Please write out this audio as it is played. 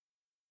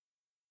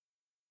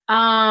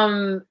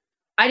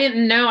I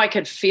didn't know I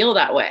could feel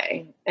that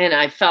way. And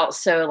I felt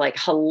so like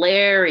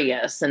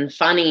hilarious and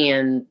funny.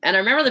 And I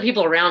remember the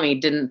people around me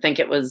didn't think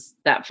it was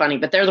that funny,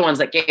 but they're the ones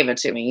that gave it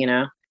to me,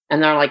 and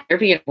they're like, you're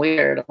being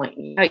weird. I'm like,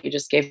 yeah, you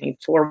just gave me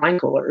 4 wine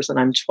coolers and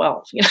I'm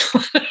 12,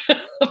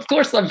 Of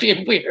course I'm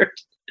being weird.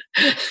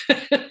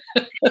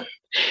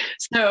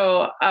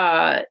 So,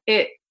 but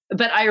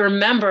I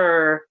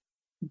remember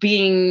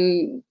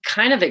being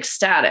kind of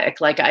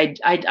ecstatic. Like I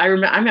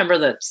remember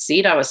the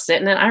seat I was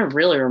sitting in. I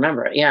really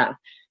remember it. Yeah.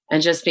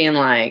 And just being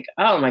like,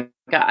 oh my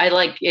God, I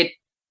like it.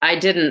 I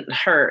didn't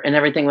hurt and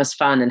everything was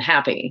fun and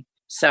happy.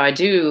 So I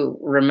do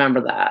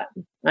remember that.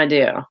 I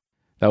do.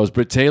 That was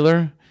Britt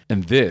Taylor.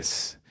 And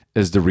this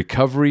is the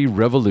Recovery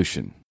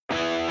Revolution.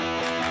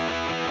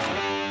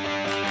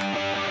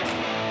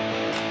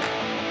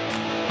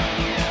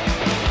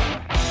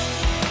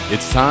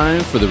 It's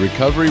time for the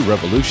Recovery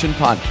Revolution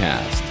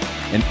podcast,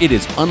 and it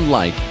is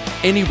unlike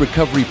any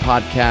recovery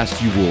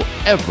podcast you will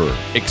ever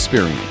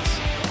experience.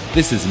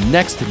 This is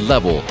next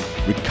level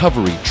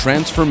recovery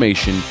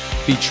transformation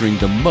featuring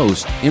the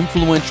most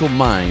influential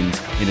minds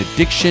in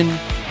addiction,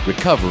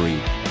 recovery,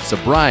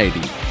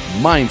 sobriety,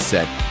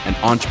 mindset, and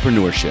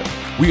entrepreneurship.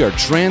 We are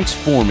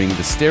transforming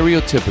the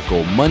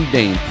stereotypical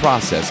mundane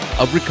process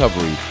of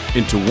recovery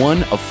into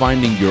one of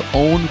finding your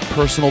own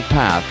personal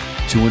path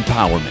to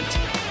empowerment.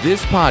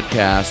 This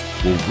podcast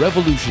will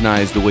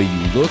revolutionize the way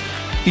you look,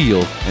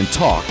 feel, and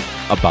talk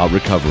about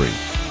recovery.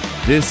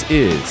 This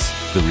is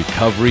the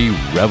Recovery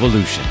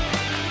Revolution.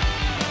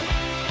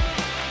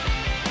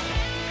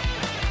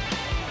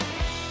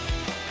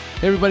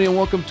 Hey everybody, and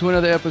welcome to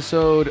another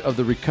episode of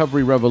the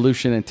Recovery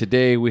Revolution. And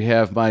today we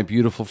have my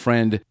beautiful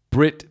friend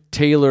Britt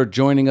Taylor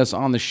joining us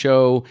on the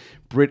show.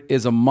 Britt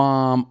is a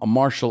mom, a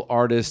martial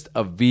artist,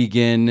 a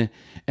vegan,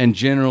 and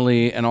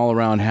generally an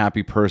all-around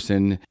happy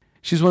person.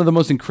 She's one of the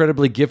most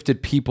incredibly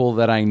gifted people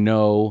that I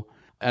know.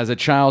 As a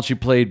child, she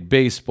played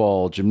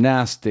baseball,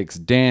 gymnastics,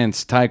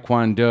 dance,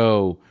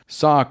 taekwondo,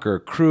 soccer,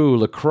 crew,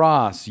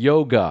 lacrosse,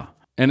 yoga,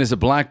 and is a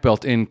black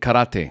belt in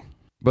karate.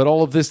 But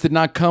all of this did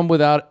not come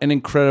without an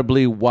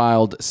incredibly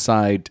wild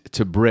side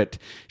to Britt.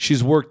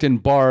 She's worked in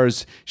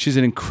bars. She's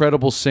an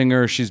incredible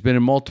singer. She's been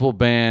in multiple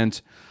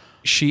bands.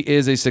 She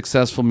is a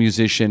successful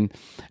musician,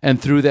 and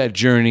through that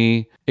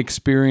journey,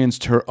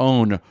 experienced her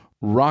own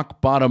rock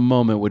bottom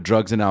moment with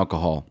drugs and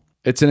alcohol.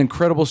 It's an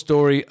incredible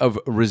story of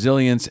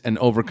resilience and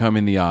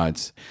overcoming the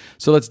odds.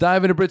 So let's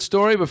dive into Britt's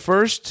story, but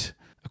first,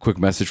 a quick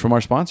message from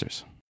our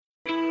sponsors.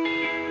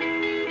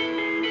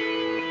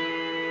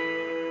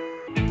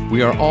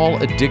 We are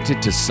all addicted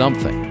to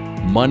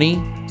something: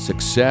 money,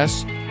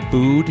 success,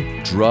 food,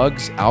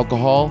 drugs,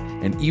 alcohol,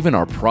 and even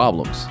our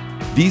problems.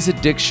 These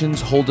addictions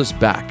hold us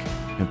back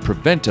and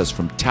prevent us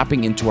from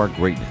tapping into our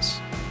greatness.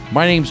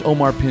 My name's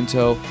Omar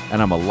Pinto,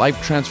 and I'm a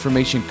life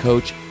transformation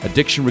coach,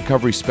 addiction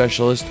recovery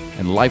specialist,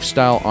 and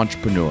lifestyle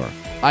entrepreneur.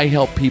 I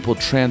help people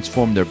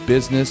transform their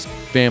business,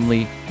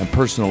 family, and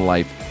personal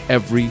life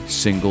every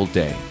single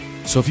day.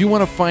 So if you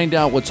want to find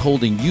out what's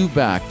holding you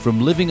back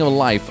from living a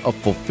life of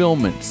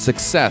fulfillment,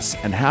 success,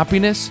 and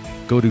happiness,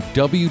 go to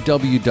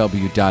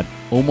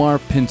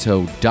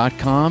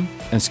www.omarpinto.com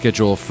and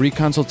schedule a free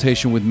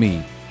consultation with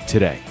me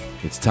today.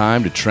 It's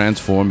time to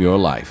transform your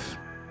life.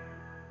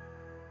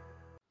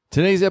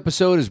 Today's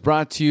episode is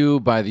brought to you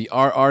by the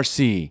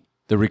RRC,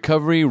 the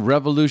Recovery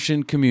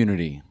Revolution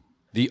Community.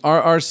 The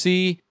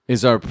RRC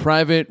is our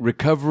private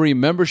recovery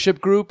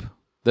membership group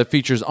that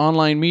features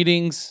online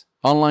meetings,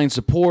 online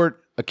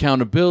support,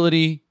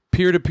 accountability,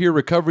 peer-to-peer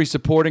recovery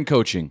support, and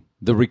coaching.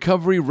 The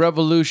Recovery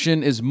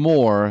Revolution is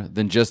more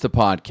than just a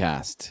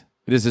podcast.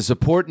 It is a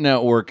support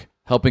network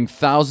helping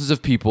thousands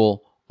of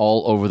people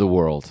all over the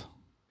world.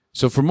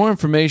 So for more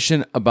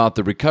information about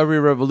the Recovery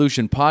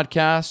Revolution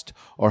podcast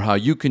or how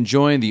you can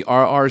join the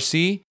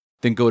RRC,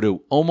 then go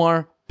to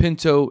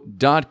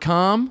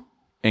omarpinto.com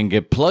and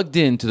get plugged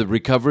into the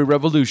Recovery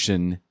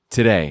Revolution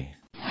today.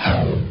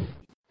 And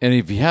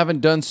if you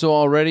haven't done so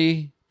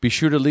already, be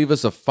sure to leave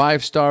us a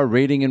 5-star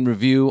rating and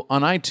review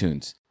on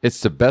iTunes.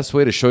 It's the best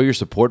way to show your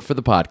support for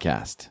the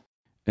podcast.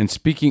 And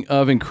speaking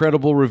of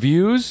incredible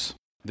reviews,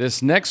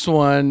 this next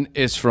one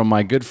is from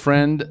my good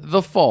friend,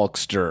 the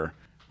Falkster.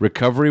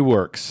 Recovery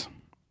Works.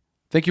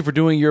 Thank you for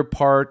doing your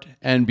part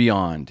and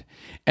beyond,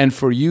 and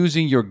for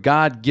using your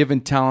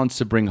God-given talents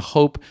to bring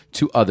hope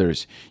to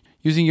others,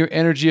 using your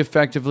energy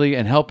effectively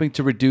and helping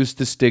to reduce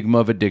the stigma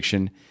of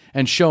addiction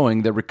and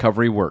showing that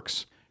recovery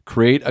works.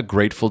 Create a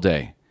grateful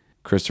day.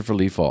 Christopher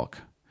Lee Falk.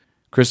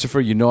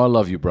 Christopher, you know I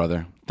love you,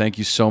 brother. Thank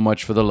you so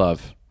much for the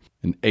love.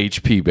 And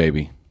HP,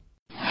 baby.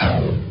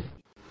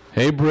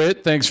 Hey,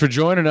 Britt. Thanks for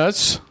joining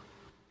us.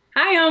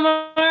 Hi,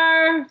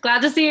 Omar.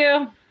 Glad to see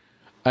you.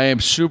 I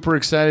am super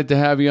excited to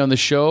have you on the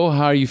show.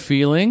 How are you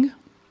feeling?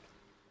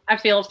 I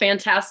feel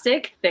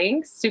fantastic.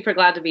 Thanks. Super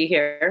glad to be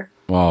here.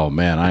 Oh,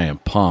 man, I am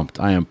pumped.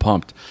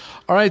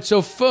 All right,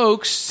 so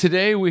folks,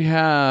 today we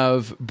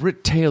have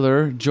Britt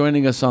Taylor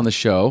joining us on the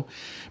show.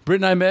 Britt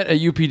and I met at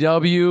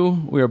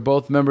UPW. We are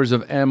both members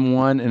of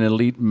M1, an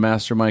elite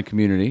mastermind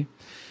community.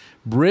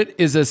 Britt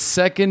is a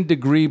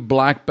second-degree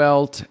black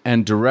belt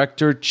and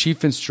director,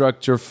 chief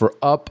instructor for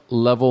Up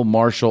Level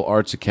Martial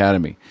Arts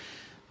Academy.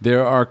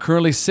 There are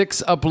currently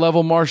 6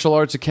 up-level martial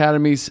arts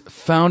academies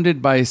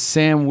founded by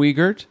Sam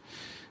Wiegert.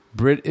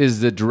 Britt is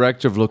the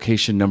director of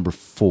location number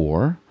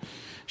 4.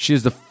 She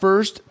is the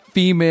first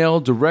female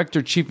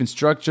director, chief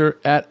instructor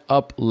at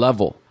Up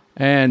Level.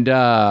 And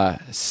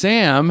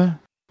Sam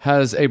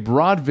has a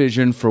broad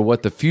vision for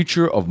what the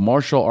future of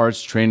martial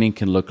arts training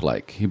can look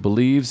like. He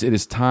believes it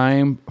is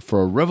time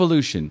for a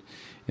revolution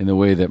in the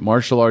way that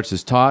martial arts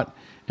is taught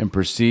and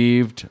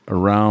perceived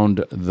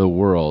around the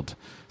world.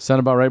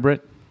 Sound about right,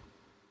 Britt?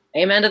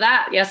 Amen to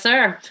that. Yes,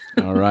 sir.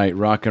 All right,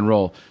 rock and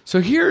roll.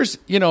 So here's,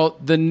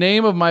 the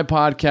name of my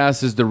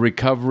podcast is The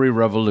Recovery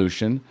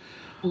Revolution.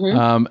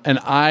 Mm-hmm. And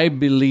I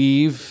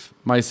believe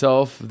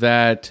myself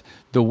that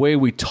the way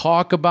we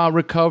talk about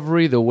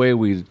recovery, the way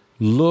we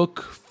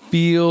look,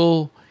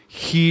 feel,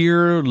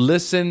 hear,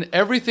 listen,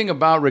 everything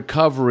about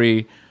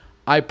recovery,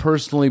 I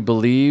personally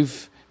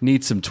believe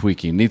needs some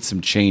tweaking, needs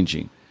some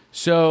changing.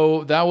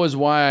 So that was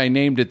why I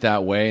named it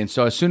that way. And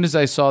so as soon as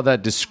I saw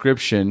that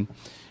description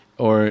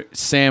or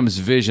Sam's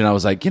vision, I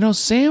was like,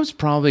 Sam's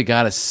probably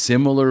got a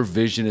similar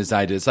vision as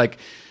I did. It's like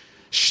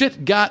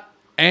shit got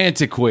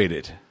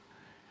antiquated,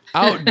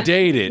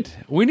 outdated.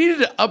 We needed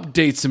to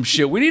update some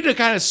shit. We needed to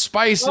kind of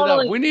spice it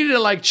up. We needed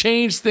to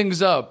change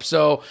things up.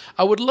 So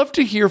I would love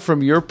to hear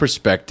from your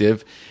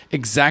perspective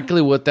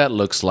exactly what that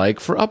looks like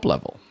for Up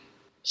Level.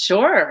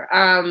 Sure.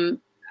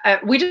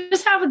 We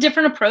just have a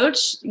different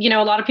approach.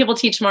 A lot of people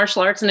teach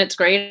martial arts and it's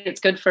great. It's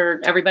good for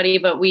everybody,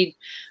 but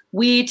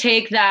we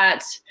take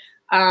that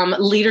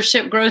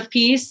leadership growth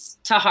piece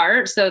to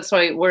heart. So that's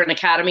why we're an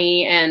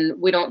academy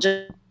and we don't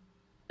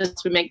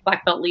just we make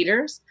black belt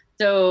leaders.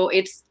 So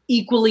it's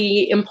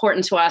equally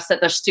important to us that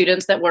the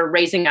students that we're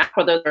raising up,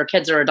 whether they're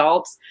kids or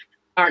adults,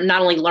 are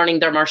not only learning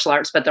their martial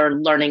arts, but they're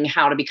learning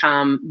how to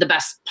become the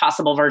best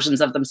possible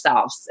versions of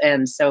themselves.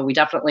 And so we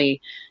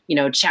definitely,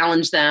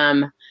 challenge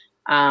them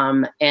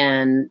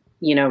and,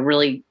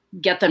 really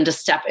get them to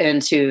step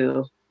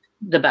into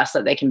the best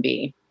that they can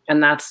be.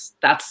 And that's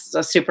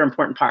a super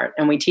important part.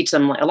 And we teach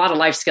them a lot of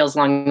life skills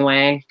along the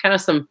way, kind of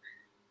some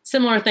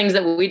similar things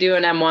that we do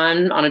in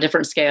M1 on a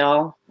different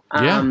scale.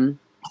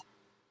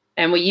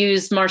 And we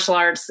use martial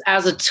arts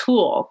as a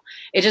tool.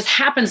 It just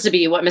happens to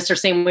be what Mr.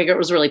 Sam Wiegert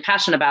was really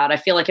passionate about. I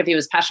feel like if he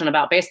was passionate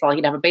about baseball,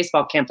 he'd have a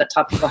baseball camp that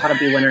taught people how to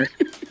be winners.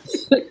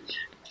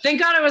 Thank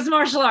God it was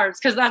martial arts,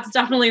 because that's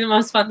definitely the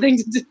most fun thing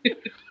to do.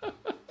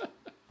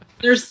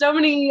 There's so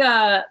many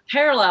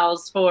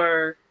parallels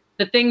for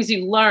the things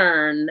you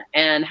learn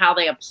and how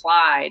they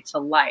apply to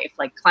life,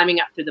 like climbing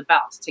up through the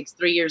belts. It takes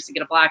 3 years to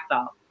get a black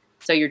belt.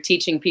 So you're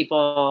teaching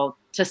people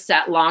to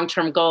set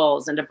long-term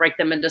goals and to break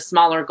them into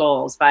smaller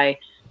goals by,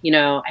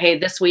 hey,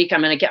 this week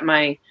I'm going to get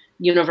my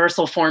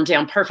universal form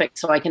down perfect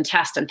so I can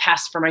test and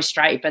pass for my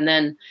stripe. And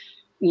then,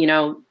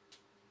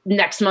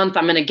 next month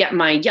I'm going to get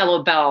my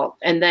yellow belt.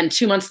 And then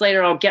 2 months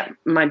later, I'll get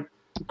my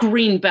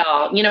green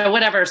belt,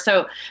 whatever.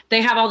 So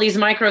they have all these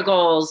micro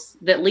goals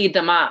that lead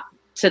them up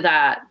to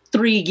that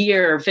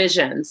 3-year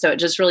vision. So it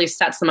just really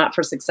sets them up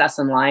for success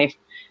in life.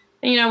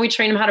 And, we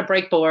train them how to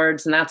break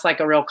boards, and that's like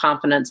a real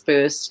confidence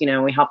boost.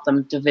 We help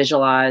them to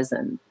visualize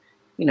and,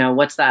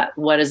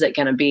 what is it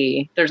going to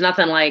be? There's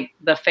nothing like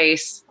the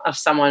face of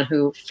someone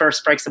who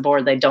first breaks a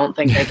board they don't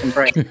think they can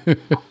break.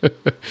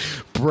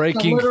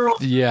 Breaking.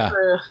 Yeah.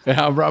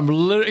 I'm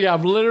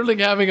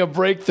literally having a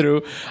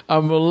breakthrough.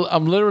 I'm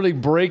literally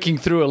breaking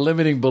through a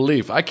limiting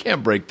belief. I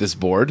can't break this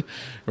board,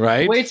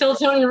 right? Wait till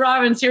Tony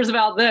Robbins hears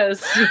about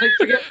this.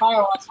 Forget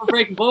firewalks, we're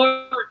breaking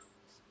boards.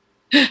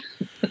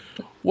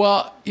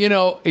 Well,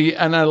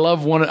 and I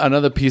love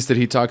another piece that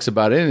he talks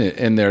about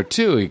in there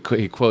too.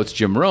 He quotes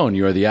Jim Rohn: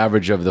 "You are the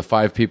average of the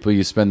 5 people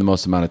you spend the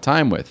most amount of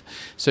time with."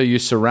 So you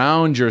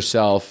surround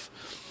yourself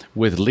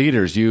with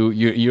leaders.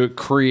 You're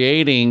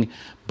creating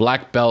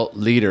black belt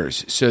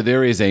leaders. So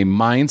there is a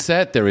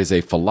mindset, there is a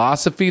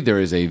philosophy,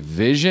 there is a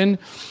vision.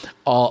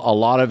 A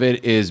lot of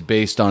it is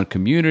based on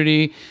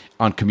community,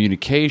 on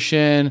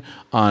communication,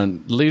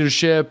 on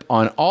leadership,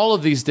 on all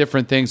of these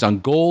different things, on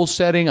goal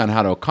setting, on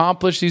how to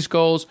accomplish these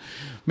goals.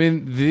 I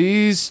mean,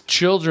 these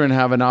children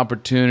have an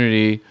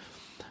opportunity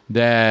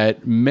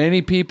that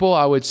many people,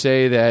 I would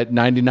say that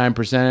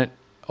 99%,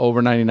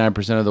 over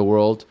 99% of the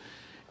world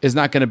is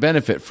not going to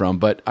benefit from.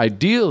 But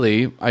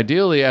ideally,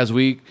 as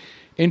we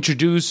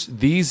introduce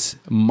these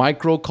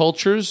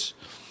microcultures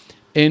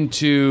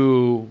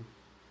into,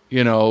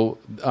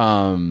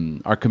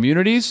 our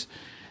communities,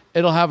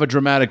 it'll have a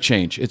dramatic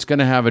change. It's going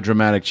to have a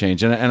dramatic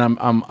change. And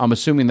I'm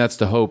assuming that's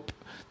the hope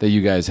that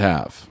you guys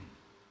have.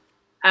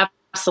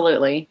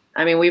 Absolutely.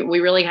 I mean, we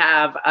really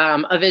have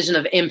a vision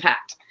of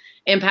impact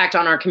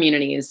on our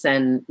communities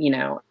and,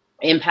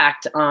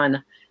 impact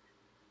on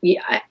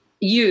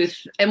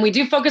youth. And we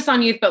do focus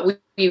on youth, but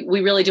we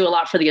really do a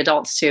lot for the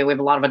adults too. We have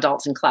a lot of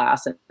adults in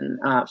class and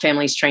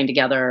families trained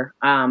together.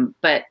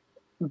 But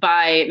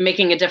by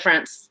making a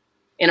difference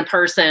in a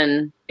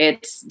person,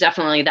 it's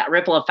definitely that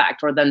ripple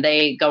effect where then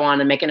they go on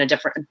and make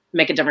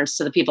a difference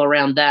to the people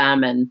around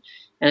them. And,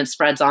 and it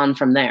spreads on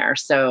from there.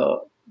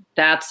 So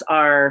that's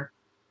our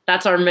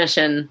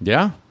mission.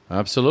 Yeah,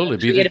 absolutely.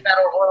 Create a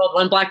better world,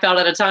 one black belt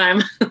at a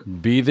time.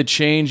 Be the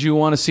change you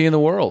want to see in the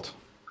world.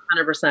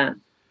 100%.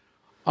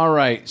 All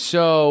right.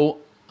 So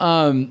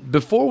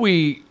before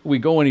we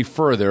go any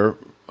further,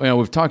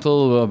 we've talked a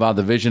little bit about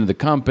the vision of the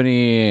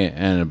company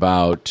and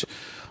about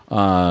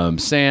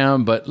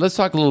Sam, but let's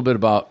talk a little bit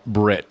about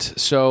Britt.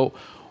 So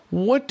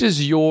what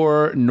does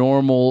your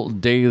normal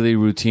daily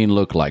routine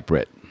look like,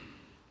 Britt?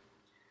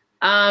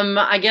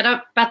 I get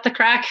up at the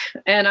crack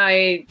and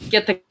I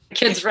get the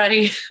kids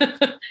ready.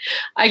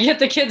 I get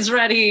the kids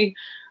ready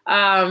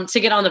to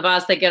get on the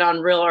bus. They get on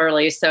real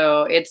early.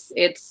 So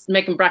it's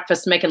making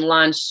breakfast, making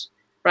lunch,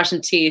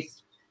 brushing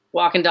teeth,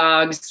 walking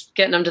dogs,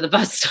 getting them to the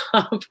bus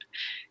stop.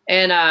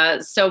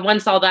 And so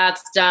once all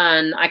that's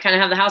done, I kind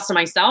of have the house to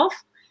myself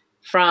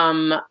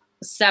from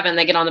 7.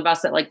 They get on the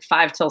bus at like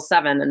 5 till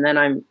 7. And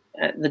then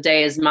the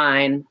day is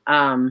mine.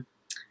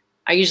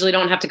 I usually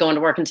don't have to go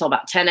into work until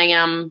about 10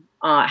 a.m.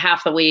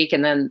 Half the week.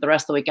 And then the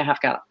rest of the week, I have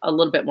got a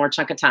little bit more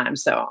chunk of time.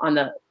 So on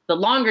the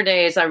longer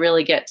days, I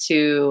really get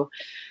to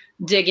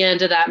dig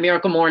into that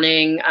miracle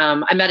morning.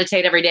 I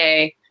meditate every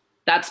day.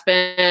 That's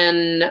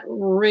been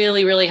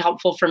really, really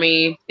helpful for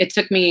me. It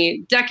took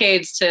me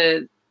decades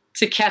to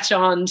catch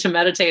on to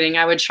meditating.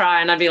 I would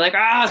try and I'd be like,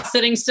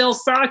 sitting still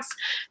sucks.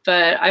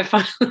 But I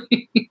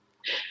finally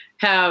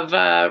have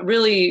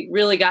really,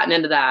 really gotten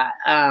into that.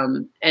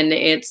 And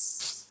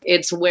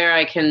it's where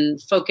I can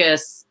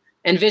focus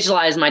and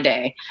visualize my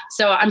day.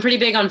 So I'm pretty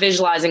big on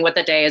visualizing what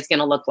the day is going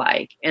to look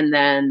like and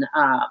then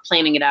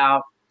planning it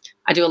out.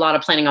 I do a lot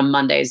of planning on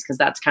Mondays because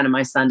that's kind of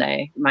my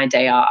Sunday, my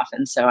day off.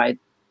 And so I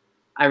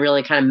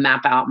really kind of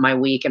map out my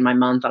week and my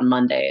month on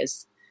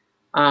Mondays.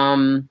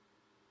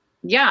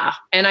 Yeah.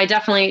 And I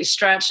definitely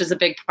stretch is a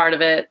big part of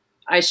it.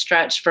 I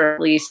stretch for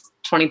at least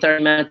 20,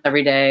 30 minutes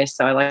every day.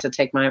 So I like to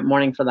take my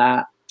morning for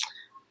that.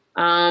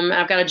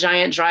 I've got a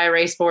giant dry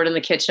erase board in the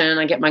kitchen.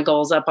 I get my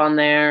goals up on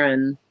there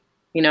and,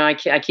 I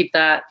keep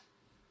that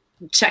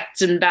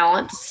checked and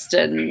balanced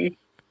and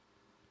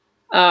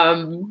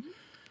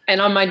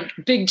on my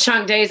big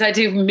chunk days, I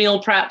do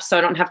meal prep. So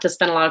I don't have to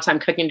spend a lot of time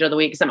cooking during the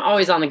week because I'm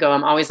always on the go.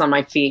 I'm always on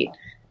my feet.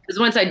 Because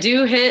once I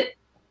do hit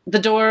the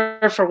door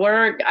for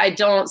work, I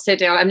don't sit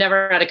down. I'm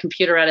never at a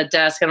computer at a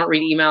desk. I don't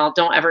read email.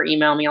 Don't ever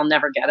email me. I'll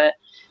never get it.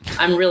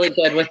 I'm really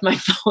good with my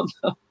phone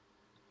though.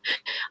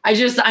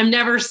 I'm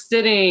never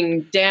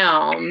sitting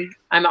down.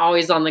 I'm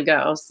always on the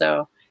go.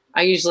 So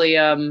I usually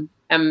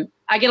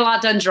I get a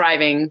lot done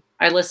driving.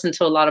 I listen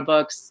to a lot of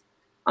books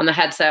on the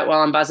headset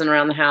while I'm buzzing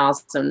around the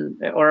house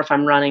or if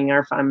I'm running or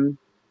if I'm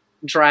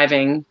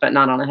driving, but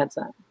not on a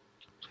headset.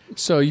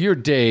 So your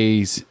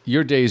days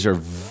are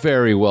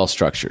very well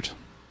structured.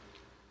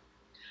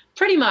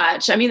 Pretty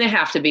much. I mean, they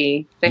have to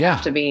be. They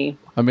have to be.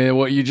 I mean,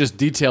 what you just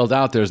detailed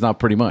out there is not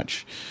pretty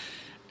much.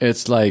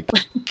 It's like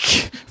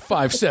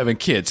 5, 7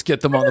 kids,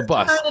 get them on the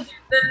bus.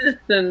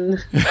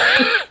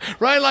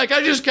 Right? Like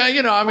I just kind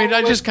of,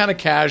 I just kind of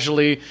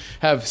casually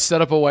have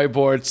set up a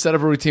whiteboard, set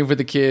up a routine for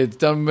the kids,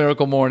 done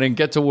miracle morning,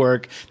 get to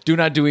work, do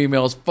not do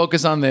emails,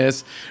 focus on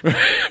this.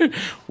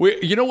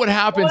 What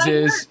happens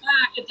is...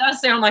 It does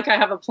sound like I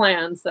have a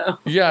plan, so...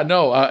 Yeah,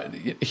 no.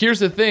 Here's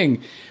the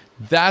thing.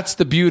 That's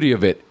the beauty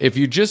of it. If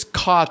you just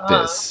caught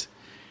this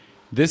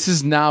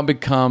has now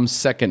become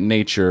second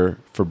nature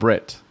for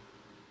Britt.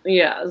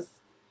 Yes.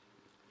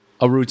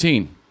 A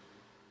routine,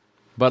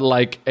 but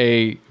like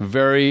a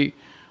very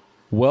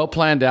well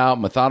planned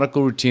out,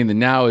 methodical routine that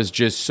now is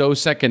just so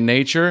second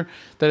nature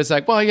that it's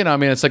like, well,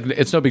 it's like,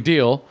 it's no big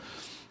deal,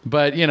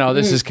 but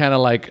this is kind of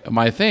like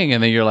my thing.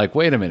 And then you're like,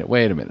 wait a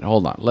minute,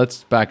 hold on.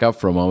 Let's back up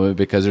for a moment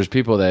because there's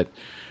people that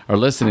are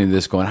listening to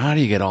this going, how do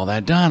you get all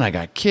that done? I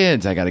got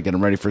kids. I got to get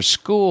them ready for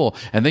school.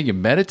 And then you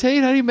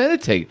meditate. How do you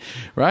meditate?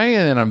 Right.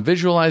 And then I'm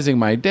visualizing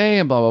my day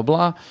and blah, blah,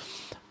 blah.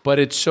 But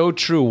it's so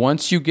true.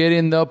 Once you get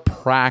in the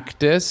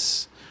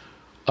practice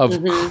of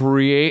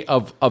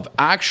of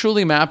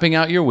actually mapping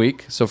out your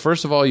week. So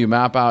first of all, you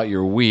map out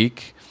your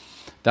week.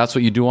 That's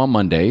what you do on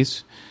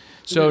Mondays.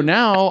 So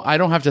now I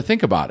don't have to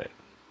think about it.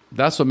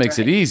 That's what makes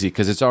it easy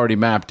because it's already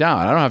mapped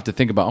out. I don't have to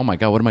think about, oh my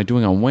God, what am I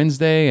doing on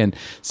Wednesday? And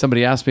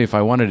somebody asked me if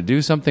I wanted to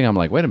do something. I'm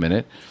like, wait a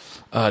minute.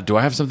 Do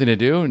I have something to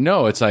do?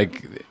 No, it's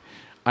like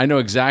I know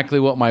exactly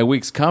what my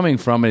week's coming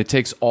from and it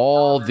takes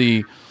all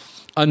the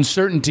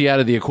uncertainty out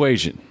of the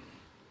equation.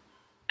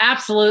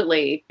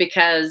 Absolutely.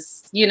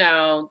 Because,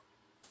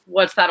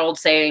 what's that old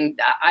saying?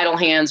 Idle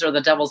hands or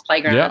the devil's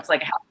playground. Yeah. It's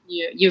like,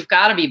 you've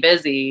got to be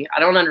busy. I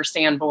don't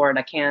understand board.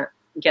 I can't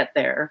get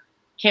there.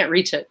 Can't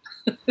reach it.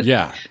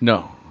 Yeah,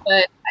 no.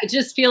 But I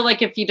just feel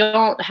like if you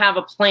don't have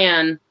a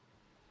plan,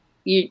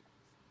 you're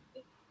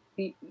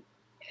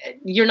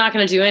not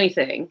going to do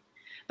anything.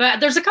 But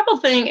there's a couple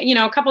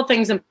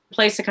things in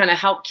place to kind of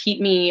help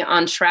keep me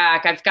on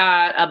track. I've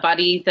got a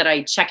buddy that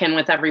I check in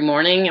with every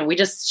morning, and we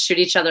just shoot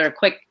each other a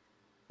quick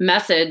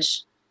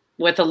message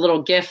with a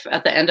little GIF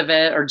at the end of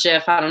it, or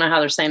GIF. I don't know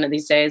how they're saying it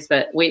these days,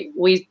 but we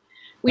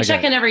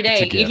check in every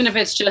day, even if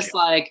it's just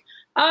like,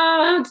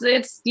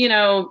 it's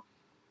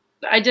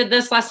I did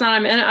this last night.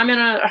 I'm in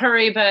a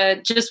hurry,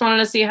 but just wanted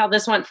to see how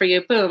this went for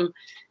you. Boom.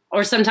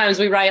 Or sometimes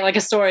we write like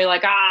a story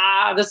like,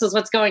 this is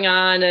what's going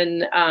on,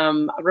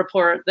 and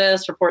report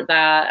this, report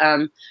that.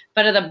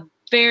 But at the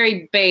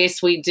very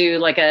base, we do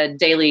like a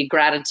daily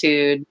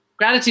gratitude.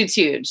 Gratitude's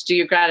huge. Do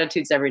your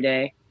gratitudes every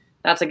day.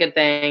 That's a good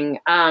thing.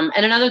 And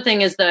another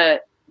thing is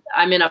that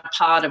I'm in a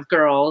pod of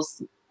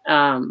girls,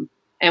 and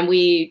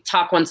we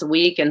talk once a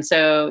week. And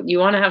so you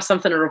want to have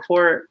something to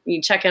report. You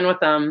check in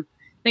with them.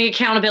 I think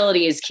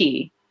accountability is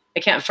key.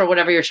 For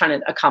whatever you're trying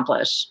to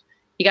accomplish.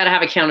 You got to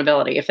have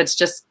accountability. If it's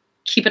just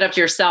keep it up to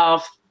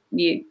yourself,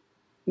 you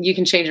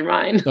can change your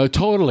mind. Oh,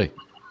 totally.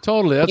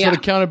 That's what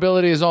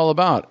accountability is all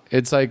about.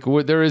 It's like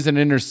there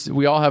is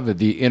we all have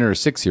the inner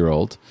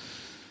 6-year-old.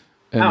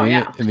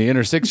 And the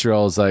inner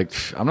 6-year-old is like,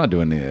 I'm not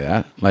doing any of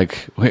that.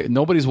 Like, wait,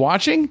 nobody's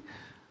watching?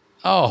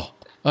 Oh,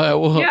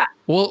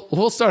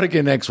 we'll start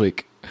again next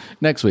week.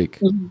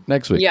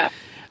 Mm-hmm. Yeah.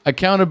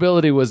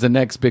 Accountability was the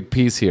next big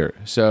piece here.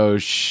 So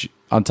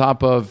on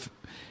top of,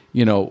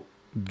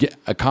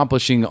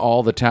 accomplishing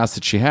all the tasks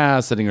that she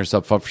has, setting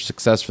herself up for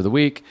success for the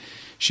week,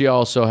 she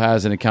also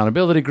has an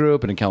accountability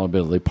group, an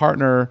accountability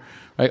partner,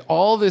 right?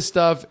 All this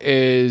stuff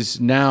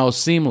is now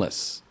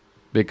seamless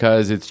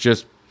because it's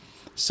just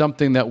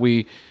something that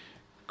we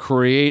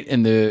create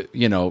in the,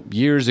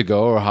 years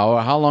ago, or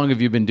how long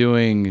have you been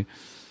doing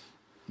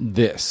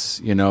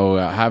this,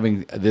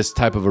 having this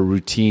type of a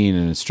routine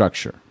and a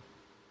structure?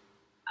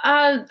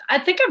 I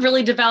think I've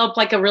really developed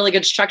like a really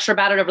good structure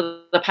about it over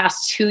the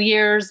past 2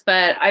 years,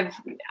 but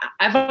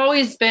I've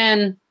always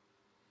been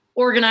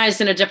organized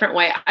in a different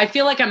way. I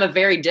feel like I'm a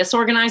very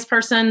disorganized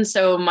person.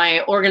 So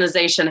my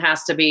organization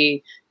has to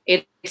be,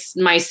 it's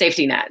my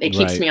safety net. It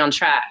keeps me on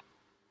track.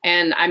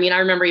 And I mean, I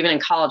remember even in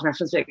college, my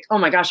friends would be like, oh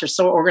my gosh, you're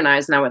so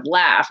organized. And I would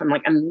laugh. I'm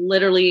like,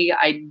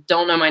 I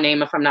don't know my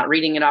name if I'm not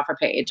reading it off a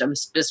page. I'm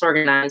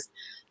disorganized.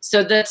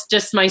 So that's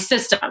just my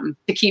system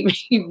to keep me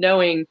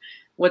knowing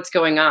what's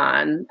going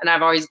on. And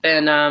I've always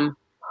been a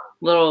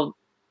little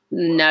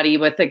nutty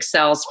with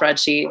Excel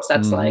spreadsheets.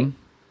 That's like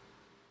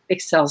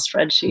Excel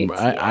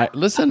spreadsheets.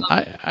 Listen,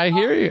 I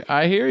hear you.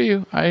 I hear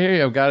you.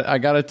 I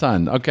got a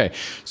ton. Okay.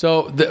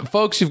 So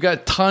folks, you've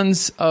got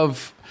tons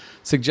of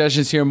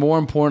suggestions here. More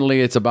importantly,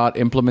 it's about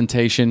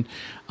implementation.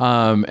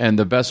 And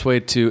the best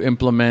way to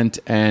implement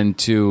and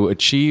to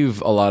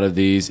achieve a lot of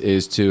these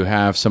is to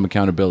have some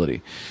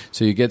accountability.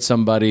 So you get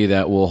somebody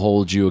that will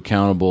hold you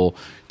accountable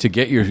to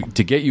get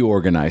you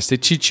organized, to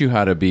teach you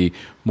how to be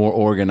more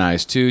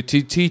organized, to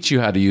teach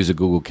you how to use a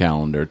Google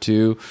Calendar,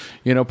 to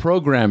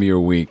program your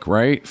week,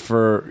 right?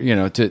 For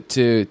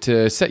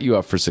to set you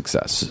up for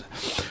success.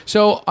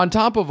 So on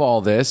top of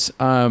all this,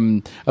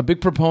 a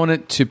big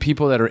proponent to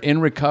people that are in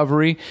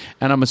recovery,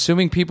 and I'm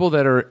assuming people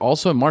that are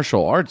also in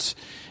martial arts,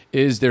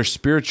 is their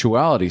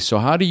spirituality. So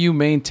how do you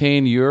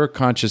maintain your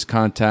conscious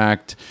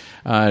contact,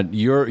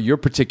 your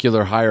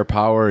particular higher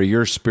power, or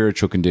your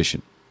spiritual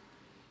condition?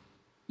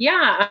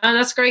 Yeah,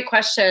 that's a great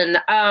question.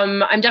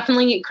 I'm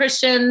definitely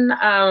Christian.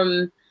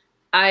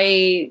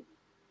 I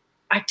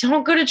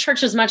don't go to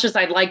church as much as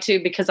I'd like to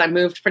because I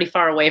moved pretty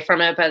far away from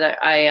it, but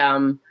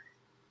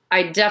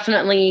I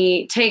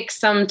definitely take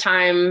some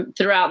time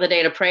throughout the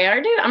day to pray.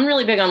 I'm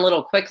really big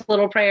on quick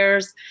little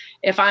prayers.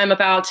 If I'm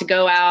about to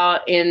go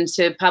out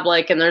into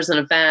public and there's an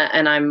event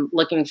and I'm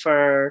looking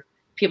for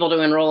people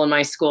to enroll in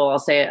my school, I'll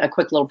say a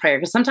quick little prayer.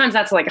 Because sometimes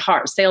that's like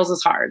hard. Sales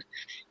is hard.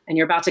 And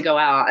you're about to go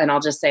out and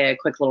I'll just say a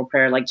quick little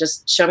prayer. Like,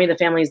 just show me the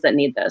families that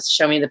need this.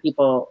 Show me the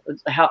people,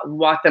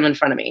 walk them in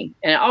front of me.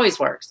 And it always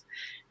works.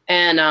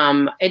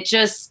 And it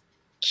just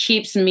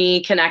keeps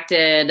me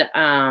connected.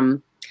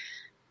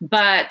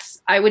 But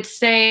I would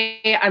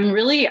say I'm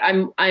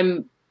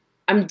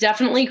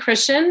definitely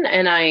Christian,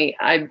 and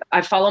I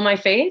follow my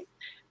faith,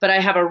 but I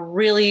have a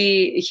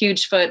really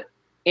huge foot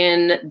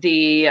in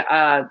the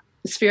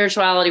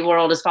spirituality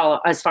world as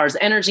far as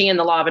energy and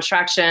the law of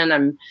attraction.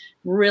 I'm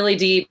really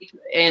deep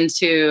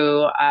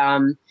into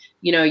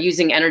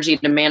using energy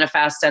to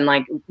manifest, and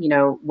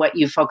what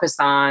you focus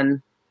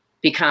on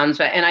becomes.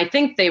 And I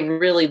think they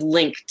really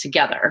link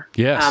together.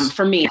 Yes.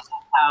 For me, that's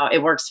how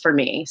it works for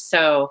me.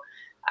 So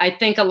I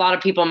think a lot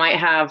of people might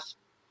have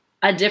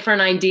a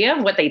different idea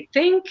of what they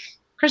think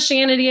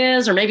Christianity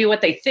is, or maybe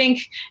what they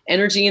think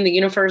energy in the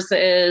universe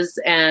is.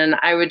 And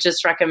I would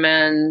just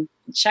recommend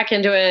check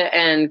into it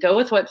and go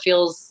with what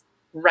feels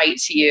right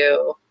to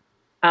you.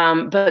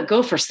 But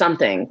go for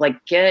something,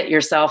 like get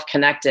yourself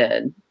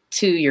connected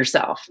to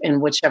yourself in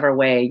whichever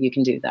way you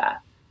can do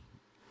that.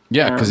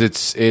 Yeah, because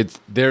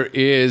there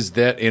is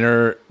the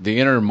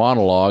inner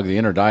monologue, the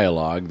inner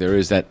dialogue. There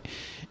is that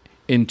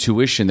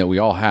intuition that we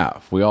all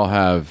have. We all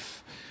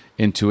have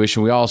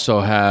intuition. We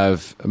also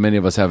many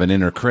of us have an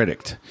inner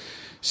critic.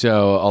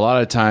 So a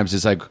lot of times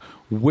it's like,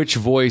 which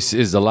voice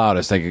is the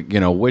loudest? Like,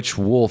 which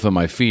wolf am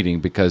I feeding?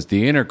 Because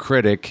the inner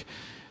critic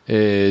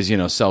is,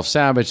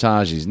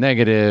 self-sabotage. He's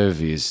negative.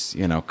 He's,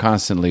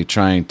 constantly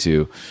trying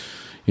to,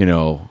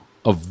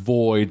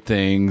 avoid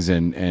things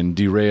and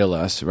derail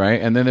us,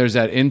 right? And then there's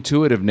that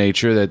intuitive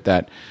nature,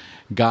 that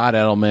God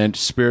element,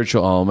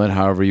 spiritual element,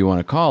 however you want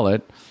to call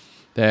it,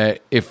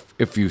 that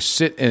if you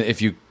sit and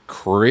if you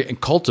create and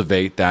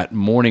cultivate that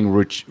morning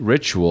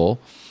ritual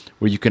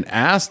where you can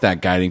ask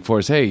that guiding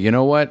force, hey, you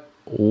know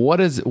what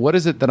is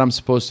it that I'm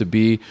supposed to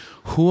be?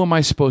 Who am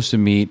I supposed to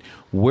meet?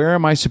 Where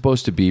am I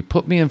supposed to be?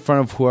 Put me in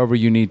front of whoever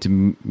you need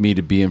me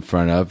to be in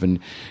front of, and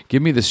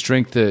give me the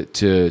strength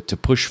to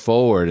push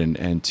forward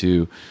and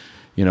to,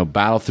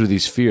 battle through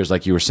these fears,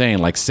 like you were saying,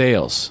 like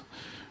sales,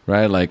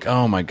 right? Like,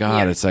 oh my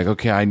God, It's like,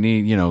 okay, I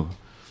need,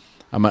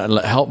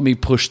 help me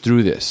push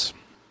through this.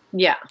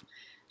 Yeah.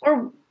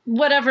 Or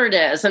whatever it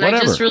is. And I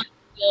just really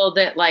feel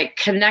that like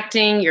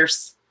connecting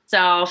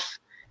yourself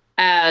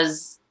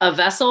as a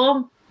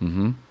vessel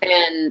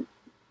and,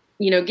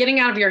 getting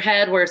out of your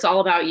head where it's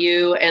all about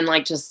you and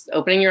like just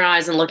opening your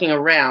eyes and looking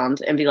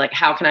around and be like,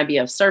 how can I be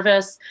of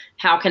service?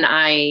 How can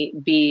I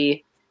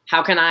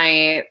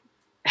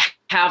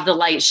have the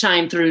light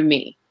shine through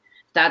me?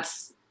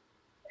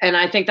 And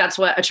I think that's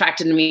what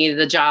attracted me to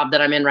the job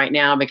that I'm in right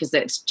now, because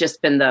it's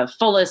just been the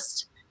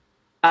fullest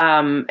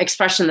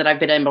expression that I've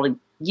been able to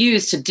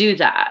use to do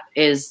that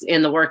is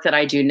in the work that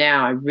I do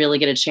now. I really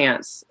get a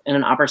chance and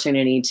an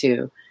opportunity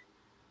to,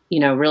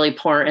 really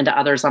pour into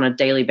others on a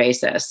daily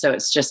basis. So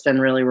it's just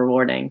been really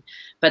rewarding.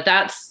 But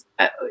that's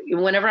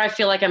whenever I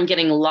feel like I'm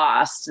getting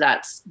lost,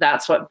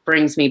 that's what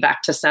brings me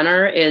back to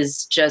center,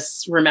 is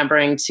just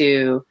remembering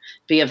to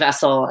be a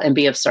vessel and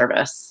be of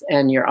service,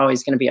 and you're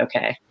always going to be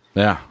okay.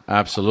 Yeah,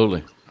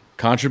 absolutely.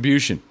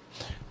 Contribution,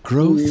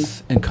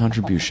 growth, and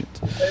contribution.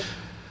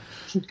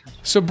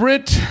 So,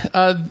 Britt,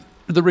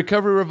 the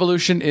Recovery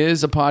Revolution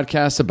is a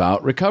podcast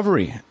about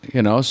recovery.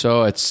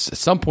 So at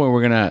some point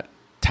we're going to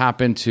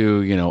tap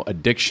into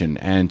addiction,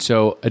 and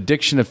so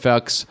addiction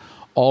affects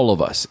all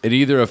of us. It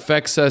either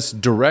affects us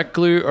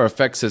directly or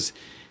affects us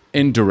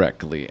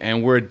indirectly,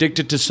 and we're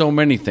addicted to so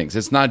many things.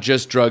 It's not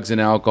just drugs and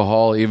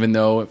alcohol, even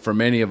though for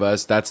many of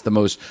us that's the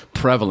most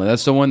prevalent.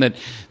 That's the one that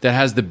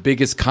has the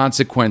biggest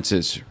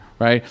consequences,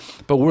 right?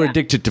 But we're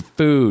addicted to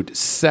food,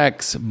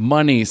 sex,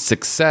 money,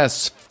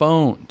 success,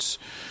 phones,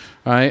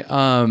 right?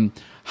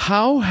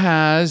 How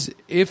has,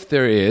 if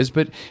there is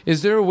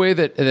there a way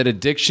that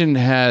addiction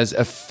has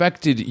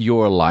affected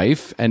your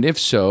life? And if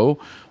so,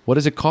 what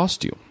does it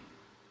cost you?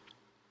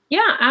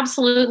 Yeah,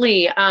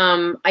 absolutely.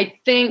 I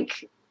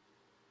think,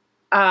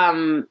 at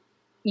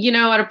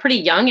a pretty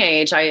young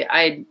age,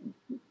 I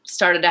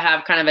started to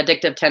have kind of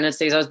addictive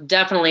tendencies. I was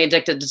definitely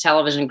addicted to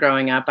television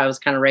growing up. I was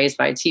kind of raised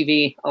by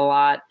TV a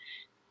lot.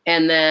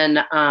 And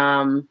then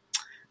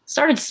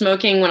started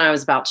smoking when I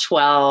was about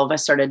 12. I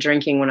started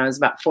drinking when I was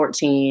about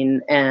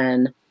 14.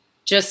 And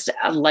just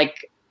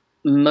like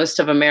most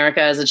of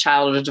America as a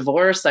child of a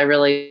divorce, I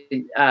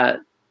really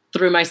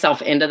threw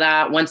myself into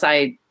that. Once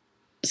I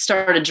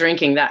started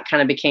drinking, that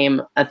kind of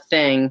became a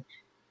thing.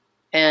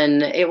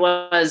 And it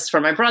was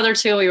for my brother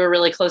too. We were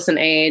really close in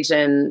age,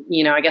 and,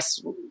 I guess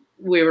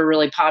we were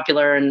really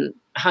popular and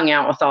hung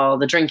out with all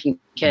the drinking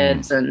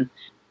kids, and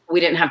we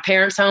didn't have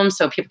parents home.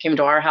 So people came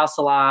to our house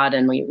a lot,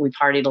 and we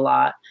partied a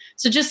lot.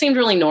 So it just seemed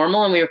really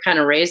normal. And we were kind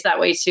of raised that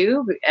way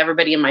too.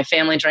 Everybody in my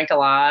family drank a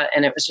lot,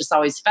 and it was just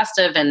always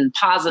festive and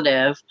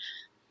positive.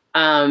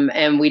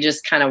 And we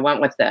just kind of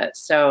went with it.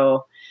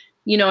 So,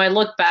 I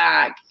look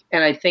back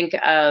and I think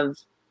of,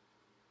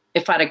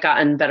 if I'd have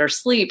gotten better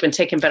sleep and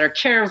taken better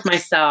care of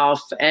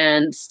myself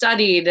and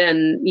studied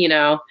and,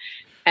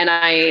 and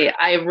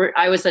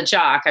I was a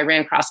jock. I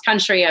ran cross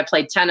country. I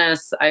played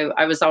tennis.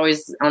 I was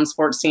always on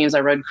sports teams.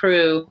 I rode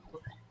crew,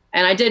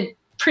 and I did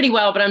pretty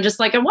well, but I'm just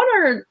like, I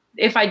wonder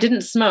if I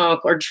didn't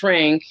smoke or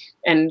drink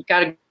and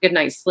got a good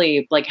night's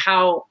sleep, like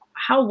how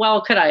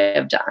well could I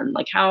have done?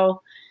 Like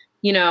how,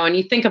 and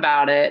you think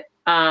about it.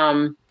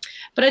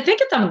 But I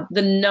think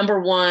the number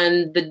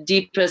one, the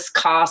deepest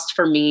cost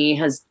for me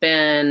has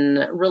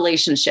been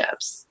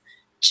relationships.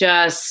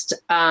 Just,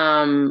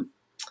 I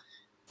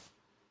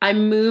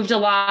moved a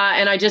lot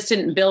and I just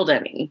didn't build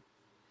any.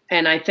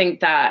 And I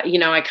think that,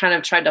 I kind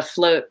of tried to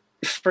float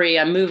free.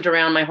 I moved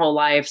around my whole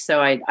life.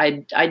 So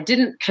I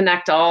didn't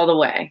connect all the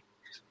way.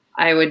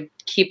 I would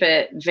keep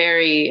it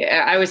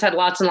I always had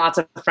lots and lots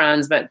of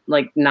friends, but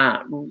like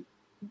not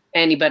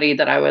anybody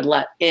that I would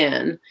let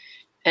in.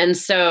 And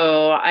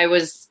so I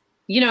was,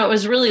 it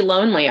was really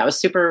lonely. I was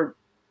super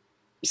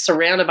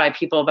surrounded by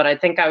people, but I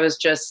think I was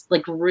just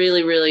like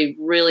really, really,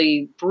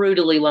 really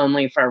brutally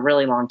lonely for a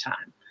really long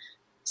time.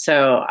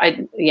 So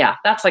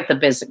that's like the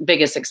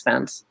biggest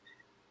expense.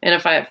 And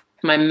if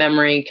my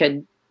memory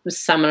could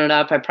sum it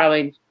up, I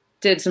probably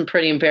did some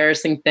pretty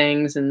embarrassing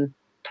things and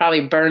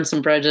probably burned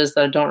some bridges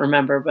that I don't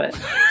remember, but.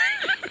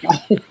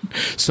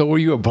 So were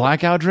you a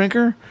blackout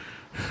drinker?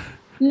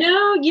 No,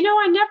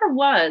 I never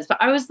was, but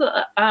I was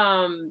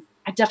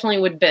I definitely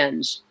would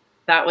binge.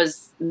 That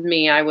was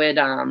me. I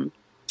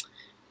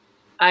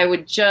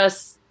would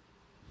just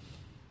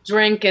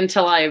drink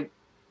until I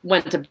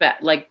went to bed.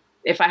 Like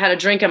if I had a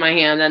drink in my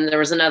hand, then there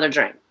was another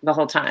drink the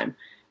whole time.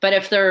 But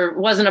if there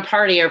wasn't a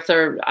party, or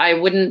I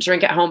wouldn't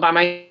drink at home by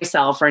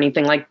myself or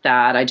anything like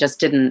that. I just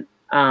didn't,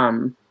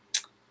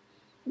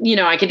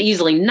 I could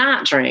easily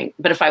not drink,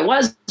 but if I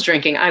was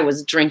drinking, I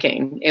was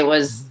drinking. It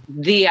was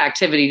the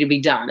activity to be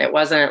done. It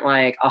wasn't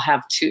like I'll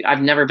have two.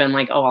 I've never been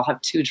like, oh, I'll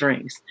have 2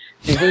 drinks.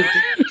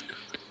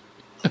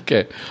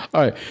 Okay.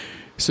 All right.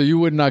 So you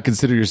would not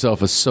consider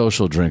yourself a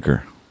social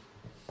drinker?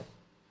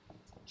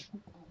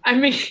 I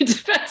mean, it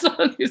depends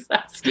on who's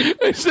asking.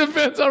 It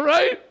depends, all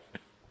right?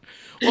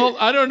 Well,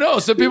 I don't know.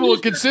 Some people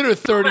would consider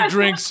 30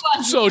 drinks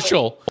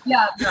social.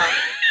 Yeah, no,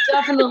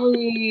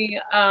 definitely.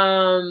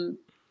 And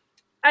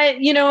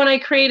I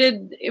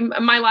created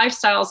my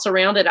lifestyle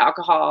surrounded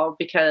alcohol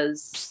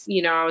because,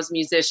 I was a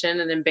musician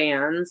and in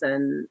bands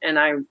and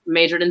I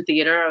majored in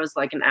theater. I was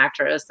like an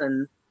actress.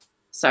 And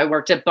so I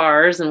worked at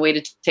bars and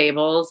waited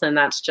tables, and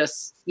that's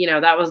just,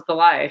 that was the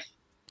life.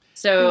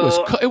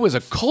 So it was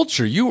a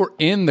culture. You were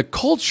in the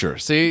culture.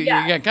 See,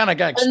 yeah. You kind of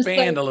got to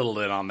expand a little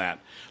bit on that.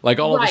 Like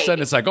all of a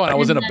sudden it's like, oh, I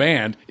was in a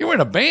band. You were in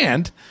a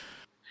band.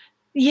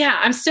 Yeah,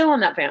 I'm still in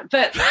that band.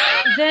 But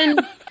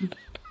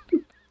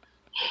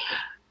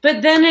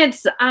then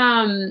it's,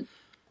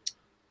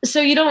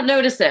 so you don't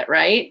notice it,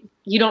 right?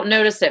 You don't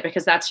notice it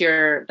because that's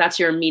your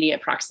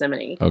immediate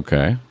proximity.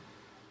 Okay.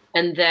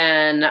 And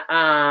then,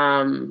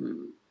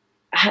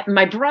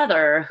 my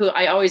brother, who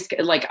I always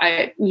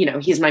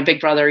he's my big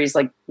brother. He's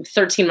like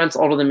 13 months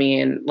older than me.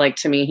 And like,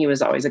 to me, he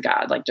was always a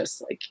god, like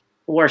just like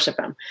worship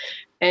him.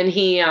 And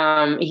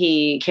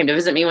he came to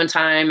visit me one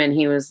time and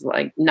he was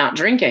like not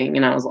drinking.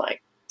 And I was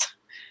like,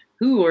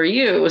 who are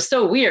you? It was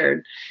so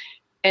weird.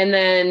 And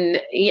then,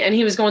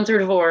 he was going through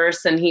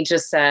divorce and he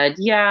just said,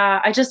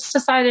 yeah, I just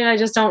decided I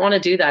just don't want to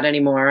do that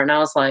anymore. And I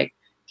was like,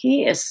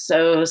 he is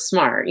so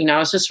smart. I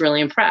was just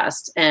really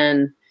impressed.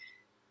 And,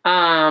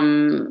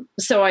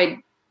 so I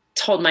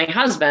told my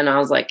husband, I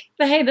was like,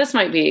 hey, this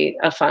might be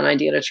a fun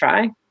idea to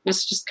try.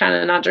 Let's just kind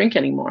of not drink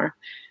anymore.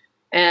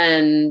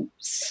 And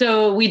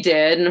so we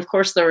did. And of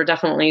course there were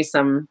definitely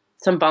some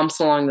bumps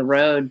along the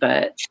road,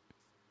 but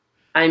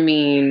I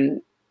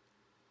mean,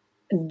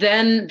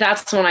 then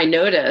that's when I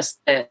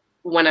noticed that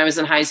when I was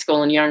in high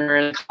school and younger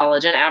in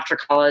college and after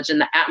college and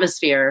the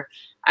atmosphere,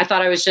 I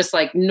thought I was just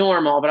like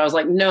normal, but I was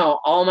like, no,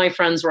 all my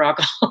friends were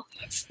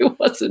alcoholics. It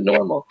wasn't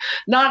normal.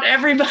 Not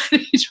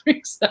everybody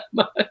drinks that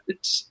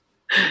much.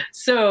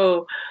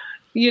 So,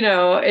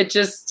 it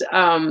just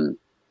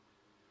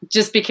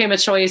became a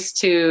choice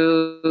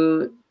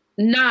to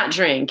not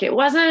drink. It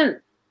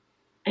wasn't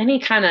any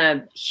kind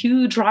of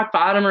huge rock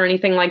bottom or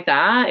anything like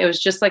that. It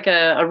was just like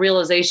a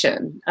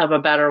realization of a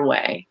better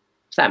way,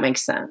 if that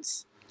makes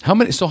sense. How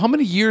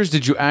many years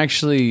did you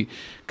actually,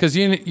 because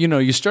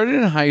you started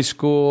in high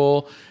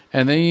school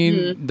and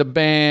then the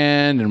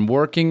band and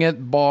working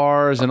at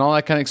bars and all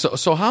that kind of,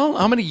 so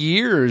how many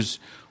years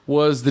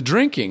was the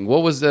drinking?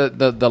 What was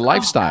the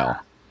lifestyle?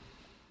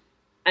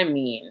 I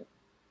mean,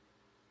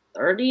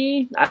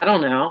 30, I don't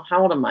know.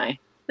 How old am I?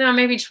 No,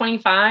 maybe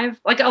 25,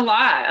 like a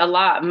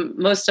lot,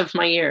 most of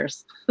my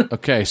years.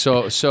 Okay.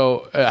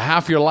 So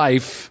half your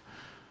life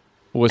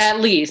was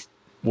at least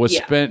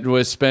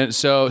spent.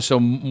 So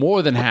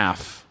more than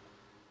half.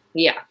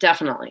 Yeah,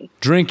 definitely.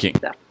 Drinking.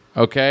 Definitely.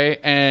 Okay.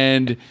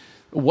 And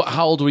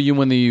how old were you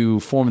when you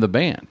formed the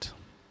band?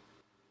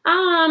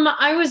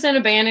 I was in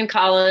a band in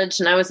college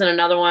and I was in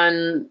another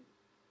one,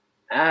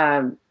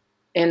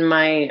 in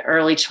my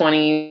early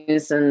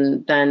 20s.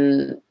 And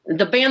then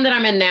the band that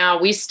I'm in now,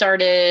 we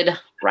started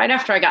right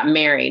after I got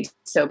married.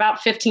 So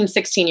about 15,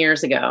 16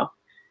 years ago.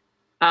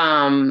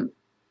 And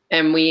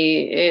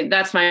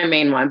that's my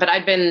main one, but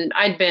I'd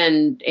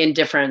been in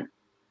different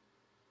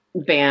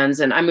bands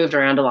and I moved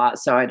around a lot.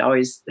 So I'd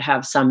always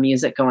have some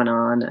music going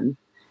on. And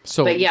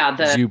so, but yeah,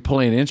 do you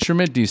play an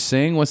instrument? Do you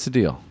sing? What's the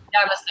deal?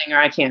 Yeah, I'm a singer.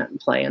 I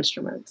can't play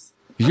instruments.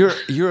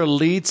 You're a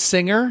lead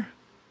singer?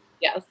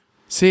 Yes.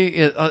 See,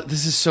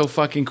 this is so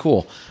fucking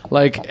cool.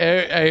 Like,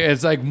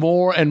 it's like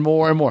more and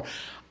more and more.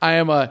 I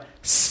am a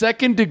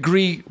 2nd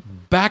degree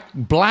black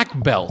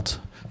belt,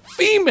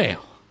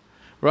 female,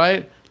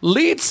 right?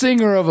 Lead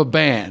singer of a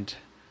band.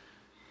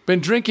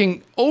 Been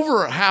drinking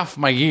over half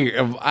my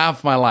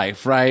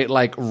life, right?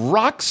 Like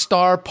rock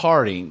star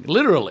partying,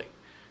 literally.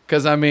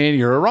 Because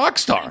you're a rock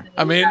star.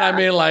 I mean,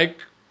 like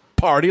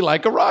party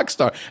like a rock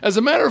star. As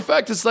a matter of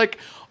fact, it's like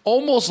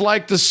almost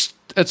like this.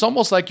 It's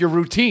almost like your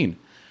routine.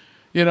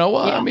 It's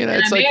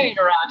like married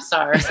a rock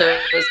star, so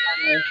it was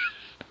kind of,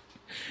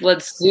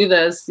 let's do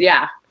this.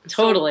 Yeah,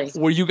 totally. So,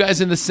 were you guys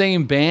in the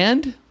same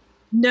band?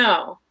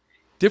 No,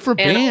 different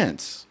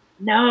bands.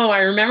 No,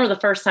 I remember the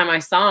first time I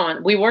saw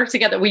him. We worked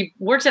together. We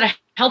worked at a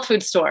health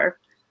food store.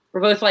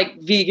 We're both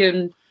like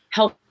vegan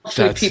health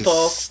food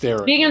people.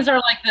 Hysterical. Vegans are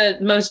like the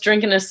most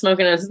drinkingest,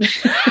 smokingest.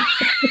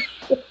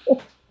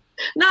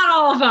 Not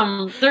all of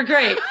them. They're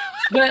great,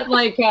 but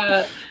like,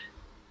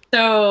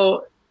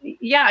 so.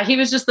 Yeah, he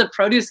was just the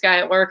produce guy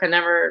at work. I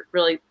never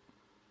really,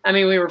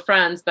 we were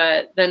friends,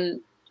 but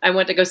then I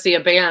went to go see a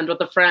band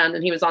with a friend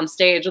and he was on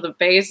stage with a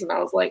bass and I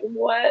was like,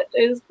 what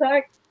is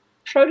that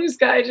produce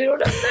guy doing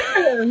up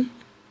there?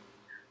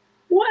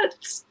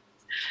 What?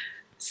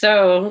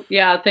 So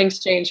yeah, things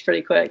changed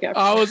pretty quick.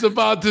 I was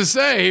about to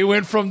say, he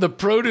went from the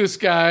produce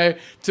guy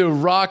to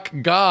rock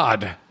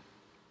god.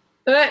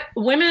 But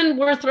women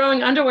were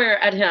throwing underwear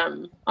at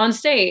him on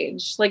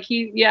stage. Like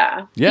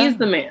Yeah. he's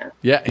the man.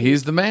 Yeah,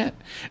 he's the man.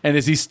 And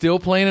is he still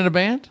playing in a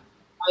band?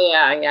 Oh,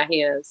 yeah,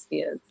 he is. He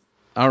is.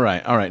 All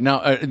right. Now,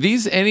 are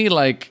these any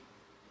like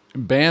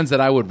bands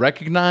that I would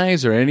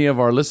recognize or any of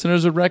our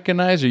listeners would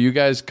recognize? Are you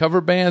guys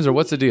cover bands or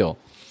what's the deal?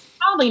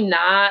 Probably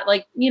not.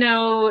 Like,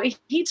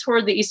 he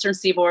toured the Eastern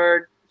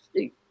Seaboard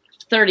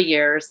 30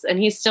 years and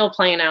he's still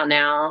playing out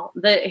now.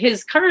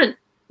 His current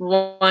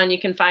one you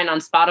can find on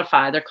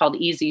Spotify. They're called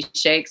Easy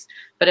Shakes,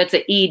 but it's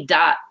a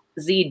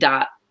E.Z.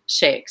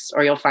 Shakes,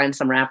 or you'll find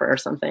some rapper or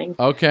something.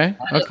 Okay.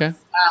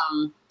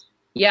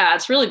 Yeah,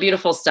 it's really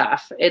beautiful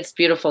stuff. It's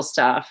beautiful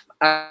stuff.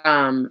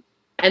 And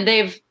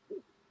they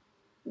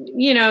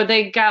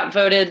got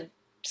voted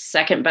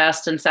second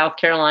best in South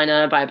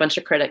Carolina by a bunch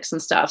of critics and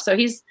stuff. So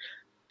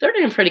they're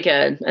doing pretty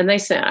good, and they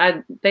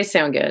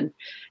sound good.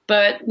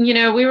 But we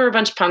were a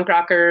bunch of punk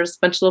rockers, a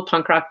bunch of little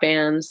punk rock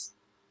bands.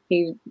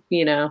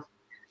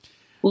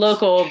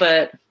 Local,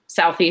 but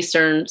southeast,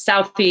 and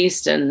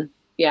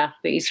the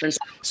eastern.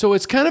 So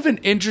it's kind of an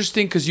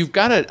interesting because you've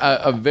got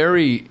a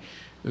very,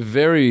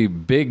 very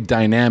big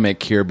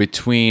dynamic here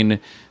between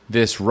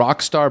this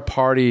rock star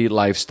party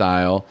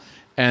lifestyle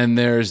and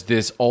there's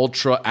this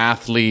ultra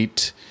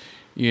athlete,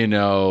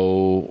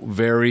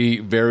 very,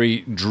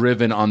 very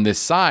driven on this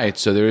side.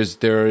 So there's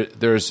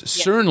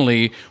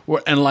certainly,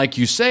 and like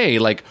you say,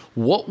 like,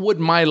 what would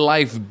my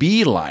life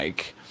be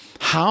like?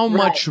 How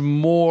much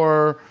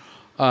more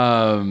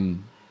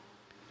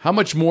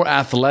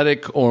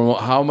athletic, or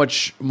how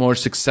much more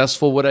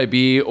successful would I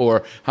be,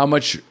 or how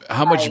much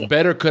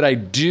better could I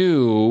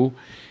do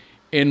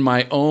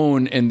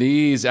in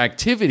these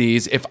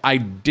activities if I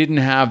didn't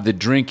have the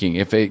drinking?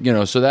 If it,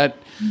 so that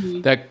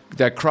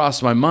that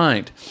crossed my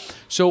mind.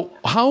 So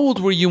how old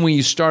were you when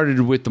you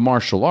started with the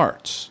martial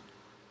arts?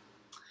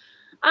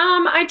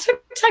 I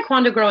took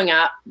Taekwondo growing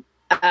up.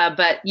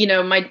 But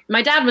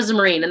my dad was a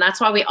Marine, and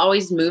that's why we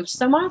always moved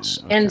so much.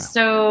 Okay. And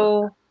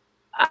so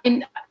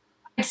I'd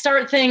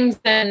start things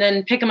and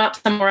then pick them up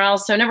somewhere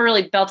else. So I never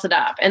really built it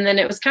up. And then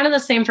it was kind of the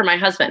same for my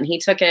husband. He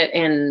took it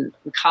in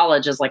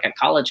college as like a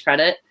college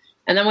credit.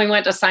 And then we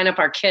went to sign up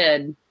our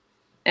kid,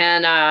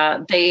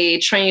 and they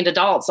trained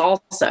adults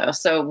also.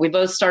 So we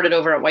both started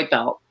over at white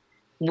belt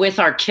with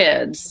our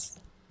kids.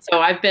 So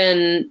I've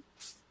been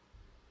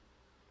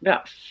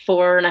about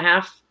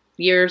 4.5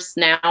 years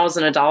now as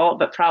an adult,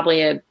 but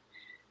probably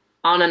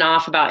on and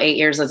off about 8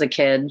 years as a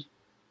kid,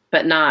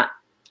 but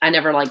I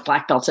never like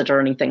black belted or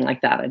anything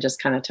like that. I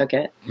just kind of took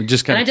it.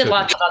 And I did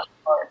lots of other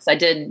sports. I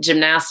did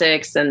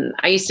gymnastics, and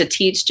I used to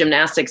teach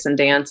gymnastics and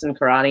dance and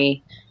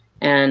karate.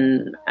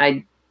 And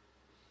I've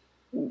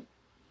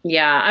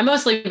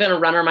mostly been a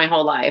runner my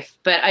whole life,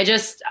 but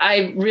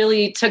I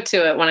really took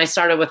to it when I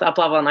started with Up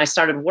Level, and I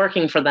started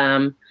working for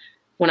them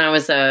when I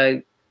was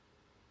a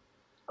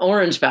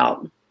orange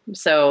belt.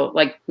 So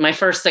like my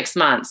first 6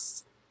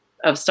 months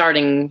of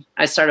starting,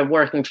 I started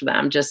working for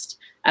them just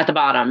at the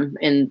bottom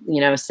in,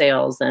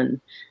 sales.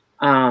 And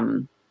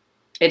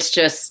it's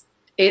just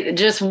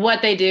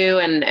what they do.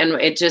 And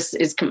it just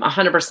is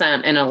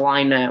 100% in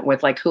alignment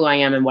with like who I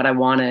am and what I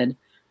wanted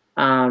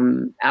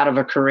out of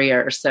a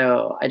career.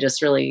 So I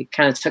just really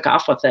kind of took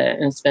off with it,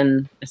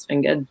 and it's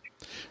been good.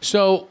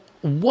 So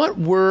what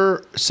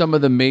were some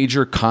of the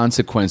major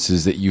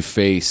consequences that you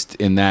faced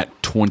in that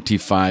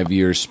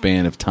 25-year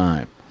span of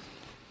time?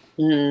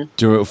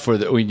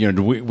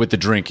 Mm-hmm. With the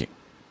drinking?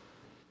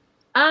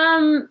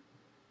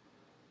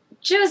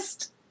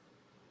 Just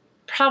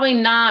probably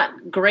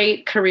not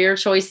great career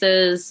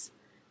choices.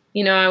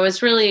 I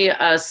was really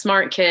a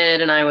smart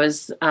kid, and I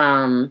was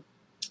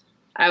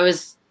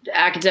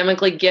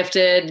academically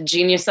gifted,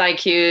 genius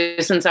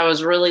IQ since I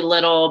was really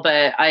little,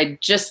 but I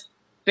just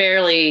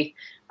barely,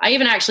 I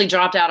even actually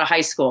dropped out of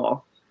high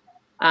school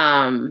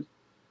when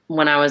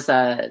I was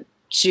a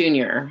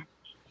junior.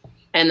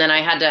 And then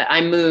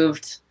I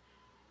moved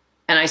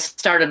and I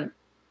started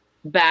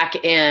back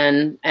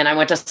in, and I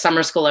went to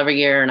summer school every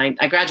year, and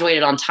I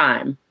graduated on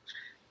time.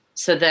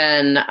 So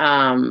then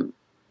I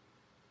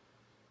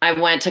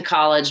went to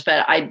college,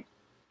 but I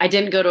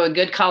didn't go to a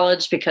good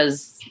college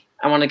because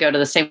I want to go to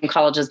the same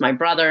college as my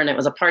brother, and it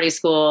was a party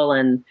school.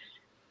 And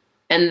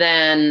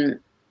then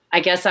I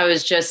guess I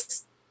was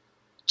just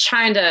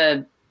trying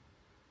to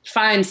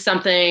find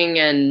something,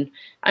 and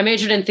I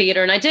majored in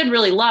theater, and I did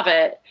really love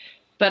it,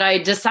 but I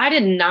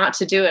decided not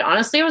to do it.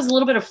 Honestly, I was a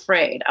little bit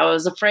afraid. I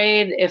was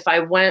afraid if I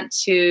went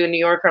to New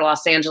York or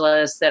Los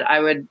Angeles that I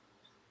would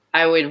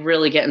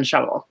really get in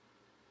trouble.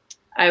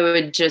 I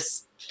would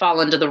just fall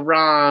into the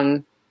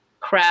wrong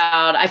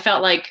crowd. I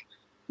felt like,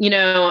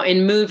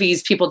 in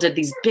movies, people did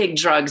these big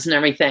drugs and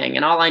everything,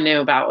 and all I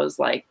knew about was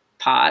like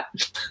pot.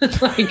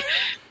 Like,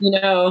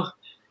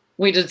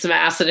 we did some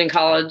acid in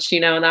college,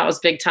 and that was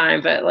big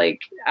time. But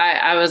like,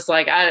 I was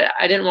like, I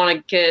didn't want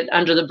to get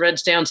under the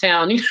bridge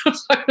downtown. What I'm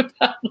talking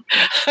about?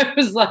 I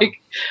was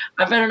like,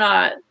 I better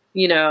not,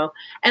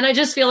 and I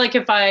just feel like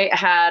if I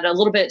had a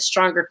little bit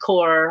stronger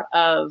core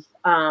of,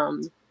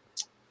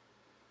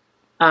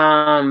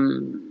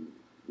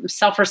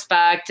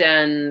 self-respect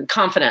and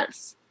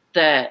confidence,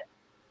 that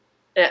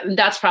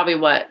that's probably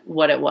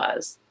what it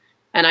was.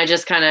 And I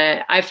just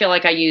I feel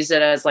like I use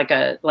it as like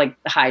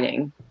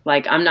hiding.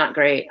 Like, I'm not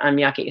great, I'm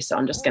yucky, so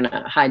I'm just going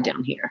to hide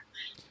down here.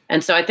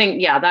 And so I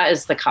think, that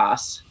is the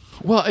cost.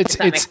 Well,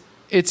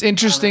 it's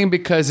interesting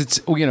because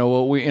it's,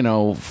 what we,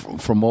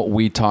 from what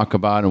we talk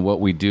about and what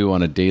we do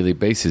on a daily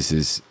basis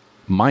is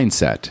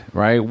mindset,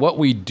 right? What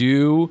we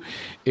do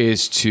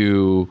is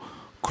to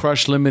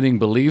crush limiting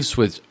beliefs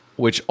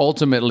which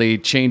ultimately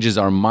changes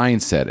our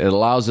mindset. It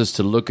allows us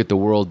to look at the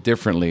world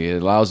differently.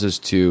 It allows us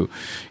to,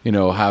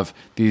 have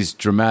these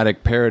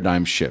dramatic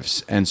paradigm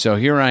shifts. And so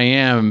here I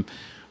am,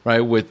 right,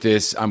 with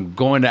this. I'm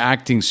going to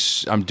acting.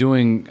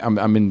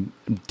 I'm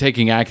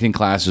taking acting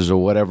classes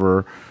or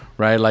whatever,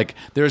 right? Like,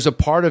 there's a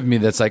part of me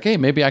that's like, hey,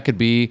 maybe I could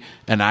be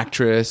an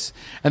actress.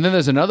 And then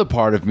there's another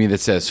part of me that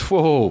says,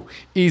 whoa,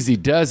 easy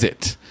does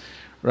it,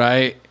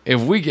 right? If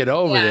we get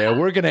over there,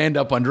 we're going to end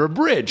up under a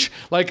bridge.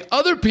 Like,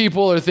 other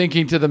people are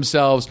thinking to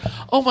themselves,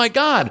 oh my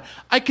God,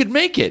 I could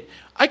make it.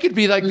 I could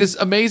be like this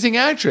amazing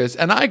actress.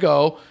 And I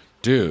go,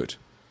 dude,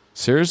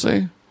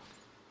 seriously?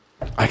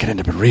 I could end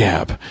up in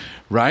rehab,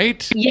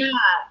 right? Yeah.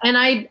 And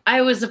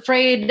I was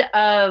afraid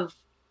of,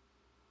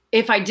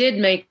 if I did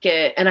make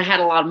it and I had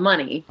a lot of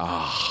money,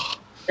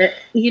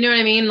 you know what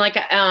I mean? Like,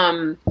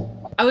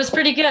 I was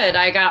pretty good.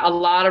 I got a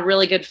lot of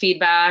really good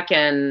feedback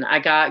and I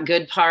got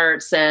good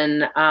parts.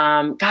 And,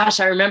 I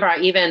remember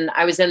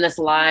I was in this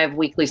live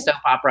weekly soap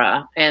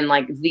opera, and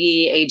like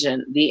the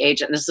agent,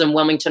 this is in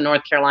Wilmington,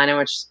 North Carolina,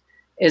 which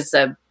is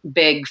a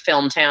big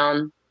film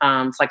town.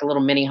 It's like a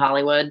little mini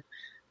Hollywood,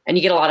 and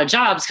you get a lot of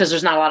jobs because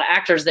there's not a lot of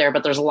actors there,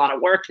 but there's a lot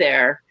of work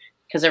there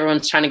because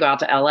everyone's trying to go out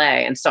to LA.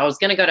 And so I was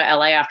going to go to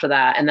LA after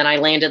that. And then I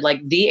landed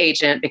like the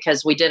agent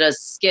because we did a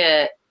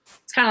skit.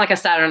 It's kind of like a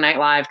Saturday Night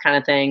Live kind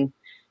of thing.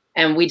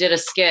 And we did a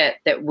skit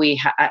that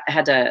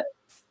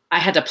I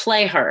had to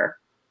play her,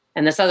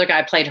 and this other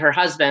guy played her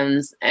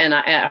husband, and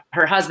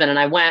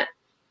I went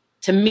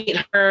to meet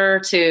her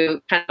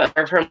to kind of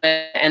observe her,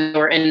 and they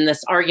were in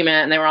this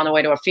argument, and they were on the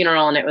way to a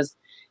funeral,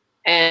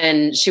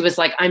 and she was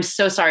like, I'm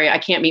so sorry, I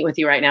can't meet with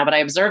you right now, but I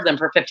observed them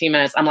for 15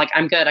 minutes. I'm like,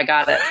 I'm good, I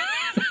got it.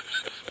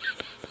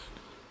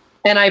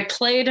 And I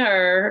played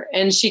her,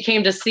 and she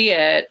came to see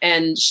it,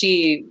 and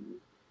she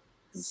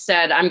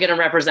said, I'm going to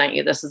represent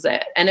you. This is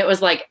it. And it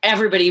was like,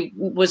 everybody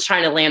was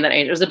trying to land that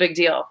agent. It was a big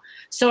deal.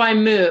 So I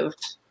moved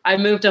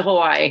to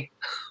Hawaii.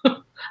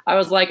 I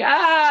was like,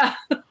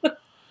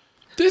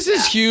 this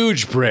is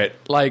huge, Britt.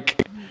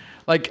 Like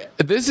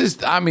there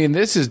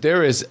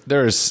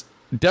is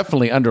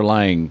definitely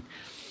underlying,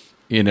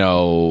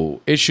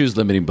 issues,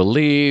 limiting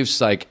beliefs.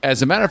 Like,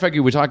 as a matter of fact,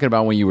 you were talking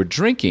about when you were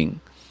drinking,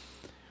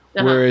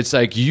 where it's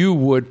like you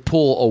would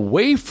pull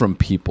away from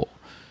people.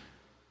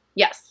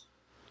 Yes.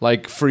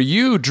 Like, for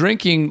you,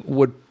 drinking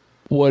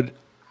would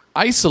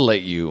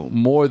isolate you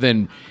more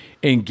than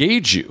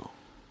engage you.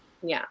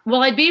 Yeah.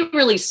 Well, I'd be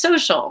really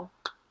social.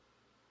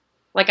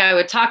 Like, I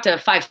would talk to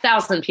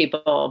 5,000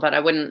 people, but I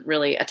wouldn't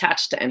really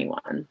attach to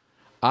anyone.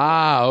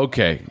 Ah,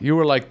 okay. You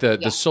were like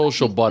the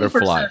social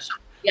butterfly. Social.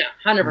 Yeah,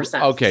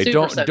 100%. Okay,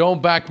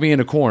 don't back me in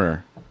a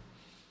corner.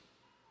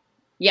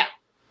 Yeah.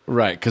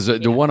 Right, because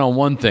the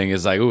one-on-one thing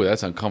is like, ooh,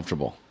 that's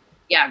uncomfortable.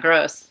 Yeah,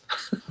 gross.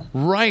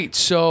 Right.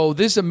 So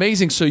this is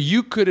amazing. So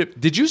you could have,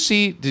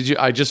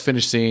 I just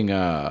finished seeing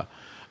A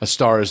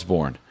Star is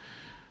Born.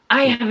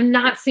 I have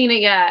not seen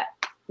it yet.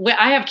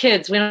 I have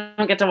kids. We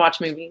don't get to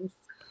watch movies.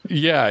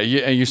 Yeah.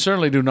 And you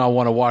certainly do not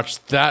want to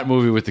watch that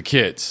movie with the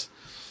kids.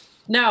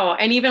 No.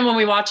 And even when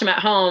we watch them at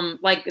home,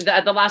 like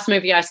the last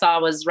movie I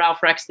saw was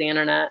Ralph Wrecks the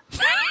Internet.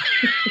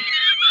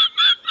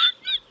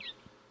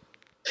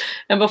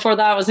 And before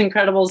that was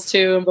Incredibles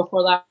 2. And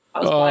before that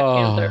was Black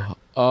Panther.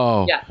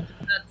 Oh. Yeah.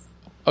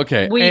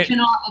 Okay.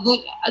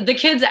 The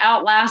kids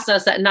outlast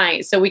us at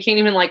night, so we can't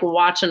even like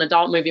watch an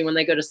adult movie when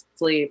they go to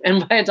sleep.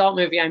 And by adult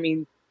movie, I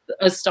mean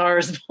A Star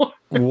is Born.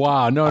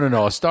 Wow.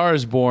 No. A Star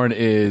is Born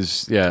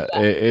is,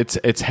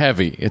 it's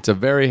heavy. It's a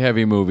very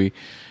heavy movie.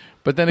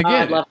 But then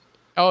again,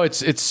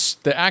 it's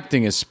the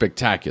acting is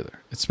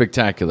spectacular. It's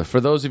spectacular. For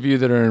those of you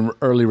that are in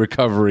early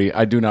recovery,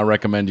 I do not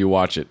recommend you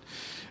watch it.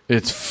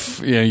 It's,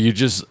 you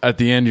just, at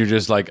the end, you're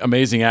just like,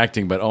 amazing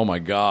acting, but oh my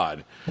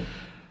God.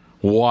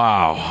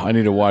 Wow, I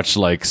need to watch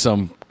like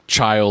some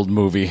child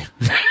movie,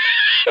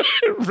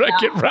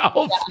 Wreck-It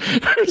Ralph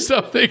or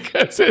something.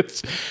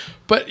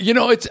 But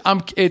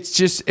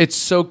it's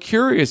so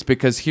curious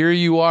because here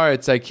you are.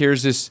 It's like,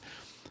 here's this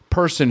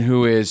person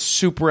who is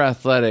super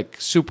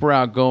athletic, super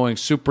outgoing,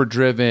 super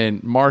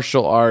driven,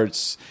 martial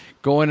arts,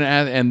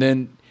 and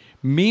then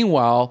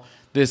meanwhile,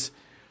 this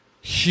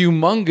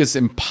humongous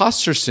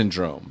imposter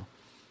syndrome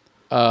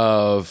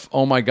of,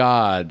 oh my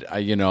God,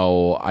 I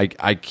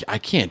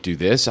can't do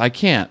this. I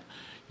can't,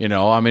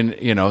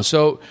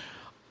 so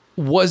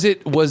was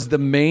the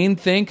main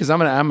thing? Cause I'm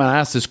going to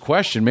ask this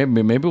question.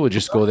 Maybe we'll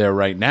just go there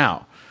right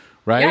now.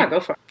 Right. Yeah, go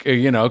for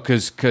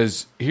it.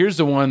 Cause here's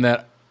the one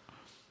that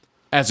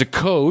as a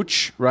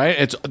coach, right.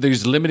 It's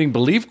these limiting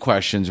belief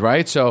questions,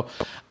 right? So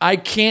I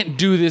can't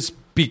do this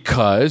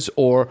because,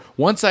 or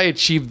once I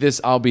achieve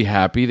this, I'll be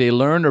happy. They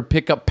learn or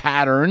pick up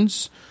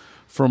patterns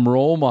from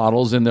role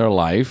models in their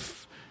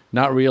life,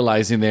 not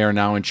realizing they are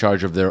now in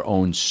charge of their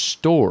own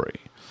story.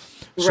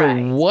 So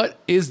Right. what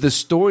is the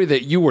story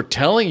that you were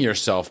telling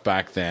yourself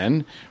back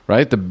then,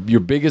 right? Your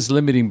biggest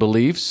limiting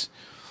beliefs.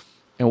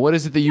 And what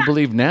is it that you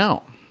believe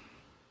now?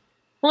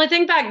 Well, I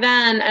think back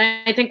then,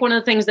 and I think one of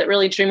the things that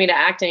really drew me to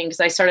acting, because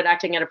I started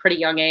acting at a pretty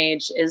young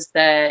age, is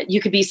that you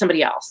could be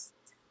somebody else.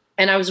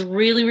 And I was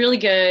really, really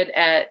good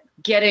at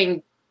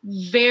getting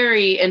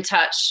very in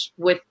touch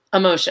with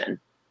emotion.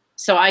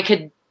 So I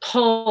could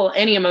pull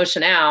any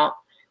emotion out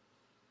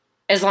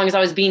as long as I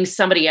was being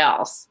somebody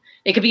else.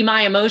 It could be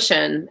my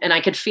emotion and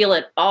I could feel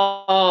it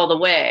all the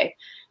way.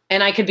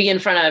 And I could be in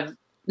front of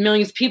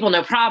millions of people,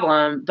 no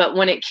problem. But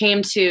when it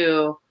came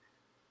to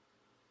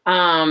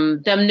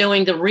them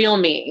knowing the real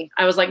me,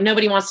 I was like,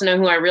 nobody wants to know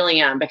who I really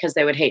am because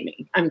they would hate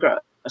me. I'm gross.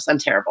 I'm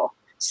terrible.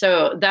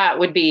 So that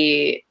would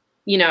be,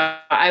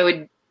 that's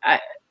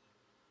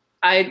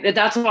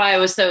why I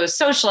was so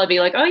social. I'd be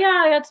like, oh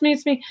yeah, that's me,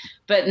 it's me,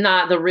 but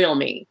not the real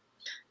me.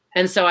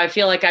 And so I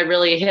feel like I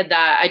really hid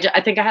that.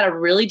 I think I had a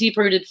really deep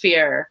rooted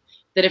fear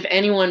that if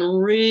anyone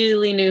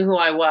really knew who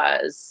I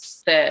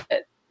was, that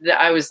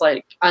I was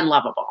like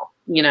unlovable,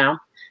 And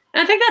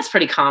I think that's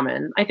pretty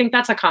common. I think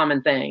that's a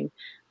common thing.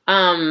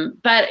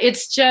 But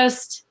it's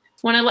just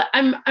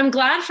I'm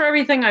glad for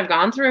everything I've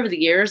gone through over the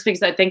years,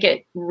 because I think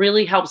it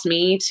really helps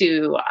me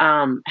to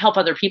help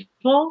other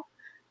people.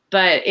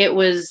 But it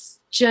was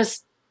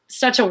just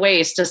such a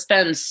waste to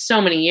spend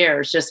so many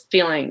years just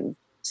feeling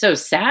so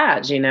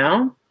sad,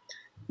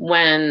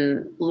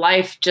 when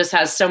life just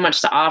has so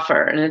much to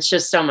offer, and it's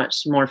just so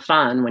much more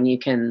fun when you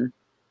can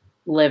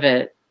live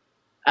it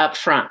up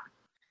front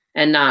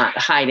and not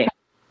hiding,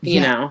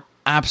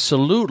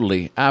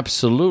 Absolutely.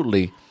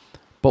 Absolutely.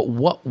 But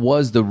what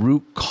was the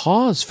root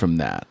cause from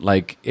that?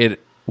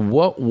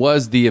 What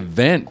was the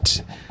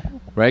event?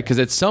 Right? Because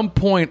at some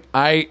point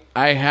I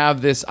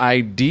have this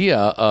idea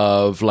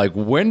of like,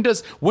 when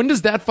does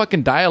that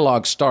fucking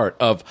dialogue start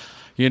of,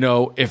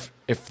 if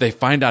they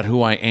find out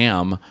who I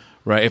am,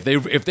 right?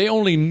 If they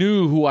only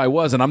knew who I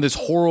was and I'm this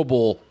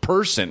horrible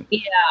person.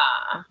 Yeah.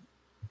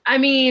 I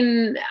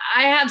mean,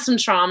 I had some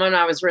trauma when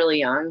I was really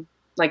young,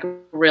 like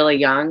really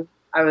young.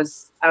 I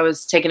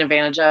was taken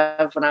advantage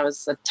of when I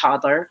was a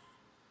toddler.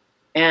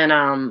 And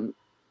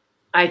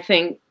I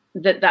think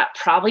that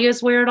probably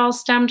is where it all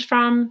stemmed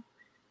from.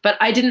 But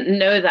I didn't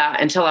know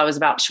that until I was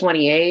about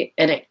 28,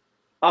 and it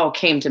all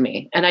came to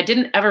me. And I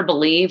didn't ever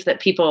believe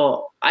that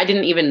I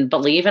didn't even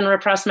believe in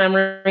repressed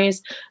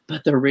memories,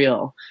 but they're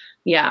real.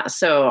 Yeah.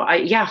 So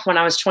when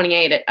I was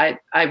 28,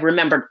 I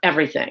remembered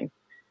everything.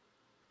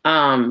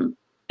 And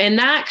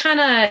that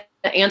kind of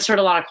answered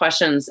a lot of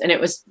questions. And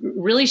it was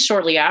really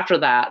shortly after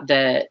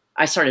that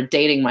I started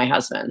dating my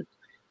husband,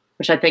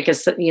 which I think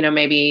is,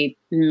 maybe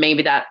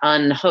that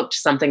unhooked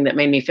something that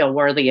made me feel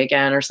worthy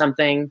again or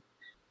something,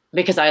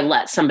 because I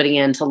let somebody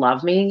in to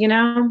love me,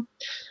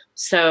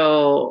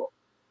 So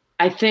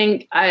I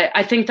think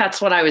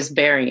that's what I was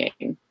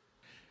burying.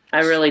 I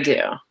really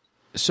do.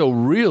 So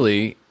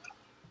really,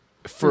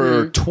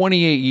 for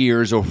 28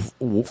 years, or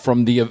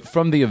from the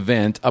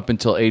event up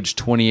until age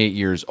 28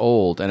 years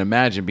old, and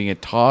imagine being a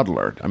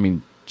toddler. I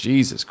mean,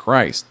 Jesus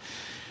Christ.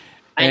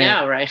 I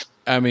know, right?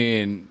 I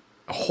mean,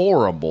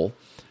 horrible.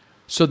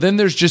 So then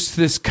there's just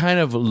this kind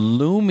of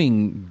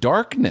looming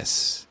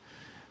darkness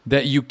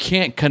that you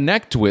can't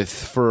connect with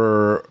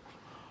for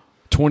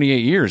 28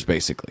 years,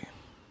 basically.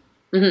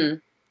 Mm-hmm.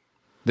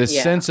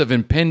 This sense of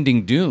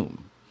impending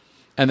doom,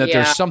 and that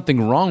there's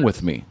something wrong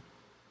with me.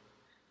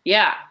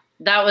 Yeah,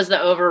 that was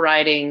the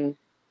overriding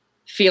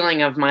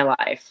feeling of my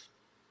life,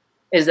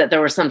 is that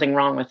there was something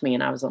wrong with me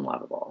and I was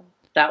unlovable.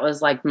 That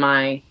was like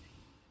my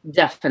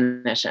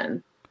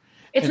definition.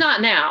 It's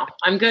not now.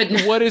 I'm good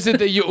now. What is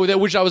it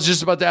which I was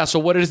just about to ask. So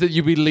what is it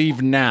you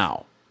believe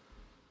now?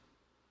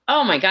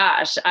 Oh my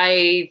gosh.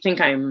 I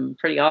think I'm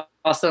pretty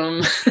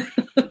awesome.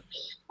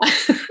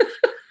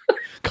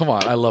 Come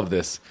on. I love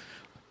this.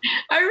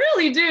 I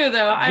really do,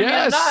 though.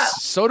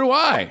 Yes, so do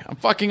I. I'm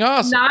fucking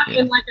awesome. Not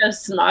in like a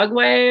smug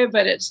way,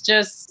 but it's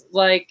just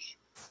like,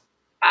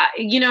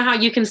 you know how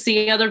you can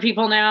see other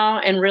people now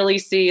and really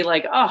see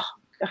like, oh,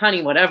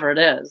 honey, whatever it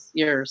is,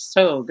 you're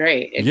so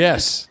great.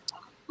 Yes.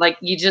 Like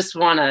you just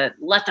want to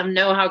let them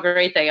know how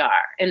great they are.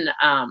 And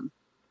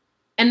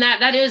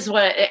that is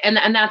what,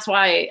 and that's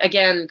why,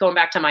 again, going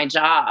back to my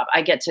job,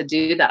 I get to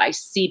do that. I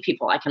see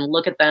people, I can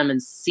look at them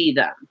and see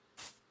them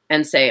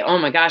and say, oh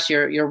my gosh,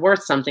 you're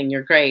worth something.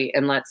 You're great.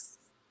 And let's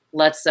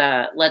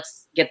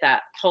get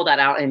that, pull that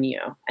out in you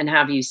and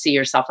have you see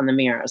yourself in the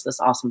mirror as this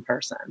awesome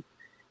person.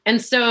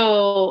 And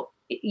so,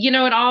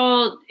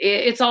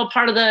 it's all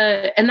part of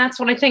and that's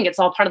what I think. It's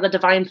all part of the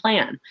divine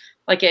plan.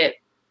 Like it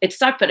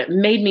sucked, but it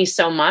made me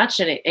so much,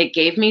 and it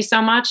gave me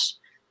so much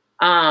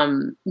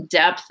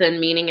depth and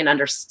meaning and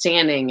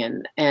understanding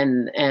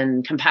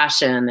and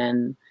compassion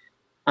and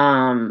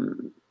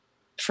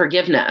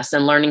forgiveness,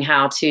 and learning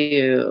how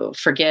to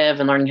forgive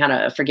and learning how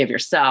to forgive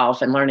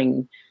yourself, and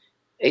learning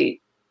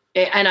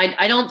and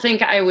I don't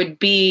think I would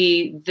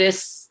be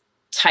this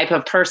type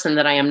of person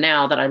that I am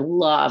now that I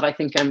love. I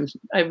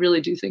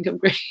really do think I'm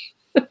great.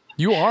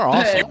 You are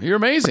awesome. You're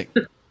amazing.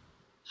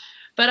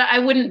 But I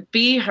wouldn't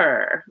be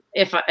her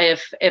if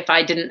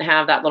I didn't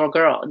have that little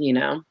girl,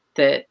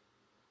 that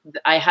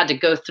I had to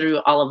go through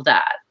all of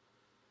that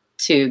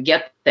to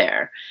get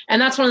there.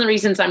 And that's one of the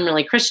reasons I'm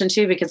really Christian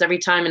too, because every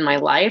time in my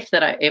life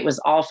that it was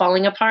all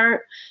falling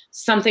apart,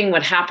 something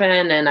would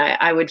happen and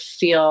I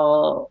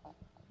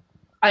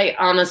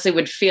honestly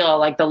would feel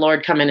like the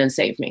Lord come in and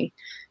save me.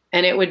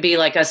 And it would be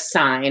like a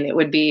sign. It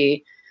would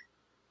be,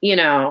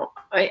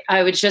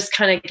 I would just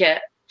kind of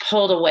get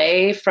pulled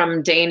away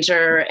from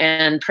danger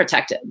and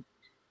protected.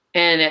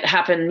 And it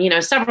happened,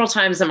 several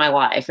times in my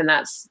life. And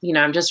that's,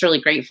 I'm just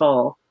really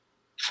grateful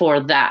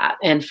for that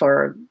and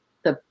for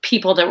the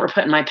people that were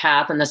put in my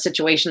path and the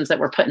situations that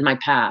were put in my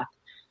path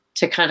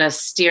to kind of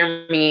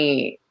steer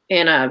me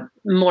in a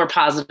more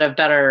positive,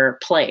 better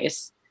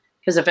place.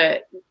 Because if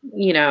I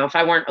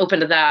weren't open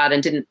to that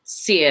and didn't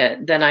see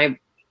it, then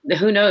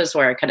who knows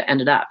where I could have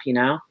ended up,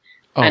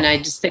 Oh. And I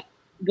just think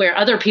where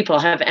other people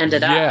have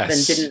ended up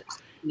and didn't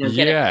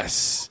get it.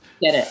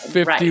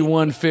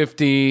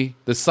 5150, right.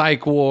 The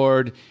psych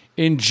ward,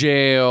 in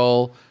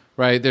jail,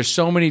 right? There's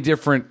so many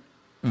different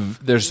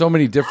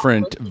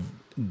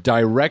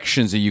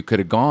directions that you could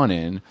have gone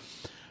in.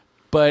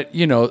 But,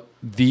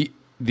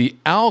 the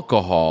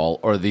alcohol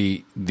or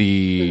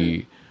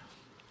the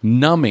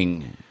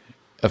numbing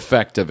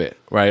effect of it,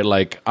 right?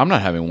 Like, I'm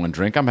not having one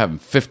drink, I'm having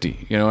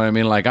 50. You know what I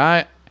mean? Like,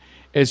 I'm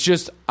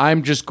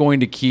just going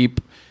to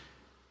keep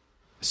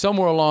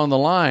somewhere along the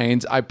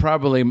lines.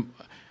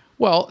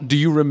 Do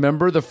you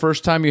remember the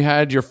first time you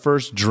had your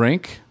first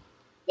drink?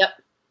 Yep.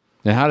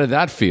 And how did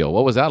that feel?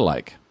 What was that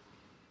like?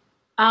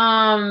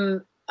 I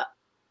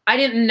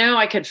didn't know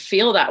I could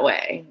feel that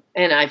way.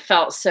 And I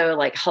felt so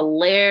like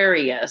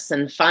hilarious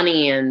and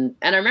funny. And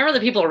I remember the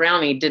people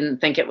around me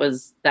didn't think it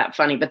was that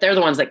funny, but they're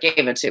the ones that gave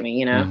it to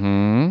me,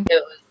 Mm-hmm.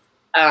 It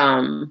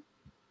was,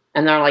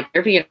 and they're like,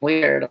 you're being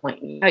weird. I'm like,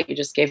 yeah, you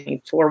just gave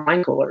me 4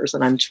 wine coolers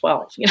and I'm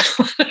 12,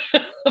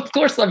 Of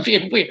course I'm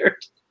being weird.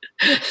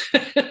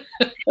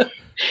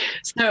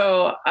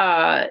 So,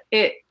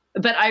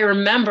 but I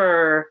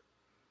remember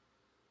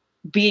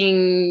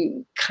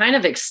being kind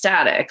of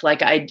ecstatic.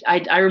 Like I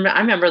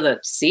remember the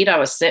seat I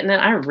was sitting in.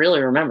 I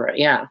really remember it.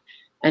 Yeah.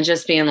 And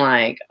just being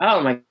like,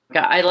 oh my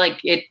God, I like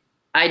it.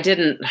 I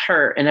didn't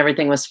hurt and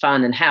everything was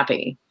fun and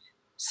happy.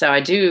 So I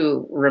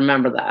do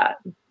remember that.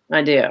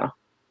 I do.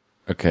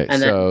 Okay.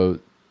 So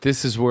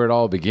this is where it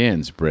all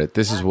begins, Britt.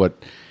 This is what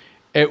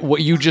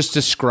you just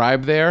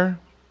described there.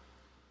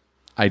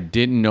 I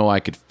didn't know I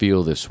could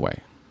feel this way.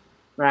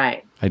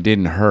 Right. I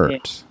didn't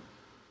hurt.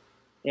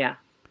 Yeah.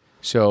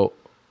 So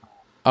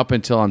up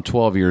until I'm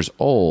 12 years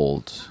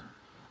old,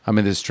 I'm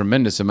in this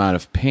tremendous amount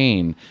of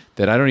pain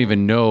that I don't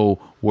even know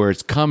where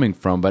it's coming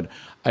from, but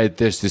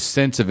there's this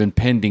sense of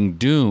impending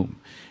doom,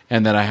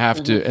 and that I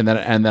have to, and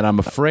that I'm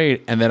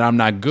afraid, and that I'm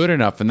not good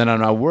enough, and that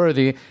I'm not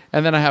worthy,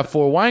 and then I have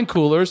 4 wine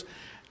coolers,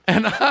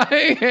 and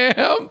I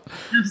am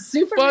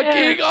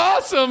fucking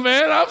awesome,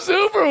 man. I'm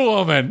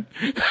Superwoman.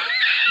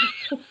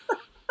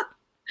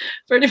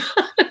 Pretty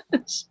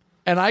much.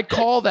 And I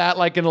call that,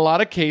 like in a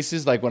lot of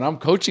cases, like when I'm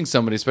coaching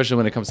somebody, especially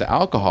when it comes to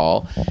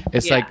alcohol,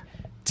 it's like,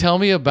 tell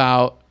me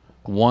about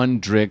one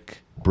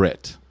drink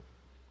Britt.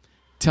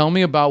 Tell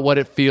me about what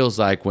it feels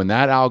like when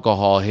that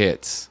alcohol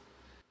hits,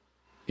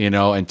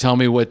 and tell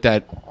me what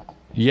that,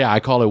 I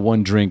call it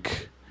one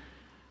drink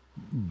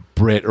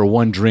Britt or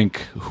one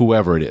drink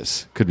whoever it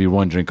is. Could be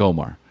one drink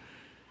Omar.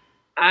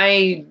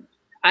 I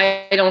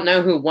don't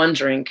know who one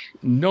drink.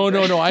 No.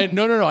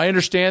 I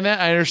understand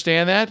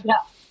that. Yeah.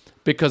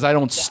 Because I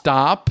don't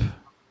stop.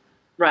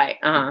 Right.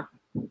 Uh-huh.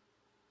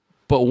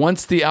 But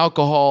once the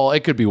alcohol,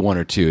 it could be 1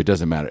 or 2, it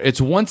doesn't matter. It's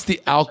once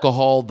the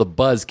alcohol, the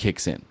buzz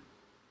kicks in.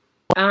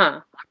 Uh-huh.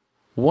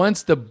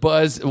 Once the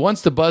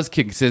buzz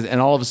kicks in,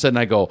 and all of a sudden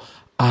I go,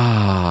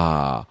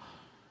 ah.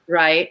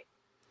 Right.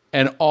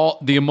 And all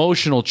the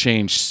emotional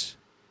change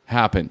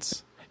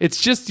happens. It's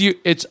just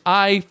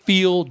I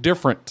feel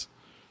different.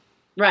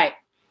 Right.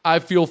 I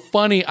feel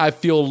funny. I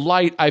feel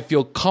light. I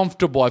feel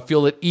comfortable. I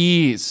feel at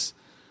ease.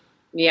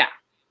 Yeah.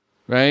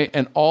 Right?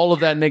 And all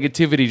of that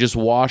negativity just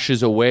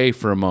washes away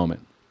for a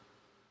moment.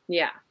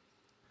 Yeah.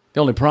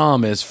 The only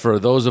problem is for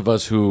those of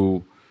us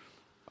who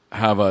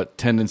have a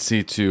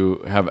tendency to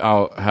have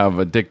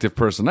addictive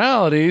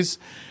personalities,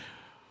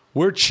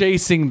 we're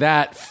chasing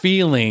that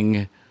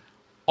feeling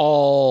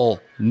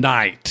all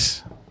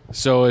night.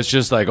 So it's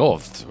just like,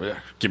 oh,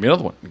 give me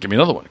another one. Give me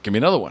another one. Give me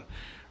another one.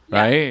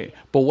 Right? Yeah.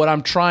 But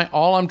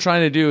all I'm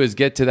trying to do is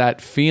get to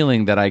that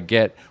feeling that I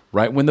get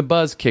right when the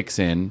buzz kicks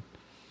in,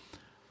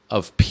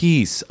 of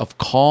peace, of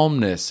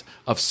calmness,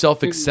 of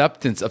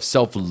self-acceptance, of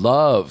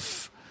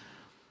self-love,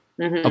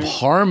 of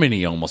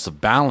harmony, almost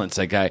of balance.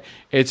 Like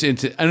it's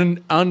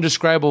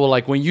undescribable.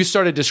 Like when you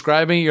started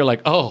describing, you're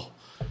like, oh,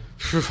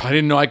 I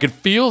didn't know I could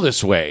feel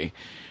this way.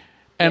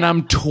 And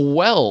I'm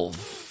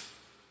 12,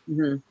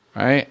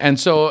 right?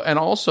 And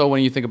also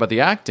when you think about the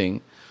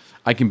acting,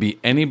 I can be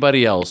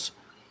anybody else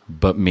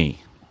but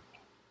me.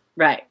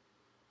 Right.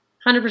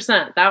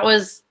 100%. That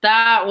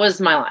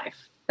was my life.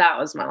 That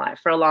was my life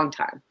for a long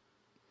time.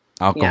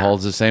 Alcohol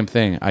is the same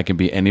thing. I can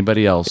be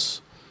anybody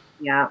else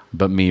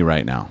but me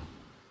right now.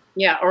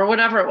 Yeah, or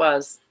whatever it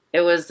was.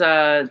 It was,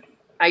 I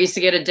used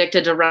to get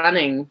addicted to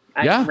running.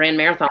 I ran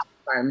marathons all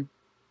the time.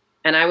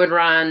 And I would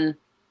run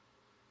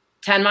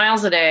 10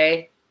 miles a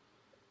day.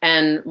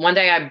 And one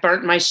day I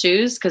burnt my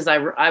shoes because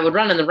I would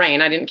run in the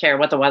rain. I didn't care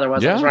what the weather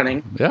was. I was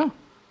running. Yeah.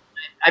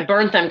 I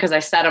burnt them because I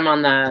set them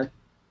on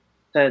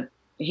the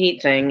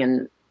heat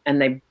thing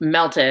and they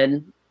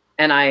melted.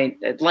 And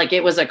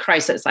it was a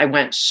crisis. I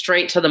went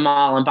straight to the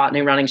mall and bought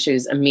new running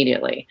shoes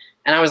immediately.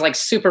 And I was like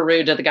super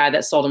rude to the guy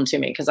that sold them to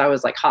me because I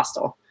was like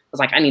hostile. I was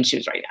like, I need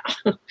shoes right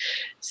now.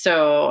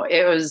 So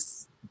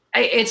it's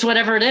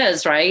whatever it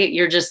is, right?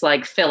 You're just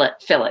like, fill it.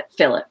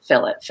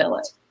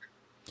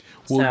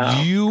 Well,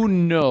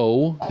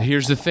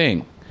 here's the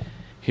thing.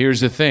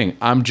 It's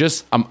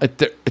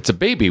a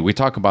baby. We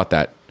talk about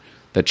that,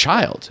 the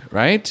child,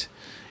 right?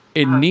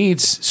 It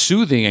needs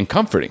soothing and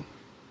comforting.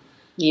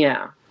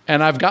 Yeah.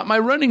 And I've got my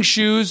running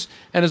shoes,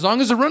 and as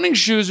long as the running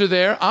shoes are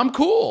there, I'm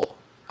cool.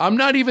 I'm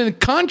not even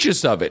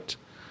conscious of it.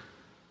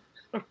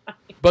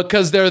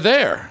 Because they're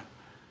there.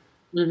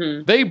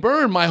 Mm-hmm. They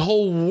burn. My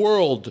whole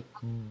world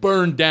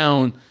burned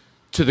down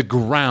to the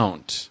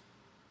ground.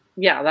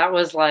 Yeah, that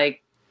was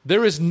like...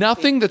 There is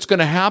nothing that's going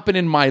to happen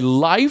in my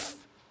life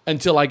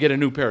until I get a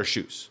new pair of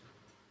shoes.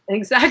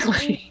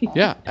 Exactly.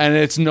 Yeah, and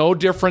it's no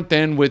different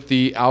than with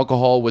the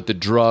alcohol, with the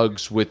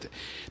drugs, with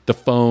the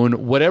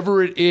phone,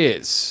 whatever it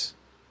is.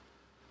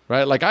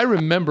 Right? Like I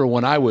remember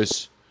when I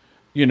was,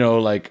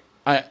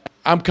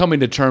 I'm coming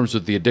to terms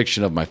with the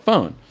addiction of my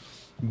phone.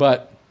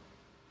 But,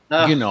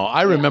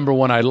 I remember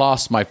when I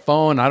lost my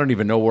phone, I don't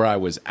even know where I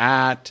was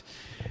at.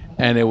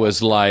 And it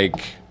was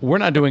like, we're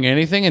not doing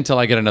anything until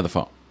I get another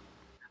phone.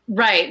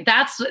 Right.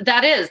 That's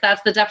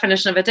the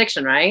definition of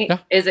addiction, right? Yeah.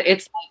 It's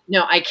like,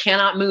 no, I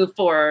cannot move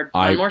forward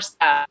one more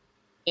step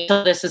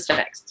until this is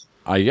fixed.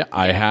 My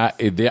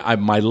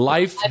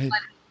life.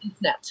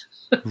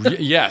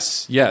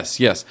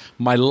 Yes.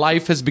 My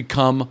life has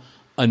become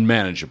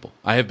unmanageable.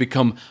 I have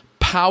become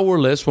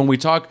powerless. When we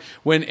talk,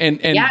 when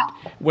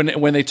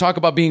they talk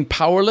about being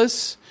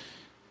powerless,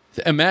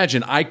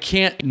 imagine I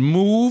can't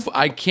move,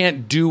 I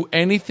can't do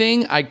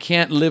anything, I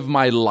can't live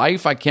my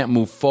life, I can't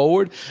move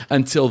forward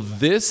until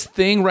this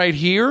thing right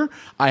here,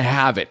 I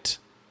have it.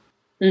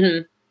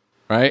 Mm-hmm.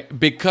 Right?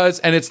 Because,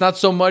 and it's not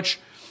so much,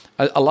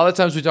 a lot of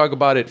times we talk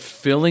about it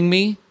filling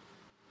me,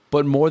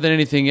 but more than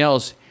anything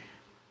else,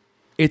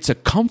 it's a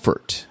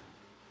comfort.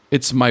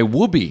 It's my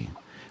whoopee.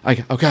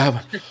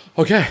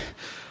 Okay.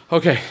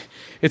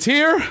 It's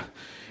here.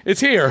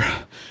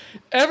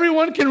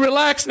 Everyone can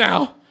relax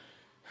now.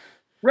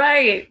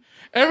 Right.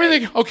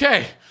 Everything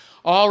okay.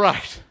 All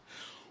right.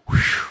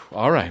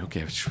 All right.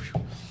 Okay.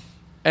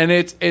 And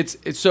it's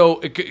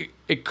so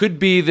it could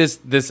be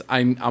this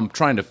I'm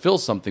trying to fill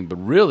something, but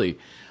really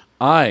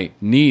I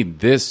need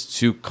this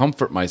to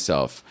comfort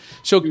myself.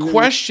 So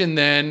question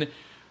then,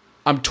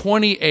 I'm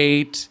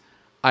 28,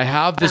 I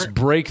have this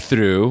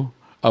breakthrough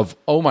of,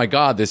 oh my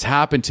God, this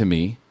happened to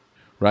me,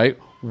 right?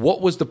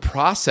 What was the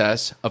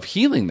process of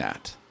healing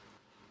that?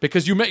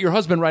 Because you met your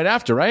husband right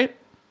after, right?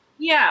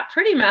 Yeah,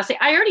 pretty messy.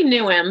 I already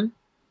knew him.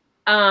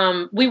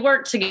 We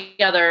worked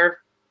together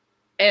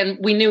and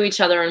we knew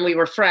each other and we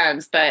were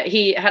friends, but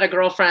he had a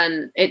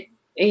girlfriend.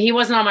 He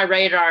wasn't on my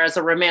radar as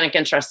a romantic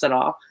interest at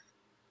all.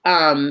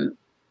 But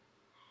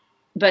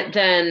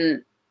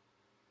then,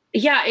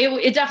 yeah,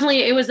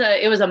 it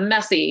was a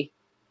messy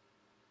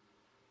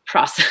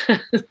process.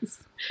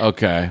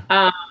 Okay.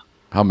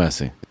 How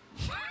messy?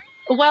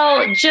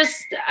 Well,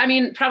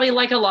 probably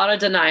like a lot of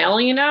denial,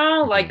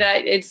 like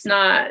that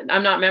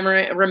I'm not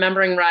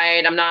remembering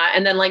right.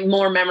 And then like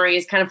more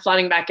memories kind of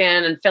flooding back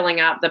in and filling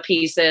out the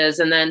pieces.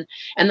 And then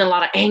a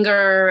lot of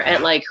anger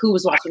at like who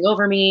was watching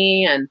over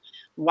me and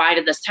why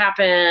did this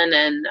happen?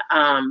 And,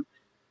 and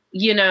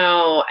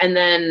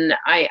then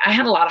I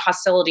had a lot of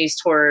hostilities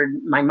toward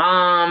my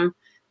mom.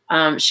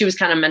 She was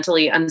kind of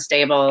mentally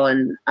unstable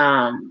and,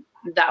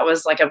 that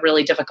was like a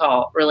really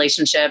difficult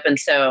relationship. And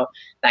so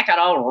that got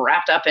all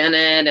wrapped up in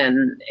it.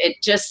 And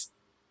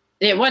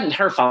it wasn't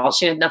her fault.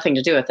 She had nothing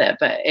to do with it,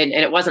 and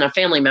it wasn't a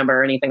family member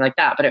or anything like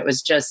that, but it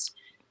was just,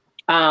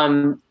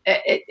 I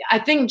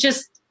think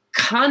just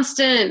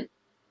constant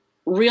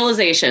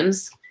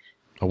realizations,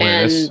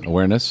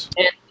 awareness,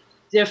 and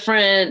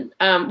different,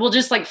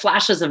 just like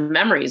flashes of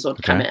memories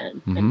would come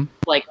in, and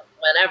like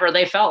whenever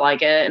they felt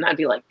like it. And I'd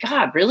be like,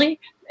 God, really?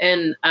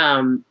 And,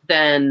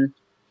 then,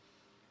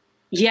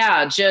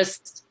 yeah,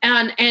 just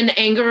and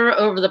anger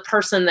over the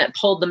person that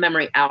pulled the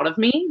memory out of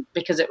me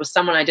because it was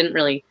someone I didn't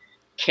really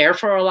care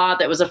for a lot.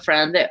 That was a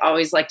friend that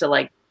always liked to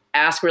like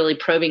ask really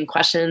probing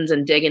questions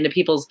and dig into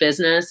people's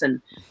business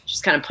and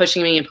just kind of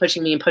pushing me. And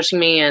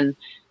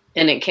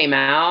it came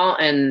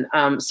out. And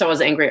so I was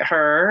angry at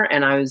her.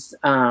 And I was,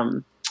 I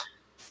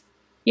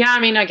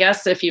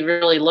guess if you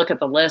really look at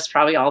the list,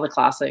 probably all the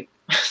classic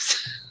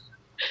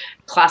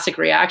classic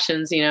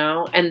reactions,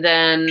 and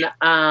then,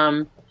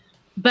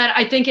 but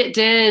I think it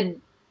did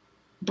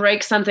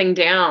break something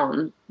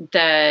down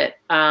that,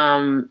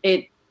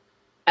 it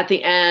at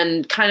the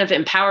end kind of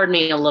empowered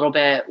me a little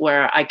bit,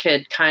 where I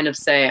could kind of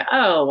say,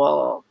 oh,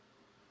 well,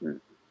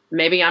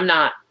 maybe it's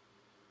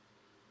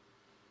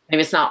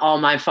not all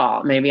my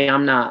fault. Maybe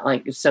I'm not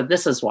so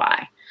this is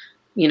why,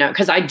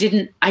 cause I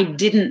didn't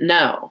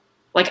know.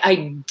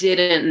 I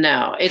didn't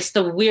know. It's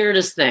the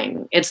weirdest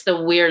thing.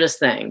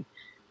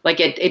 Like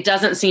it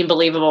doesn't seem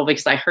believable,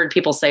 because I heard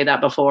people say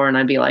that before, and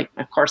I'd be like,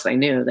 of course they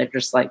knew. They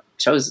just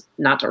chose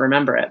not to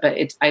remember it. But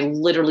I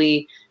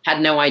literally had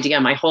no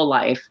idea my whole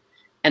life.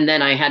 And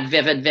then I had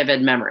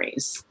vivid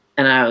memories,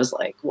 and I was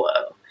like,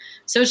 whoa.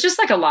 So it's just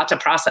a lot to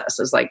process.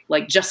 It's like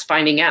just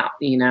finding out,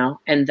 and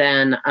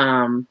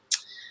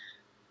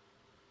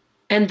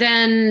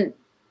then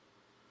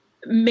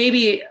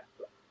maybe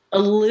a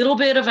little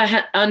bit of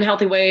a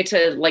unhealthy way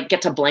to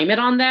get to blame it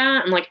on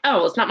that. I'm like, oh,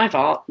 well, it's not my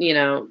fault,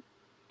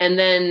 and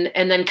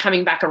then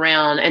coming back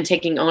around and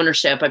taking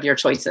ownership of your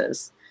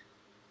choices.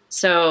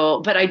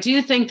 So, but I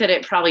do think that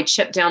it probably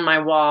chipped down my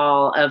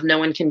wall of no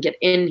one can get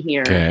in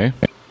here. Okay.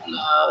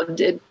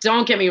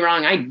 Don't get me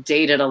wrong. I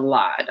dated a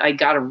lot. I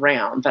got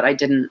around, but I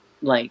didn't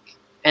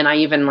and I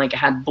even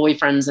had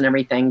boyfriends and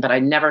everything, but I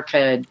never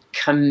could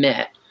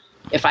commit.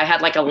 If I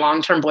had a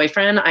long-term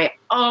boyfriend, I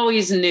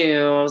always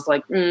knew. I was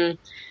like, they're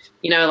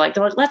like,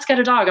 let's get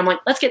a dog. I'm like,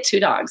 let's get 2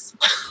 dogs.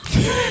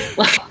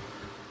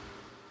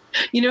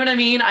 You know what I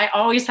mean? I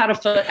always had a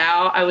foot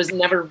out. I was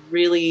never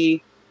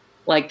really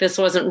this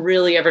wasn't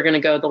really ever going to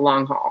go the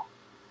long haul,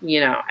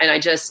 and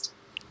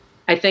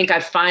I think I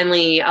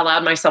finally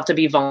allowed myself to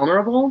be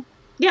vulnerable.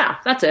 Yeah,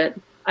 that's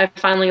it. I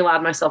finally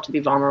allowed myself to be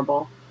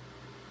vulnerable.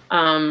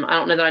 I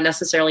don't know that I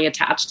necessarily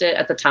attached it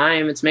at the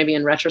time. It's maybe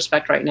in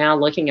retrospect right now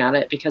looking at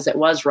it, because it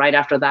was right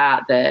after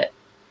that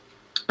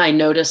I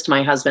noticed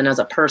my husband as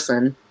a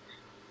person,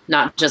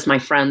 not just my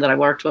friend that I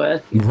worked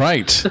with.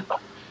 Right.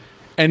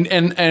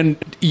 And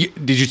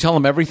did you tell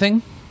him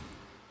everything?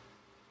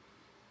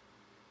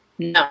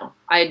 No,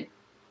 I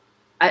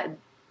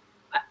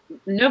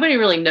nobody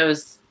really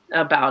knows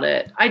about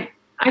it. I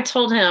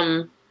told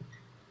him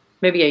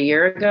maybe a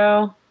year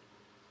ago,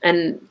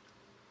 and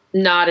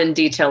not in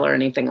detail or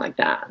anything like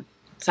that.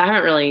 So I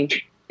haven't really,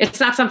 it's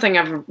not something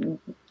I've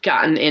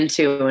gotten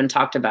into and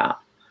talked about,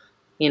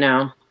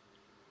 Now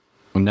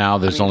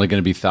there's only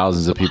going to be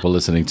thousands of people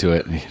listening to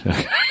it.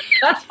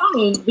 That's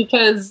fine,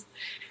 because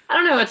I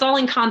don't know, it's all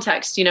in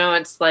context,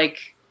 it's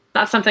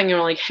not something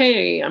you're like,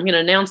 hey, I'm going to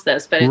announce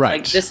this, but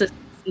it's this is an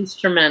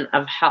instrument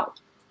of help.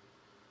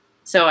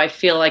 So I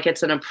feel like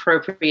it's an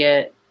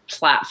appropriate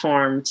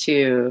platform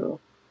to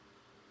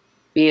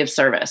be of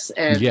service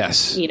and,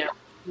 yes,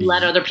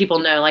 let other people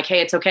know, hey,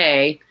 it's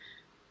okay.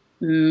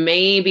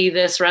 Maybe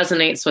this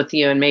resonates with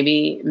you, and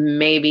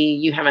maybe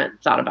you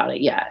haven't thought about it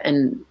yet,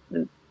 and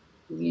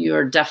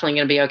you're definitely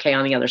going to be okay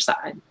on the other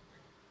side.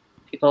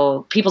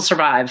 People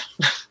survive.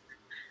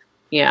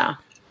 Yeah.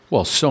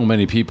 Well, so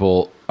many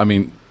people,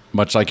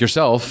 much like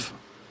yourself,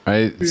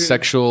 right? Mm-hmm.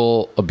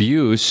 Sexual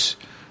abuse,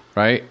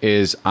 right?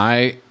 As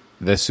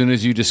soon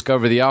as you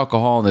discover the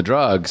alcohol and the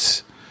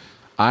drugs,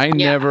 I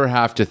never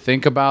have to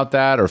think about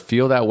that or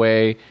feel that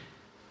way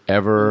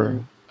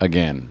ever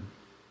again.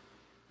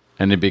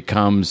 And it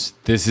becomes,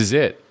 this is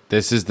it.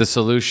 This is the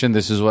solution.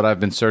 This is what I've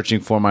been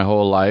searching for my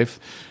whole life.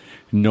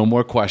 No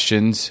more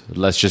questions.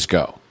 Let's just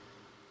go.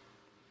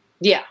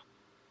 Yeah.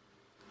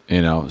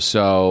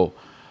 So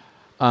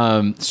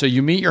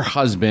you meet your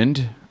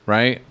husband,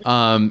 right?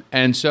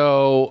 And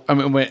so,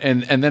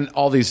 and then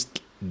all these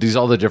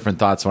all the different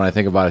thoughts when I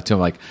think about it too. I'm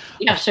like,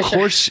 yeah,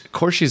 of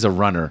course she's a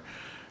runner,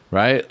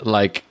 right?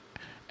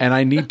 And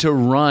I need to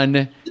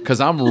run because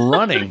I'm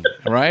running,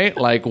 right?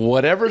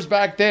 Whatever's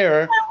back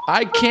there,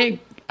 I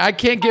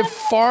can't get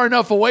far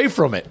enough away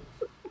from it.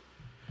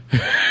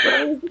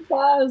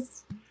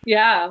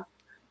 Yeah.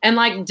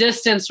 And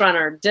distance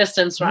runner.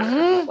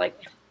 Mm-hmm.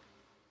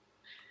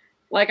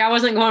 I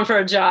wasn't going for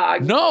a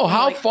jog. No,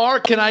 how far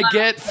can I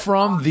get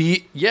from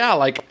the,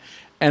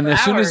 and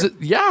as soon as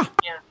Yeah.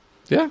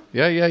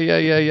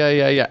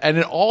 And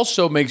it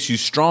also makes you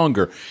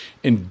stronger.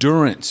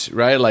 Endurance,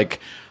 right?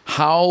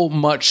 How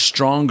much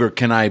stronger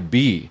can I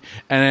be?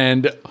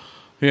 And,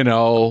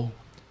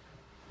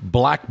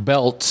 black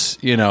belts,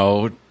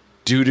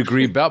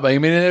 2-degree belt.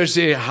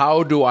 There's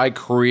how do I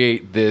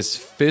create this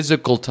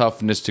physical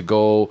toughness to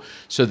go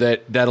so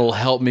that'll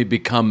help me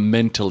become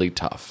mentally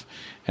tough?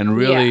 And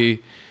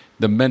really,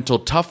 the mental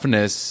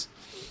toughness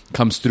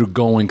comes through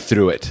going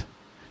through it.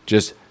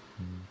 Just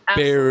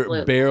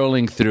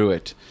barreling through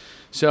it.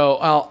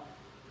 So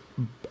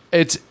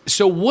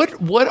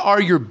what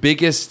are your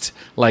biggest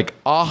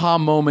aha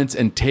moments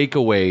and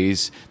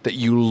takeaways that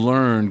you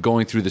learned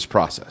going through this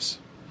process?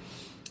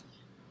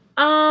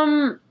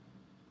 I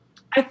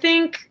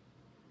think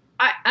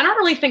I don't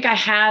really think I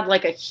had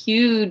a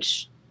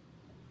huge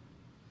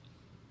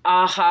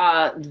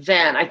aha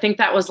then. I think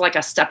that was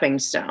a stepping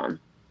stone.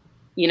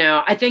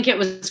 I think it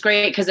was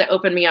great because it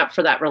opened me up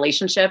for that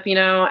relationship,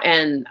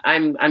 and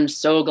I'm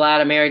so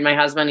glad I married my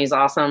husband. He's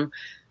awesome.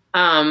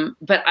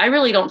 But I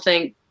really don't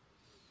think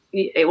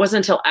it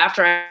wasn't until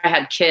after I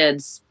had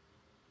kids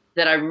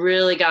that I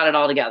really got it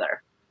all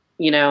together,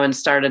 and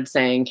started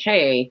saying,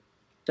 hey,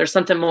 there's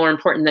something more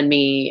important than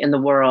me in the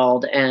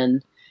world.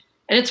 And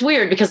it's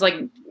weird because like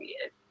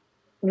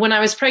when I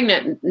was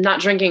pregnant, not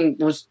drinking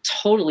was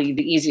totally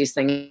the easiest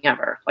thing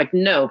ever. Like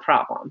no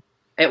problem.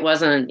 It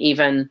wasn't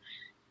even,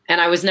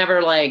 and I was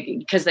never like,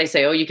 because they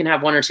say, oh, you can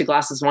have 1 or 2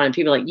 glasses of wine, and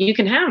people are like, you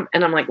can have,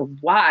 and I'm like,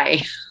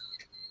 why?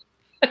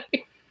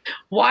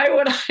 Why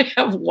would I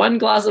have 1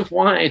 glass of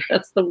wine?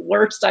 That's the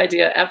worst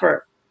idea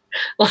ever.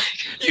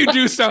 Like you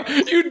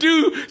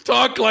do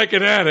talk like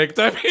an addict.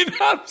 I mean,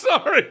 I'm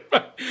sorry,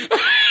 but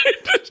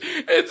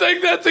it's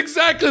like that's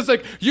exactly. It's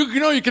like you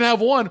can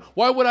have 1.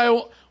 Why would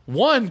I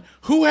 1?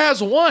 Who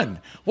has 1?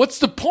 What's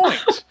the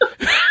point?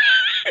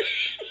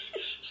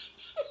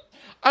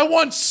 I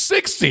want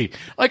 60.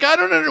 Like I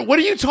don't know. What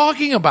are you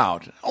talking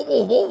about?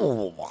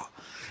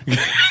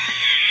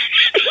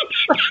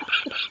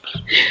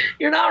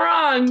 You're not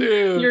wrong,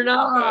 dude. You're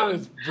not wrong. That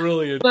is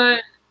brilliant.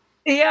 But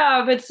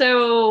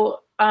so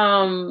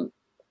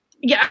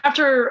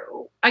after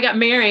I got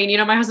married,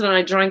 my husband and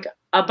I drank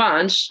a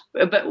bunch,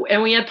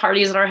 and we had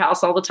parties at our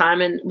house all the time,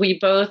 and we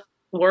both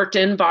worked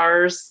in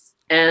bars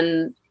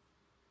and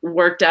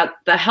worked at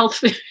the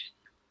health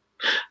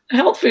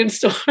food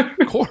store.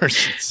 Of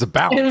course, it's a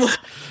balance.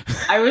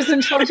 I was in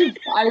charge of.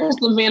 I was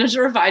the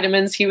manager of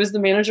vitamins. He was the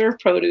manager of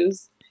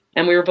produce,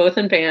 and we were both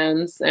in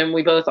bands, and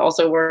we both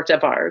also worked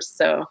at bars.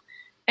 So.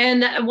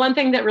 And one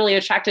thing that really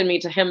attracted me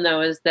to him,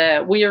 though, is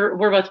that we're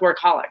both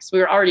workaholics. We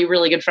were already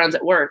really good friends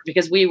at work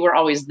because we were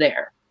always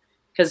there.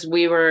 Because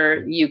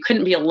you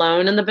couldn't be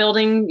alone in the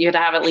building. You had to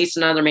have at least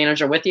another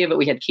manager with you, but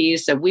we had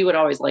keys. So we would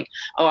always like,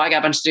 oh, I got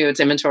a bunch to do.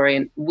 It's inventory.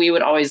 And we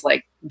would always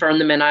like burn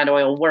the midnight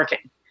oil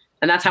working.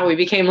 And that's how we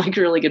became like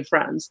really good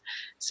friends.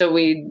 So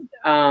we,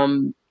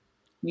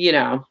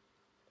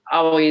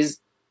 always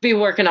be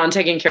working on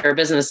taking care of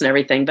business and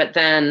everything. But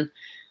then,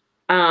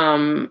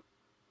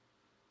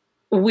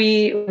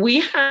 we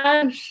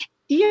had,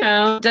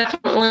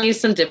 definitely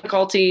some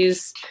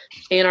difficulties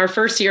in our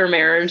first year of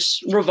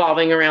marriage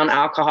revolving around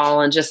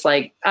alcohol and just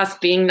like us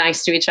being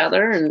nice to each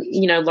other and,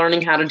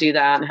 learning how to do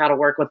that and how to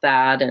work with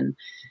that. And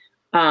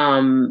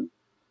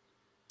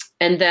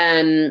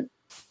then,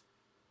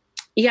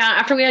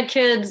 after we had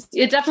kids,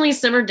 it definitely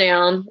simmered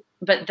down.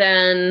 But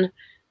then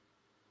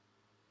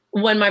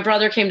when my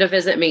brother came to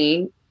visit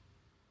me,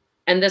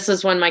 and this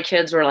is when my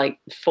kids were like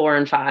 4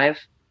 and 5,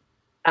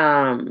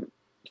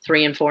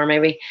 3 and 4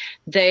 maybe,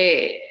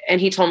 and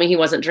he told me he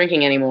wasn't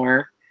drinking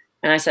anymore.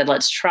 And I said,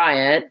 let's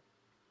try it.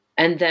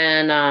 And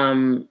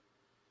then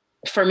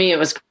for me, it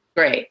was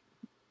great.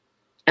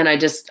 And I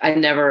just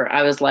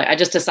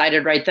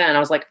decided right then, I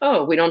was like,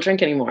 oh, we don't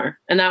drink anymore.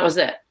 And that was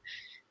it.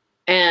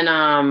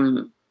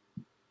 And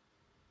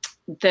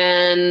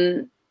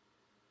then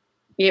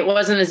it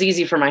wasn't as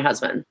easy for my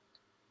husband.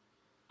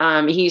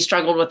 He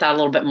struggled with that a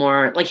little bit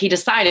more. Like he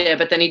decided,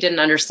 but then he didn't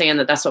understand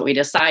that that's what we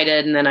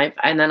decided. And then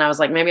I was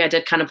like, maybe I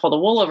did kind of pull the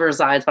wool over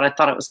his eyes, but I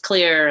thought it was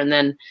clear. And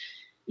then,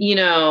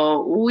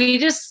 we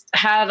just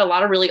had a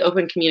lot of really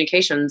open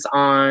communications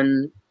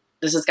on,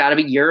 this has got to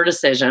be your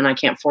decision. I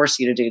can't force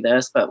you to do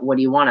this, but what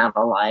do you want out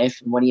of life?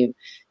 And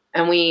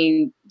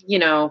we,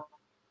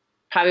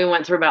 probably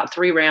went through about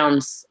 3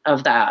 rounds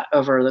of that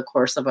over the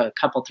course of a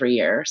couple, 3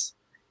 years,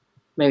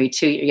 maybe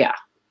 2. Yeah.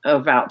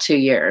 About 2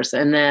 years.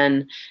 And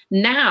then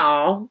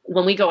now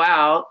when we go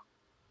out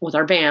with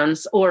our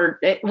bands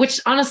which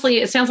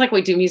honestly, it sounds like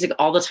we do music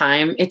all the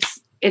time.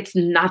 It's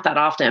not that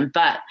often,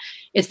 but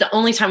it's the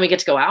only time we get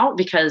to go out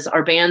because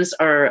our bands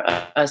are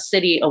a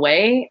city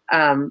away,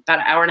 about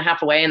an hour and a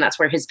half away. And that's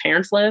where his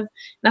parents live. And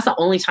that's the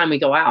only time we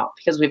go out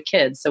because we have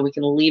kids. So we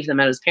can leave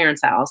them at his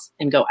parents' house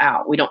and go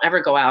out. We don't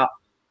ever go out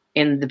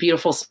in the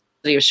beautiful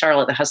city of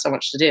Charlotte that has so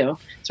much to do.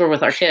 So we're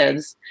with our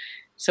kids.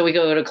 So we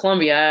go to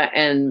Columbia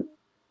and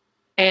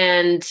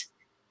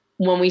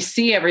when we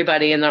see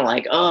everybody and they're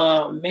like,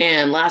 oh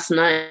man, last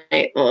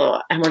night,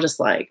 and we're just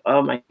like,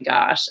 oh my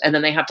gosh. And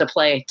then they have to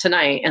play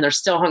tonight and they're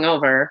still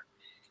hungover.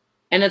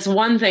 And it's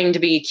one thing to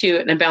be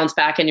cute and bounce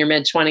back in your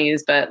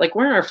mid-20s, but like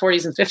we're in our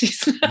 40s and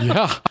 50s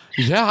now.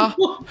 Yeah.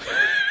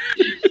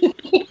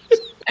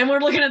 And we're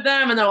looking at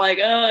them and they're like,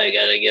 oh, I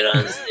gotta get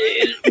on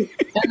stage.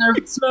 And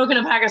they're smoking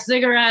a pack of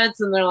cigarettes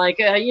and they're like,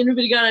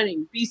 anybody got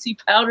any BC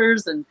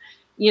powders? And,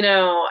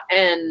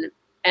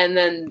 and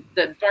then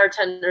the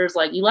bartender's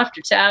like, you left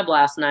your tab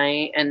last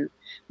night. And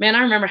man,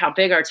 I remember how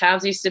big our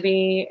tabs used to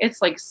be.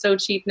 It's like so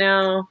cheap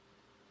now.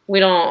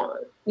 We don't,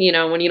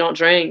 when you don't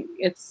drink,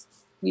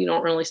 you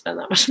don't really spend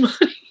that much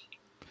money.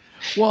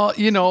 Well,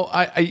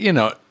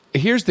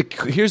 here's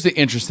the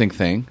interesting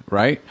thing,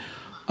 right?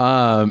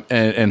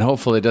 And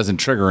hopefully it doesn't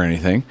trigger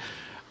anything.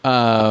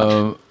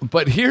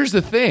 But here's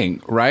the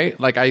thing, right?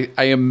 Like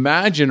I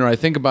imagine, or I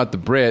think about the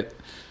Britt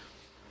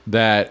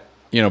that,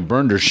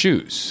 burned her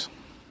shoes.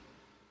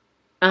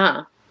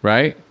 Uh-huh.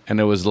 Right. And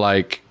it was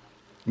like,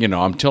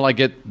 until I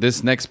get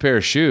this next pair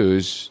of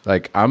shoes,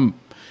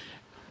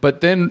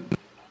 but then,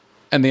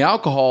 and the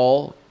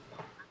alcohol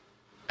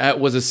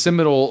was a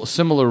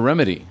similar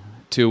remedy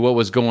to what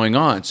was going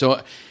on.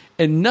 So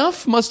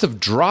enough must have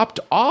dropped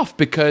off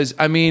because,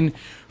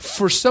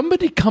 for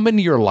somebody come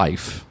into your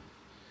life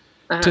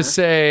to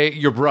say,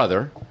 your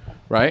brother,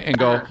 right, and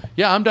go,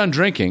 yeah, I'm done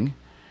drinking,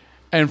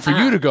 and for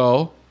you to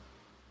go,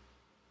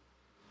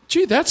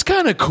 gee, that's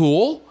kind of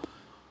cool.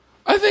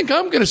 I think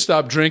I'm going to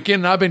stop drinking,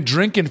 and I've been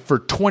drinking for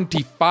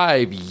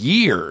 25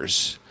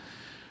 years,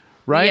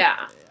 right?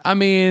 Yeah.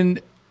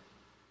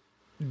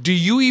 Do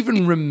you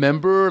even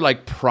remember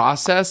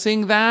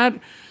processing that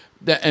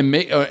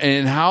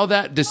and how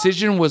that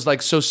decision was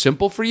so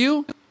simple for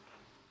you?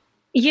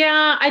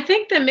 Yeah, I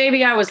think that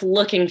maybe I was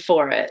looking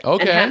for it.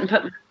 Okay. And hadn't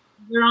put my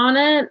finger on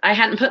it. I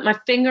hadn't put my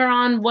finger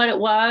on what it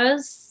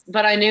was,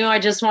 but I knew I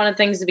just wanted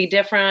things to be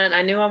different.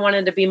 I knew I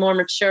wanted to be more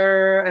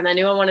mature, and I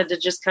knew I wanted to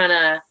just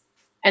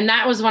and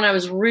that was when I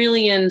was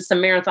really in some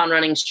marathon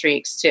running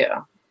streaks too.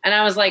 And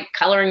I was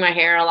coloring my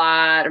hair a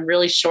lot,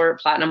 really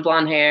short platinum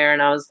blonde hair.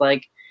 And I was I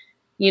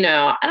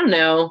don't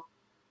know,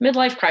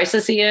 midlife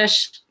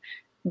crisis-ish,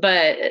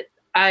 but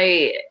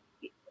I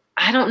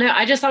don't know.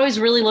 I just always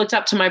really looked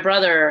up to my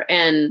brother,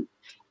 and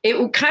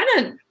it kind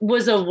of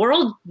was a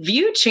world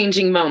view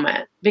changing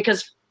moment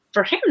because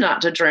for him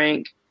not to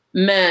drink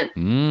meant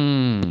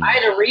I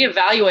had to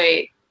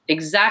reevaluate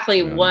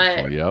exactly what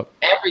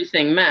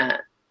everything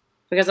meant,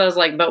 because I was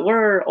but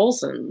we're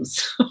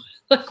Olsons.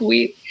 That's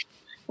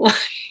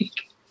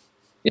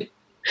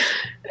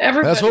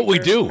what we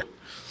do.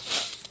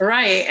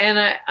 Right.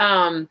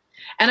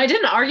 And I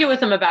didn't argue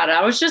with him about it.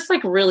 I was just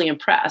really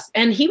impressed.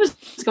 And he was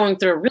going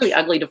through a really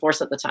ugly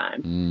divorce at the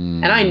time.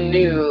 And I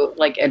knew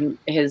that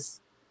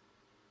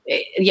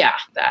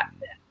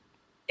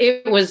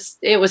it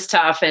was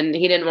tough, and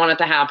he didn't want it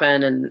to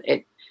happen, and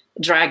it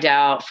dragged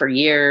out for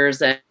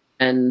years.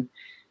 And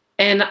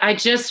I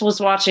just was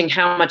watching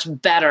how much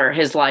better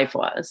his life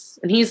was.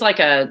 And he's he's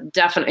a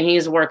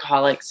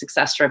workaholic,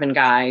 success-driven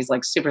guy. He's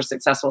super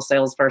successful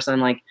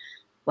salesperson,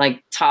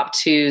 top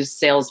 2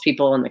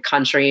 salespeople in the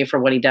country for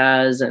what he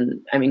does.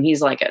 And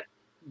he's a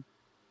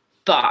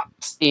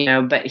boss,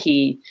 but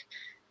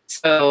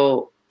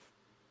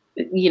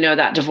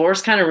that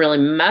divorce kind of really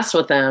messed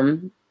with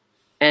him,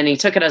 and he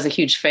took it as a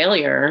huge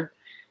failure.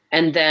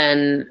 And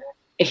then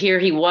here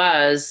he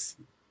was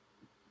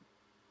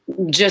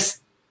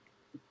just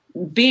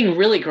being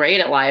really great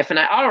at life. And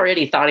I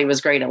already thought he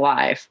was great at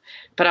life,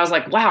 but I was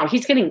wow,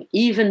 he's getting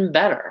even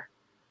better.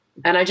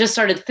 And I just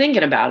started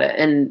thinking about it,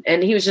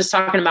 and he was just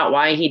talking about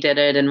why he did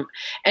it. And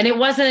it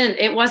wasn't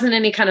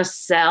any kind of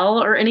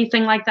sell or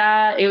anything like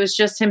that. It was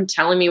just him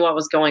telling me what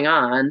was going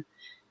on.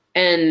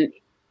 And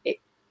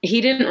he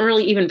didn't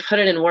really even put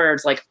it in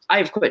words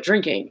I've quit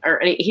drinking,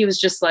 he was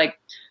just I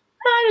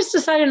just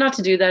decided not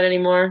to do that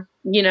anymore.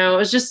 It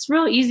was just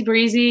real easy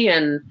breezy.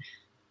 And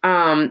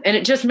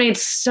it just made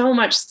so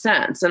much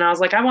sense. And I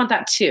was I want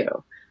that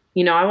too.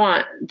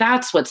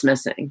 That's what's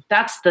missing.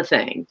 That's the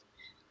thing.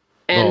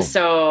 And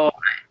so,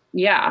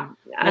 yeah.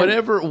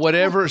 Whatever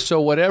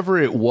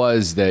it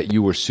was that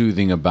you were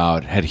soothing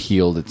about had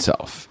healed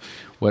itself.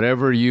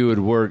 Whatever you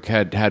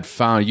had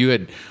found,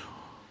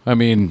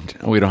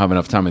 we don't have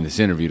enough time in this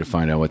interview to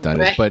find out what that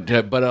is.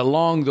 But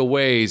along the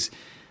ways,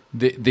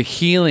 the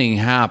healing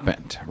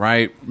happened,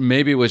 right?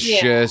 Maybe it was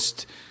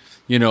just,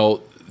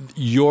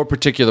 your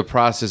particular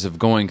process of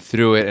going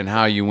through it and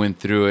how you went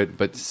through it,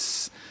 but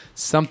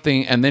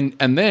something, and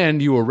then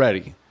you were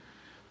ready,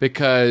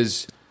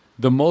 because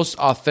the most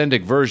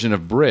authentic version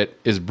of Britt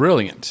is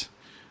brilliant.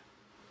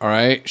 All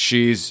right.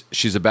 She's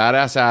a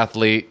badass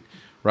athlete,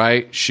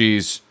 right?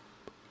 She's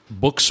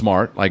book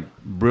smart,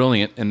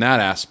 brilliant in that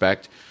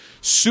aspect,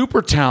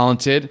 super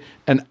talented,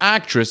 an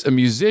actress, a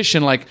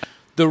musician.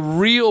 The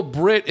real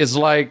Britt is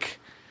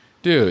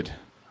dude,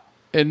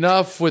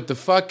 enough with the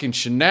fucking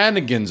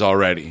shenanigans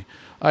already.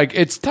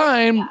 It's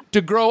time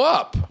to grow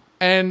up.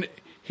 And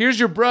here's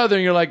your brother,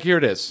 and you're here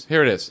it is.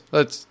 Here it is.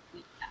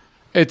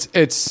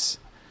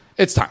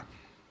 It's time.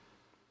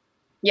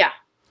 Yeah.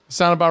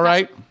 Sound about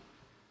right?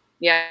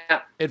 Yeah.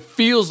 It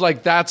feels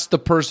like that's the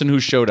person who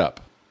showed up.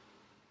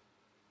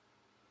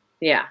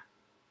 Yeah.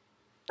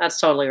 That's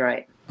totally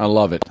right. I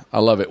love it.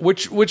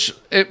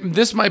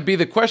 This might be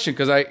the question,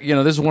 because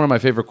this is one of my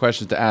favorite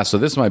questions to ask. So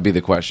this might be the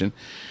question.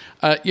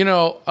 I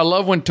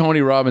love when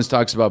Tony Robbins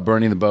talks about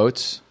burning the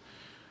boats,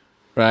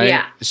 right?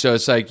 Yeah. So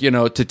it's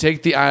to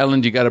take the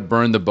island, you got to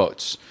burn the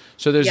boats.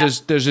 So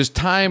there's this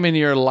time in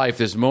your life,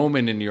 this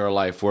moment in your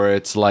life where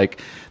it's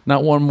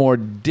not one more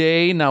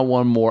day, not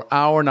one more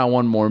hour, not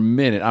one more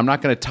minute. I'm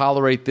not going to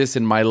tolerate this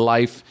in my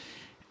life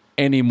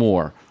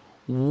anymore.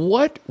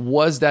 What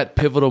was that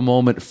pivotal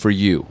moment for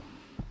you?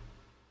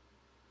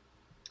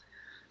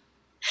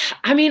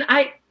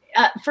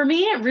 For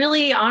me, it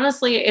really,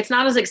 honestly, it's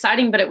not as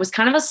exciting, but it was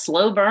kind of a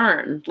slow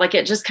burn.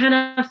 It just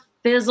kind of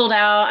fizzled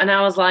out, and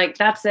I was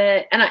that's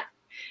it. And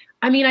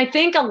I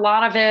think a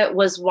lot of it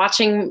was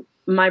watching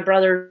my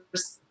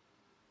brothers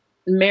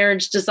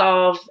marriage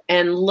dissolve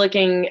and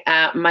looking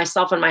at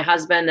myself and my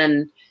husband,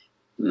 and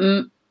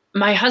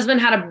my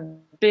husband had a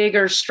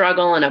bigger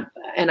struggle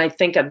and I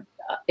think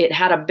it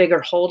had a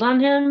bigger hold on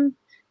him.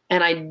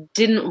 And I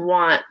didn't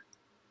want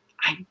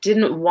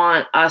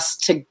us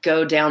to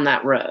go down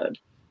that road.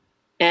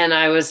 And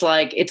I was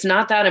like, it's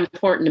not that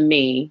important to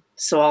me,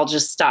 so I'll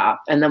just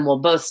stop, and then we'll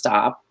both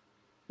stop,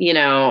 and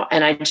I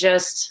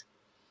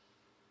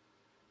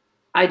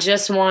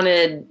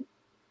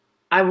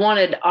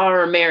wanted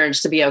our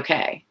marriage to be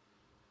okay.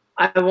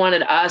 I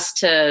wanted us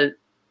to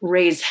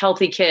raise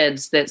healthy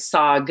kids that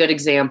saw a good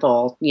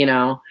example,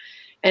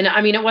 and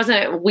I mean,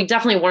 we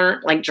definitely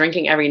weren't like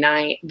drinking every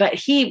night, but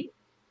he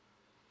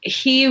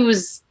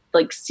was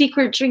like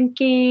secret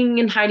drinking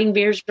and hiding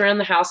beers around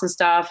the house and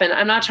stuff. And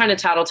I'm not trying to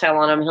tattletale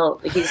on him.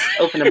 He's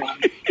open about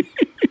it.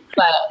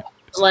 But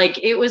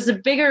like, it was a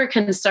bigger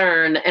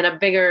concern and a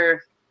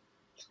bigger,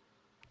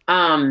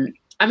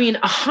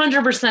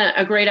 100%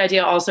 a great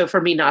idea also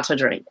for me not to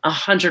drink.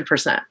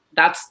 100%.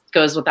 That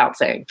goes without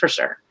saying for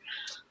sure.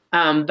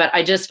 But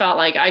I just felt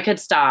like I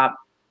could stop.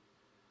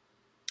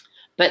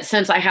 But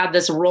since I had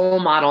this role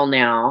model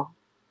now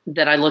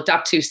that I looked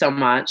up to so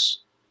much,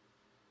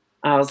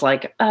 I was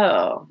like,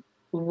 oh,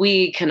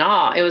 we can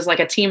all. It was like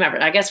a team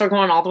effort. I guess we're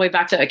going all the way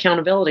back to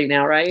accountability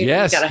now, right?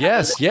 Yes.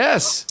 Yeah.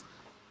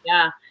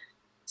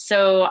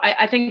 So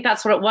I think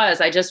that's what it was.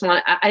 I just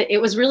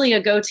it was really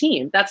a go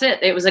team. That's it.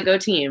 It was a go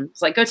team.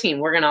 It's like, go team.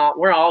 We're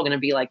all going to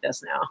be like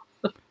this now.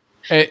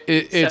 And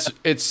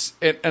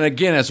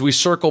again, as we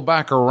circle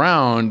back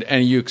around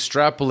and you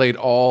extrapolate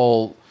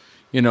all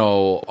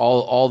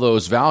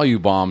those value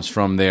bombs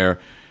from there,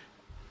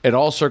 it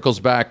all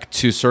circles back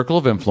to circle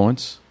of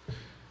influence,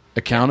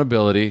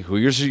 accountability,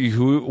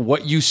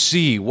 what you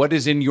see, what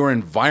is in your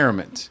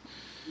environment.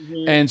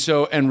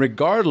 Mm-hmm. And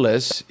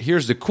regardless,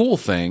 here's the cool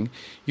thing.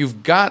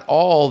 You've got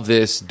all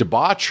this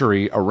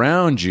debauchery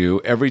around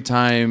you every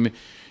time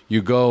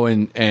you go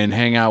and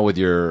hang out with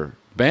your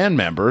band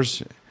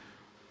members.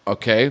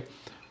 Okay.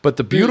 But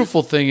the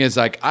beautiful thing is,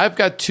 like, I've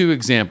got two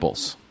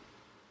examples.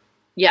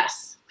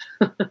 Yes.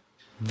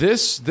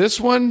 This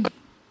one,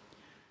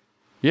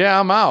 yeah,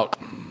 I'm out.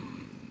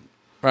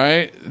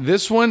 Right?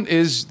 This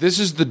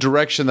is the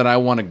direction that I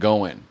want to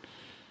go in.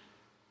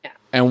 Yeah.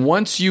 And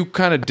once you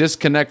kind of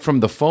disconnect from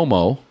the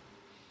FOMO,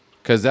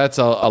 because that's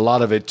a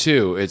lot of it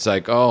too. It's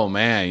like, oh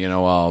man,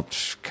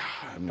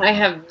 I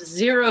have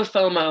zero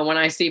FOMO when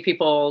I see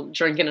people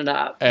drinking it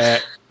up.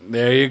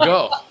 There you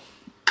go.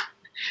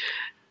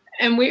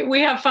 And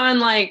we have fun,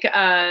 like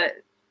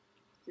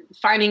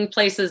finding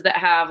places that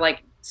have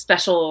like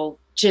special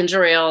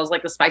ginger ales,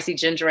 like the spicy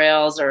ginger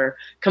ales, or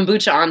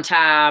kombucha on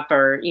tap,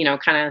 or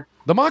kind of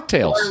the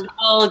mocktails.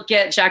 We'll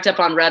get jacked up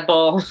on Red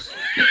Bull.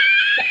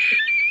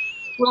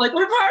 We're like,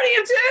 we're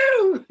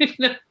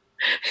partying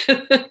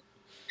too.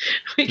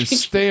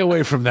 Just stay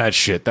away from that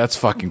shit. That's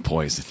fucking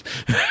poison.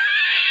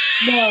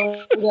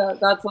 No,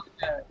 that's like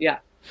yeah.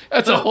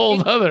 That's a whole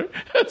nother.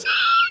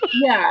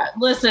 Yeah,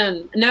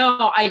 listen.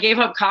 No, I gave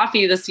up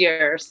coffee this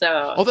year.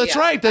 So. Oh, that's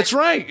right. That's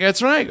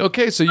right.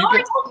 Okay, so you.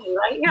 I told you,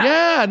 right?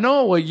 Yeah.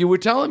 No, well, you were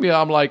telling me.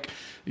 I'm like,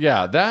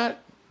 yeah,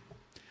 that.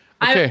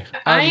 Okay.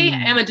 I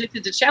am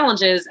addicted to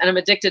challenges, and I'm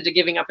addicted to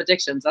giving up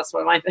addictions. That's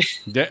what my thing.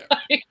 Yeah.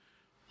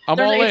 I'm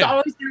all in. It's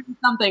always going to be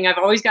something. I've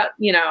always got,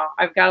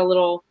 I've got a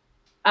little.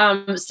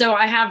 So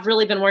I have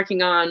really been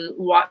working on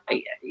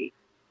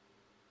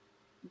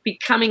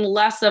becoming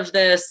less of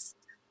this.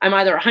 I'm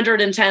either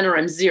 110 or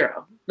I'm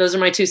 0. Those are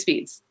my two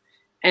speeds.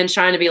 And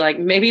trying to be like,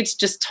 maybe it's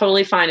just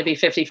totally fine to be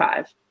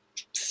 55.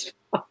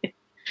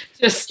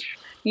 Just,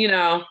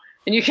 and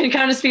you can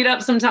kind of speed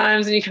up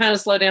sometimes and you kind of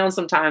slow down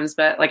sometimes.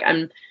 But like,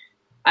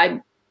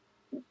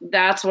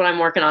 that's what I'm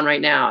working on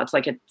right now. It's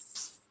like,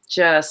 it's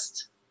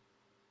just,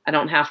 I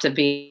don't have to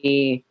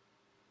be,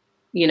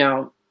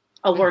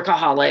 a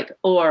workaholic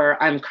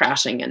or I'm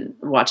crashing and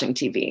watching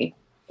TV.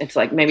 It's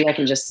like, maybe I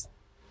can just.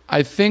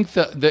 I think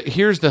that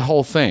here's the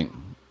whole thing.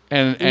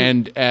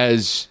 And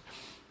as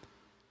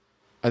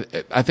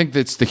I think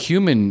that's the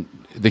human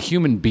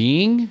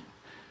being,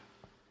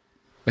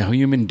 the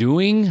human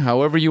doing,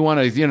 however you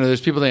want to,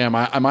 there's people that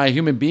am I a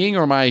human being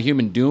or am I a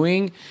human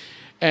doing?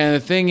 And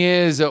the thing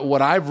is that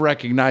what I've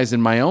recognized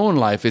in my own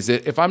life is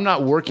that if I'm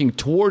not working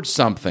towards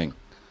something,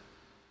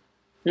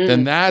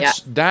 then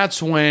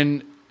that's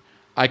when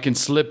I can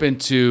slip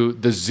into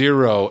the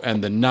zero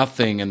and the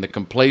nothing and the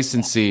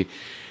complacency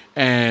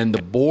and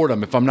the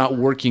boredom if I'm not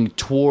working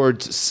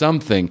towards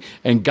something.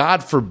 And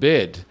God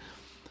forbid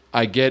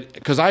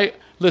because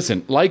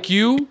listen, like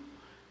you,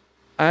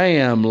 I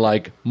am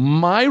like,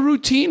 my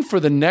routine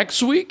for the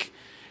next week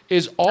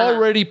is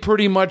already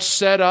pretty much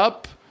set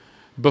up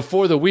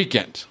before the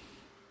weekend.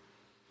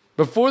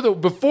 Before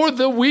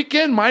the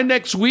weekend, my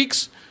next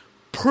week's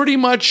pretty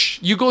much,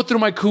 you go through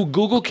my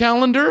Google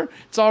Calendar,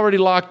 it's already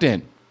locked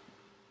in.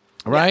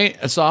 Right?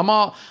 Yeah.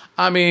 So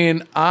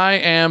I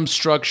am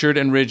structured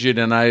and rigid,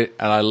 and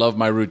I love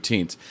my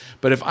routines.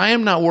 But if I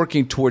am not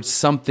working towards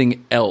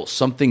something else,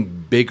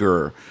 something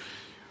bigger,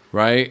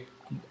 right?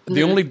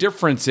 The only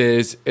difference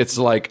is it's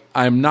like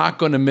I'm not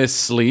going to miss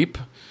sleep.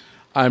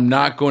 I'm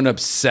not going to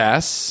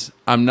obsess.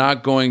 I'm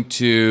not going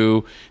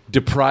to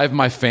deprive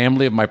my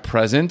family of my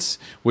presence,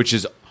 which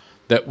has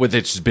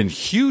been a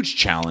huge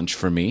challenge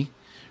for me,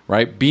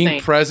 right? Being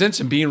present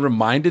and being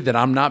reminded that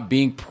I'm not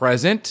being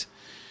present.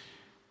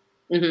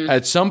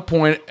 At some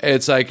point,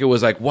 it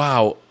was like,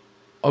 wow,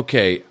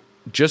 okay,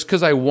 just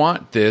because I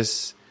want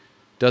this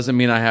doesn't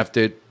mean I have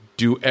to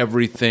do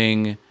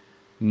everything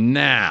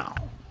now.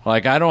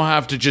 Like, I don't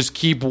have to just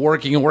keep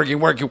working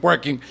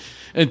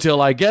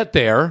until I get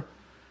there,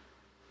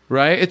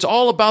 right? It's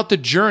all about the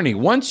journey.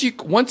 Once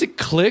it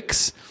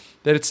clicks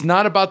that it's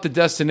not about the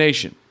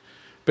destination.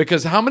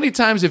 Because how many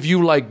times have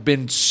you like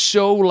been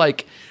so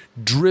like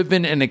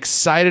driven and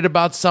excited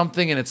about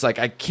something and it's like,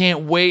 I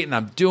can't wait and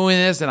I'm doing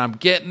this and I'm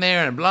getting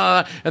there and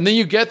blah, blah, and then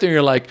you get there and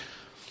you're like,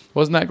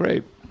 wasn't that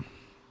great?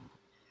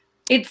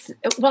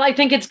 I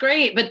think it's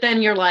great, but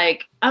then you're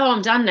like, oh,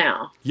 I'm done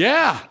now.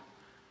 Yeah.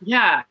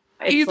 Yeah.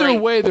 Either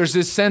way, there's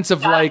this sense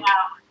of like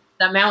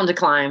that mountain to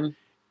climb.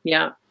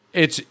 Yeah.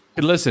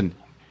 Listen,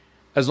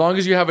 as long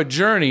as you have a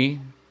journey,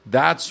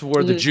 that's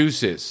where the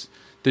juice is.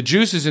 The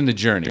juice is in the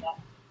journey.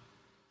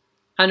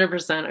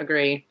 100%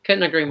 agree.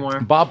 Couldn't agree more.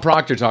 Bob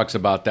Proctor talks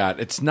about that.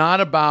 It's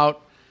not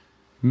about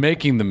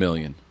making the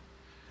million.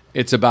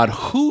 It's about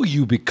who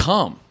you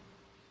become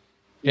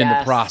in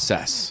the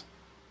process.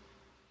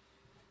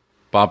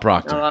 Bob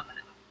Proctor. I love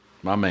it.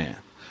 My man.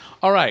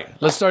 All right,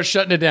 let's start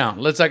shutting it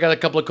down. I got a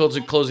couple of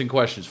closing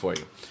questions for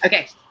you.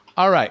 Okay.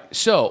 All right.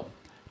 So,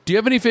 do you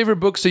have any favorite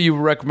books that you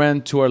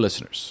recommend to our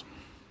listeners?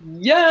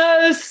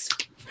 Yes.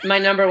 My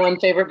number one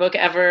favorite book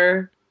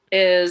ever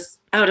is,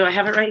 do I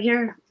have it right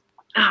here?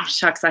 Oh,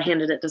 shucks, I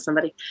handed it to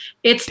somebody.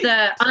 It's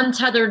The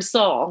Untethered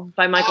Soul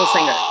by Michael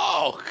Singer.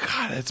 Oh,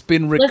 God, it's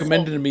been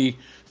recommended to me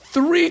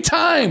 3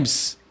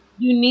 times.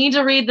 You need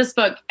to read this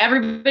book.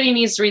 Everybody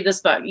needs to read this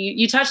book.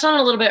 You touched on it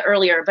a little bit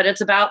earlier, but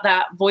it's about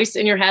that voice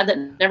in your head that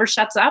never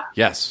shuts up.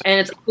 Yes. And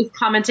it's always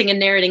commenting and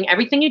narrating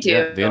everything you do.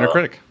 Yeah, the inner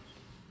critic.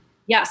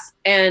 Yes.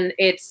 And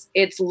it's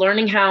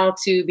learning how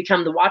to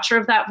become the watcher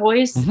of that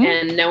voice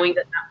and knowing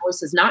that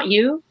voice is not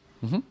you.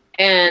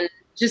 And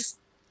just,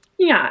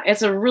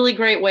 it's a really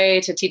great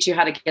way to teach you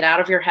how to get out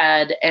of your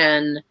head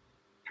and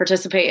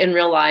participate in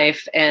real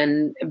life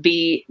and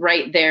be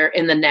right there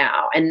in the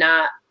now and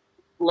not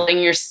letting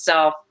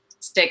yourself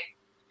stick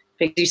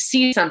because you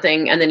see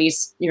something and then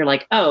you're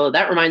like, oh,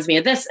 that reminds me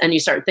of this. And you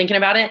start thinking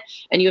about it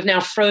and you have now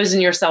frozen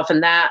yourself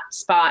in that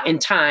spot in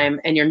time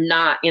and you're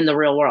not in the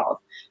real world.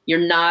 You're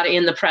not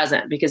in the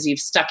present because you've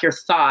stuck your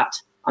thought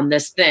on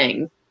this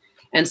thing.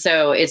 And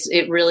so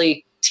it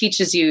really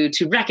teaches you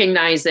to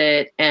recognize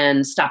it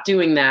and stop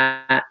doing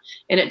that.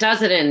 And it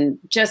does it in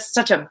just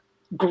such a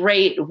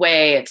great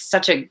way. It's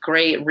such a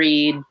great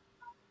read.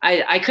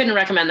 I couldn't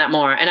recommend that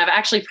more. And I've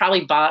actually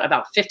probably bought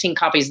about 15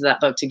 copies of that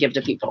book to give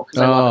to people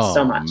because I love it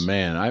so much.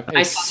 Man,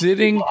 I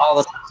sitting all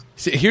the time.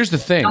 See, here's the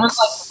thing. I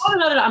was like,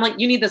 no. I'm like,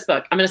 you need this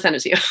book. I'm going to send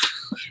it to you.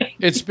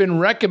 It's been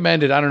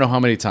recommended I don't know how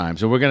many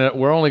times. And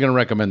we're only going to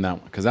recommend that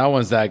one because that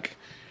one's like,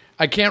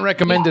 I can't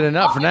recommend it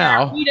enough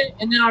now. Read it,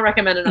 and then I'll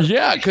recommend it.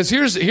 Yeah, because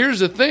here's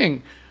the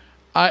thing.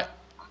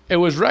 It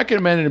was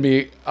recommended to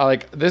me,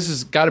 like, this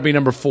has got to be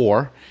number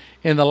 4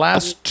 in the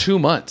last 2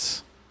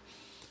 months.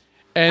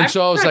 And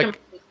so I was like,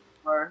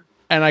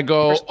 and I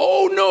go,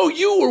 oh no,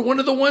 you were one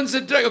of the ones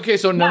that, okay,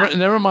 so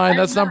never mind.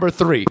 That's number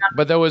 3.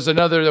 But there was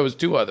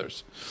 2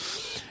 others.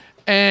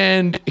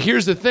 And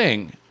here's the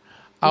thing.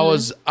 I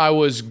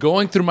was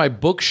going through my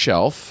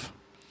bookshelf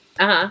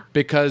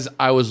because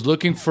I was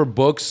looking for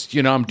books.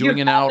 I'm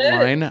doing an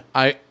outline.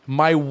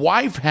 My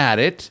wife had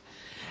it,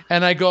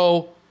 and I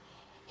go,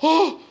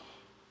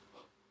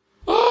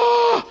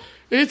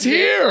 it's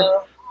here.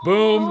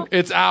 Boom,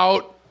 it's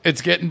out.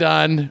 It's getting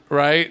done,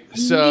 right?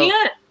 So,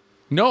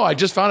 no, I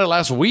just found it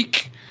last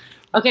week.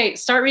 Okay,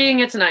 start reading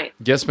it tonight.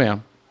 Yes,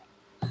 ma'am.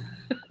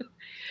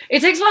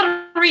 It takes a lot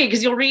to read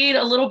because you'll read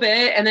a little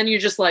bit, and then you're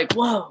just like,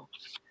 whoa.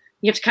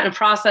 You have to kind of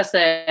process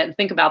it and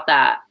think about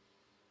that.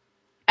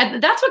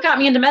 And that's what got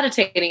me into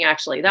meditating,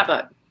 actually, that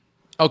book.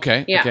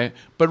 Okay, okay.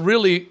 But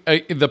really,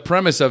 the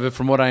premise of it,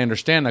 from what I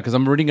understand now, because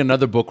I'm reading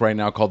another book right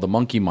now called The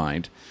Monkey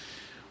Mind,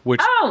 which...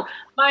 Oh,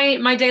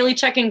 my daily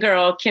check-in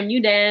girl, Kim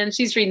Udan,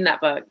 she's reading that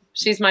book.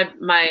 She's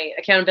my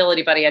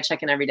accountability buddy. I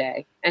check in every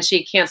day, and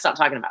she can't stop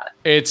talking about it.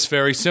 It's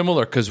very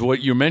similar, because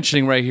what you're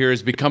mentioning right here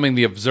is becoming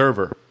the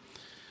observer.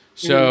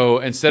 So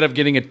instead of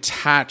getting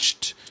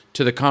attached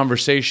to the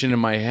conversation in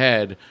my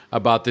head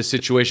about this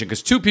situation,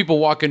 because 2 people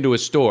walk into a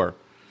store,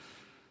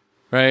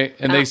 right?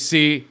 And they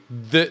see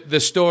the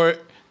store,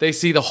 they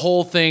see the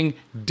whole thing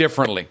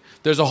differently.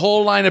 There's a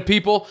whole line of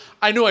people.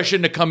 I knew I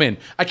shouldn't have come in.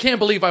 I can't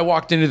believe I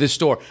walked into this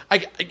store.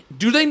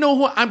 Do they know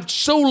who? I'm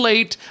so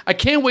late. I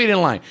can't wait in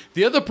line.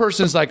 The other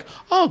person's like,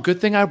 oh, good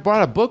thing I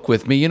brought a book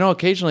with me.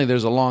 Occasionally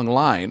there's a long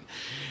line.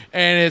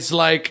 And it's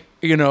like,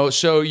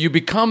 so you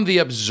become the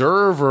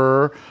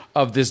observer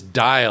of this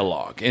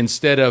dialogue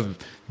instead of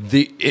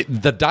the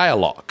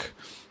dialogue,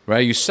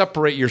 right? You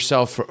separate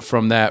yourself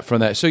from that.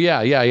 So yeah.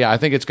 I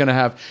think it's going to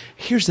have.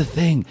 Here's the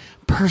thing: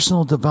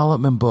 personal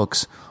development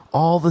books,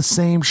 all the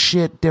same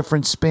shit,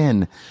 different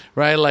spin,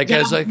 right? Like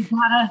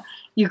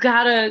you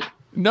gotta.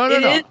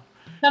 No.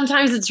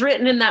 Sometimes it's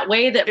written in that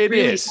way that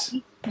really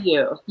speaks to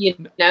you. You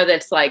know,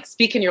 that's like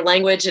speaking your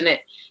language, and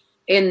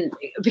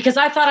because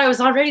I thought I was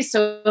already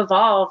so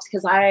evolved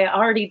because I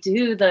already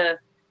do the,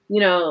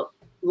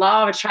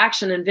 law of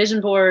attraction and vision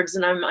boards,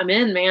 and I'm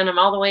in, man. I'm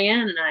all the way in,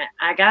 and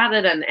I got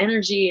it, and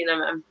energy, and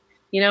I'm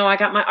I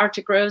got my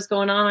Arctic Rose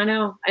going on. I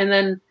know, and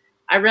then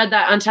I read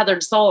that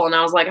Untethered Soul, and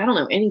I was like, I don't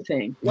know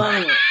anything.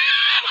 Well,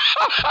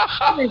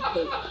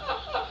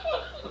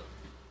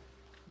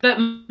 but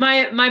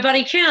my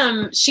buddy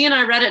Kim, she and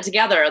I read it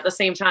together at the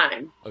same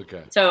time.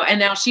 Okay. So, and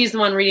now she's the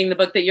one reading the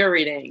book that you're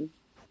reading,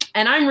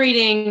 and I'm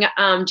reading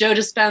Joe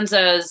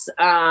Dispenza's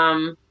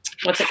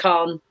what's it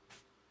called?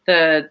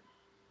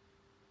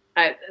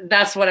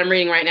 That's what I'm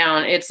reading right now,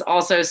 and it's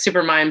also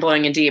super mind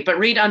blowing and deep. But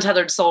read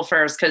Untethered Soul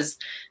first, because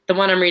the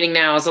one I'm reading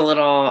now is a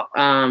little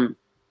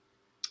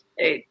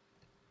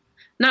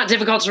not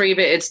difficult to read,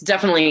 but it's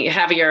definitely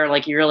heavier.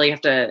 Like you really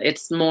have to.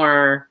 It's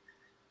more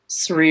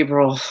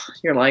cerebral.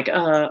 You're like,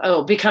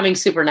 becoming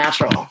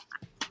supernatural.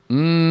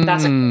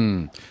 That's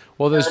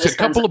well. There's a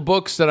couple of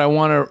books that I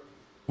want to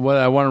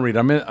read.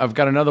 I've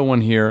got another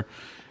one here.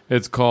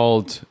 It's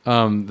called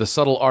The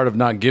Subtle Art of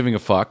Not Giving a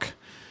Fuck.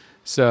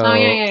 So,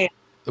 yeah.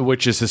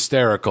 Which is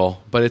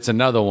hysterical, but it's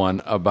another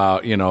one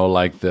about it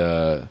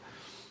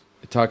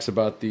talks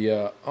about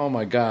the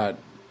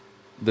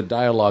the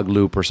dialogue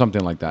loop or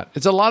something like that.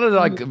 It's a lot of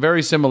like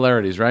very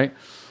similarities, right?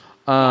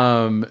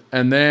 And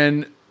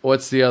then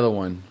what's the other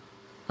one?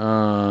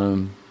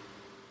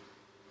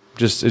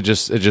 It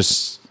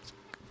just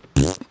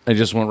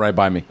went right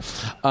by me.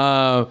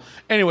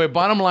 Anyway,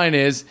 bottom line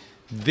is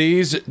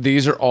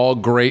these are all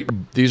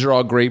great. These are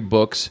all great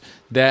books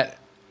that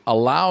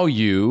allow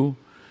you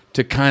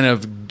to kind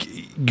of,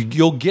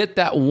 you'll get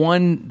that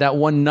one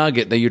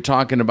nugget that you're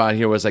talking about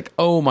here was like,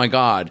 oh my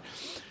God,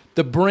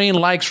 the brain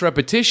likes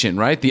repetition,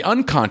 right? The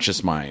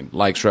unconscious mind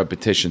likes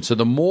repetition. So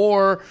the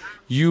more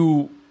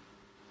you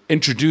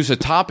introduce a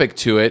topic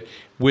to it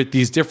with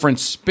these different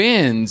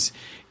spins,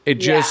 it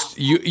just,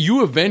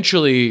 you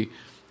eventually,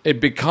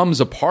 it becomes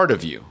a part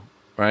of you,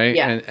 right?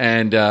 Yeah.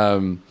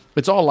 And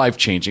it's all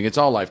life-changing. It's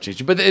all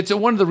life-changing. But it's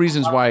one of the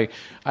reasons why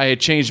I had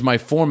changed my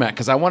format,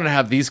 because I wanted to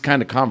have these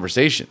kind of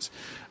conversations.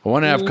 I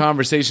want to have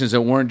conversations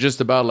that weren't just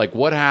about like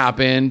what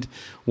happened,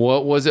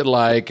 what was it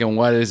like, and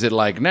what is it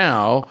like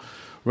now,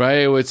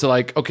 right? It's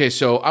like, okay,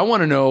 so I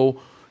want to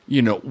know,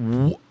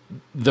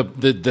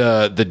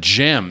 the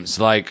gems,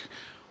 like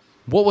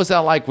what was that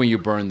like when you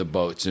burned the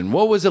boats, and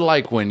what was it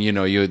like when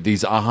you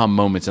these aha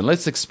moments, and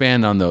let's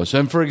expand on those.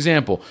 And for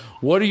example,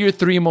 what are your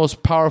 3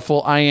 most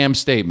powerful I am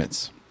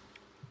statements?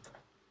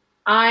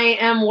 I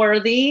am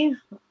worthy,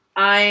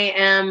 I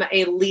am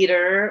a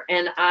leader,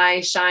 and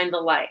I shine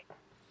the light.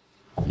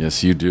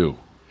 Yes, you do.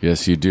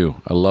 Yes, you do.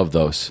 I love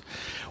those.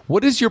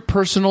 What is your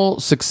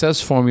personal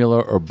success formula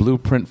or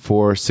blueprint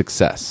for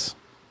success?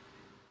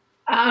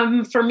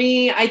 For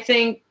me, I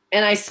think,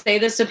 and I say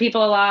this to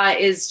people a lot,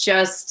 is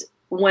just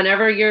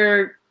whenever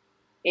you're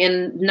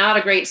in not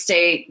a great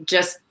state,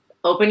 just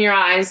open your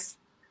eyes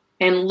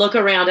and look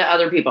around at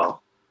other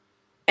people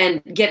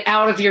and get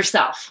out of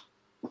yourself.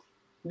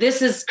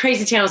 This is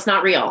crazy town. It's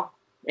not real.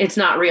 It's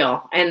not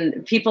real.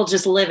 And people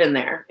just live in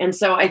there. And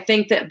so I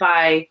think that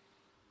by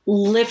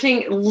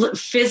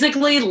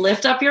physically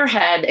lift up your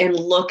head and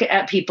look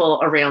at people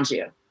around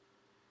you.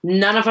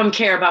 None of them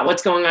care about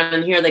what's going on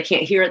in here. They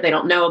can't hear it. They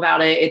don't know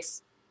about it.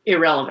 It's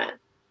irrelevant.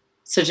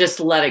 So just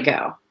let it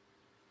go.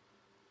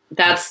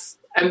 That's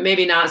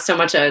maybe not so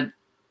much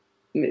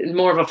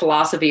more of a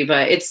philosophy,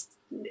 but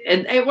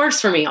it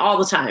works for me all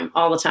the time.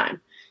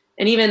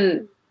 And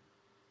even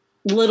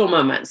little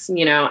moments,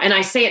 and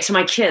I say it to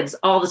my kids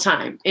all the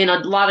time in a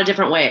lot of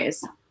different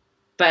ways,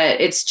 but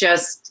it's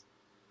just,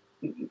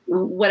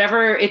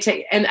 whatever it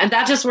takes, and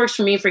that just works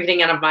for me for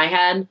getting out of my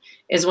head,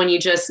 is when you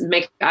just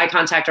make eye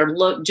contact or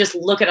look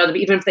at other,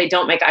 even if they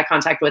don't make eye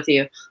contact with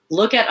you,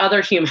 look at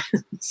other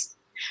humans,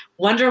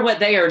 wonder what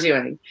they are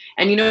doing.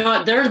 And you know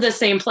what? They're the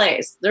same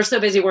place. They're so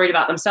busy worried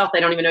about themselves,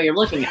 they don't even know you're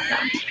looking at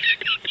them.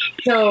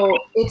 So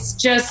it's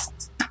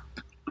just,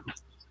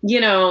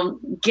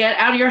 get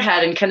out of your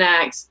head and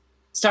connect.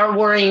 Start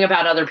worrying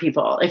about other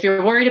people. If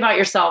you're worried about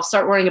yourself,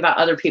 start worrying about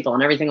other people,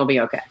 and everything will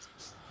be okay.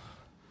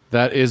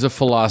 That is a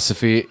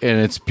philosophy, and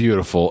it's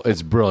beautiful.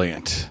 It's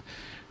brilliant.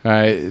 All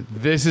right,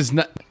 this is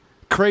not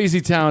crazy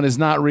town is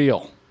not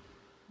real.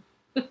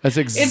 That's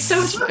it's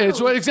so true.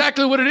 It's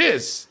exactly what it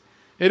is.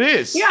 It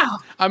is. Yeah.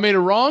 I made a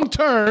wrong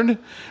turn,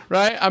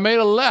 right? I made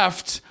a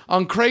left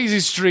on Crazy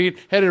Street,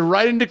 headed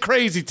right into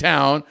Crazy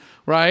Town,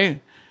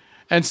 right?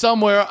 And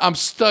somewhere I'm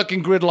stuck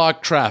in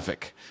gridlock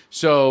traffic.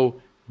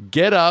 So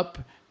get up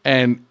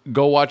and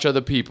go watch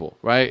other people,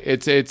 right?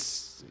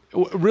 It's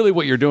really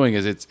what you're doing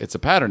is it's a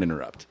pattern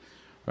interrupt.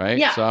 Right?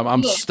 Yeah. So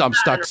I'm stuck.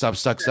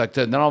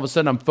 And then all of a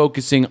sudden I'm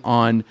focusing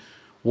on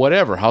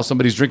whatever, how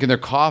somebody's drinking their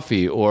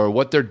coffee or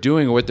what they're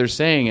doing or what they're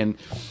saying.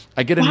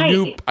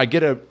 I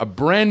get a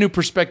brand new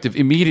perspective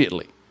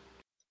immediately.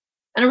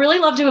 And I really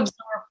love to observe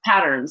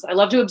patterns. I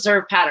love to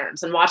observe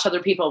patterns and watch other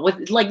people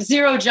with like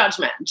zero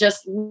judgment,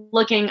 just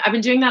looking. I've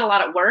been doing that a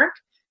lot at work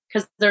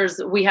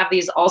because we have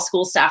these all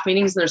school staff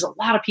meetings and there's a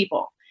lot of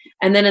people.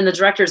 And then in the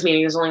directors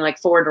meeting, there's only like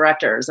 4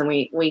 directors. And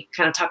we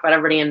kind of talk about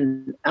everybody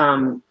in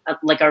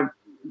like our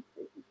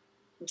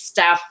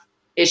staff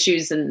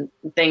issues and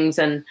things.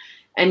 And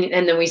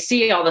then we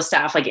see all the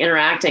staff like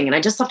interacting, and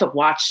I just love to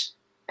watch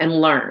and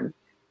learn.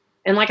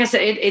 And like I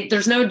said,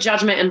 there's no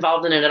judgment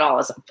involved in it at all.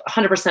 It's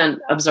 100%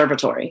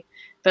 observatory.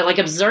 But like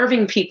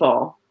observing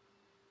people,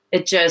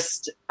 it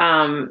just,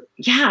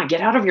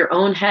 get out of your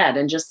own head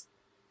and just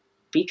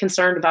be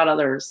concerned about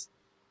others.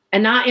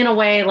 And not in a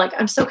way like,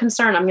 I'm so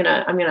concerned, I'm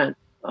gonna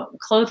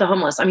clothe the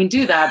homeless. I mean,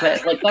 do that,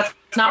 but like that's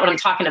not what I'm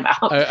talking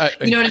about.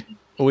 You know what I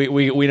mean?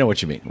 We know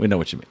what you mean. We know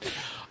what you mean.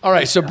 All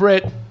right, so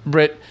Britt,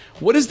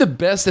 what is the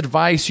best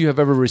advice you have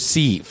ever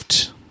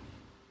received?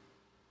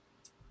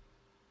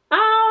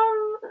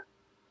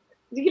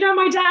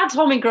 My dad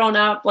told me growing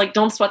up, like,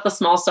 don't sweat the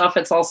small stuff.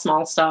 It's all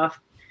small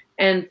stuff.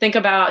 And think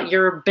about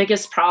your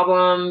biggest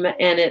problem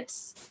and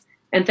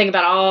think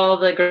about all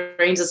the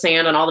grains of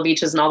sand on all the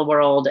beaches in all the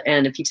world.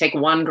 And if you take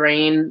one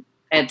grain,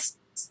 it's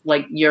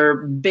like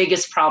your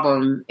biggest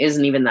problem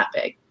isn't even that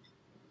big.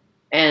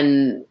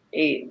 And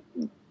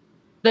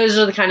those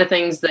are the kind of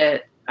things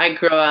that I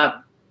grew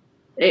up,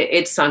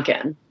 it's sunk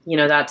in.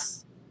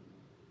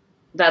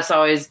 That's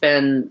always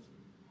been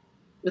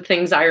the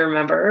things I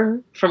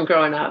remember from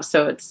growing up.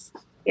 So it's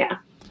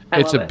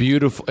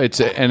beautiful,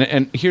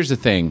 and here's the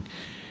thing.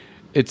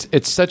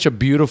 It's such a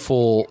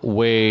beautiful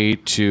way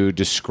to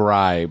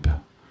describe,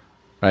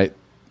 right?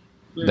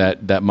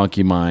 That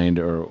monkey mind,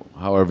 or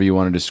however you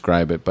want to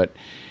describe it. But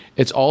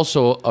it's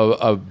also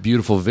a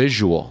beautiful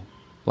visual.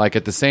 Like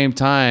at the same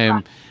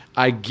time,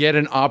 I get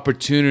an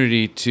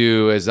opportunity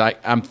to,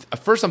 I'm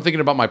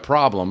thinking about my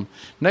problem.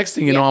 Next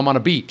thing you know, I'm on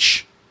a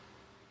beach.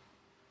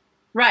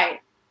 Right.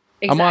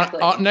 Exactly.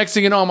 Next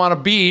thing you know, I'm on a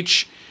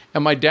beach,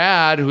 and my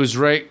dad, who's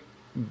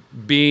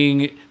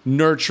being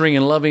nurturing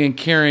and loving and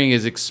caring,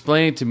 is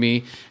explaining to me,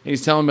 and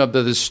he's telling me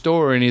about this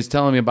story, and he's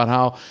telling me about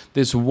how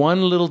this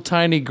one little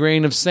tiny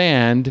grain of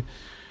sand,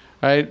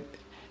 right,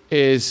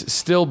 is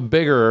still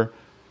bigger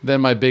than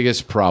my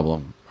biggest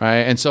problem, right?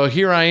 And so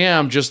here I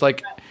am, just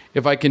like,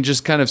 if I can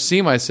just kind of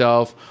see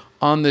myself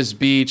on this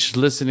beach,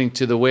 listening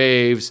to the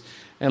waves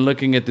and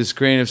looking at this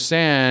grain of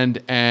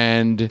sand,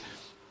 and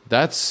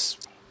that's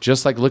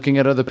just like looking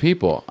at other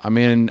people. I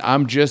mean,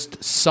 I'm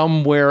just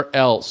somewhere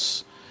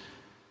else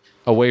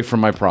away from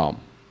my problem.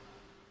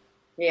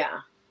 Yeah.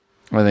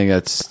 I think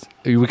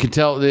we can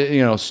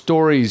tell,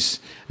 stories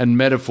and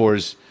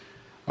metaphors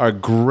are a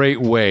great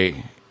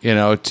way,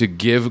 to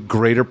give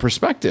greater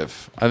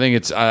perspective. I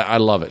think I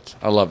love it.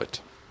 I love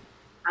it.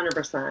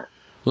 100%.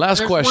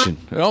 Last question.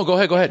 Go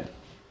ahead.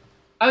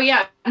 Oh,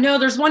 yeah. No,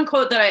 there's one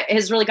quote that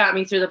has really got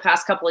me through the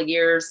past couple of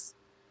years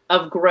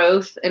of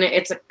growth, and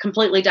it's a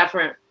completely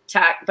different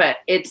tack, but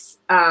it's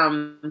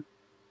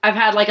I've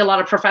had like a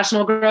lot of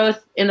professional growth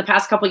in the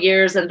past couple of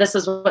years, and this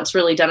is what's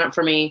really done it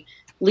for me.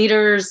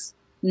 Leaders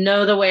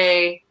know the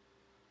way,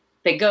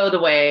 they go the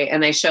way,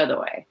 and they show the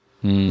way.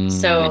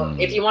 So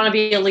if you want to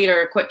be a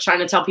leader, quit trying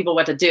to tell people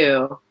what to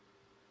do.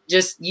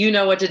 Just,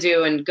 what to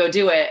do and go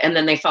do it. And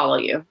then they follow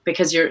you,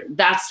 because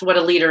that's what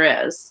a leader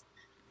is.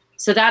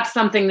 So that's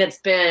something that's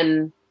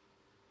been,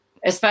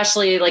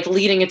 especially like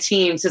leading a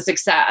team to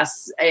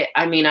success.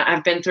 I mean,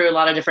 I've been through a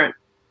lot of different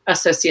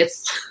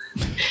associates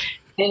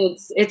and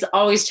it's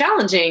always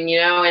challenging,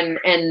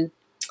 and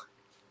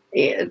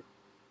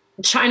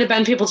trying to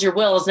bend people to your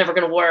will is never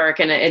going to work.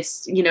 And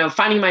it's,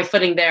 finding my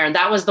footing there. And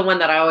that was the one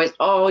that I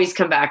always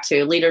come back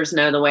to. Leaders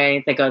know the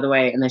way, they go the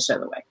way, and they show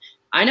the way.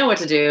 I know what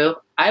to do.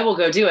 I will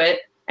go do it.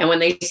 And when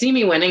they see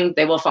me winning,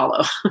 they will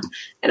follow.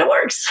 And it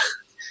works.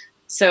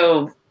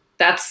 So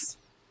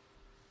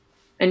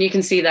and you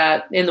can see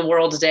that in the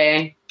world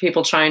today,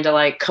 people trying to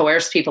like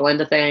coerce people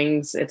into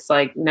things. It's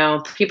like,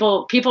 no,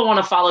 people want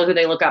to follow who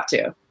they look up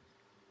to.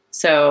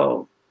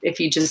 So if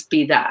you just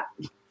be that,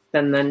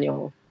 then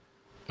you'll.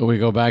 We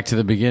go back to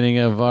the beginning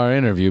of our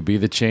interview. Be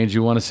the change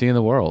you want to see in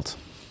the world.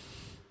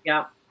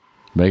 Yeah.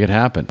 Make it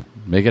happen.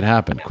 Make it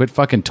happen. Yeah. Quit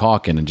fucking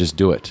talking and just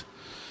do it.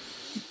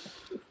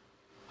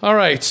 All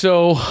right.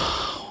 So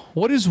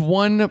what is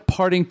one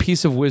parting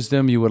piece of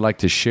wisdom you would like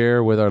to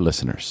share with our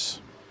listeners?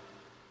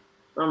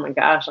 Oh my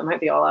gosh, I might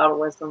be all out of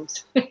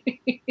wisdoms.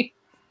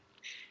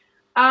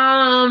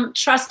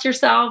 Trust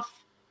yourself.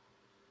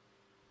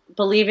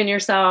 Believe in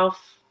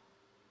yourself.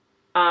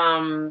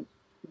 Don't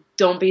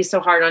be so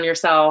hard on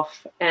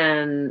yourself,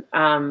 and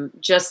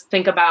just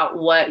think about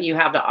what you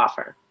have to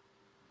offer.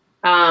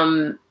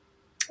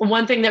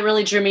 One thing that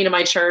really drew me to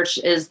my church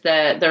is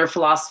that their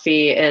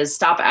philosophy is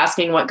stop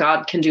asking what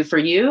God can do for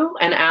you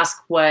and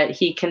ask what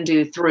he can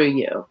do through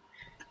you.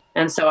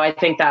 And so I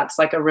think that's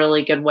like a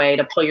really good way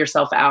to pull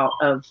yourself out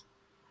of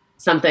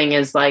something,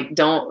 is like,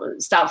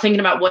 don't stop thinking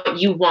about what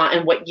you want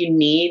and what you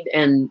need,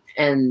 and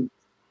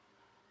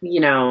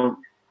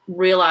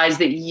realize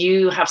that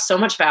you have so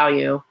much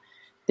value,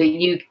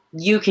 that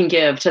you can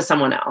give to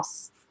someone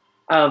else,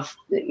 of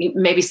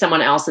maybe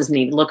someone else's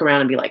need. Look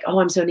around and be like, oh,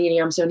 I'm so needy,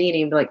 and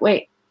be like,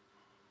 wait,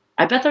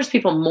 I bet there's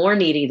people more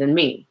needy than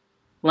me.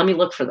 Let me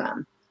look for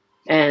them.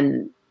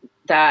 And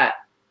that,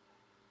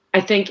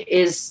 I think,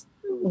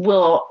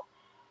 will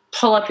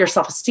pull up your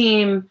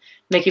self-esteem,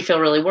 make you feel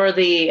really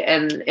worthy.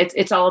 And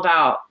it's all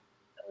about,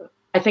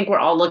 I think we're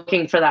all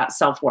looking for that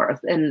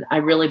self-worth. And I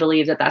really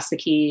believe that that's the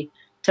key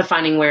to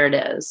finding where it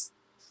is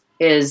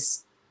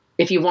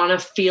if you want to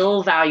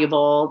feel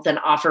valuable, then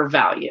offer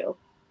value.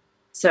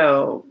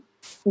 So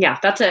yeah,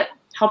 that's it.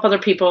 Help other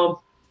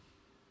people.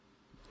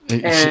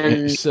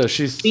 And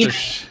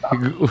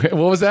what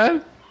was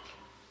that?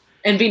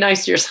 And be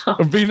nice to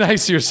yourself. Be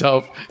nice to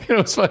yourself. You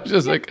know, it's funny,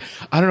 just like,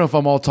 I don't know if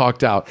I'm all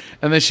talked out.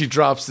 And then she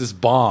drops this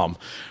bomb,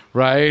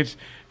 right?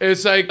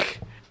 It's like,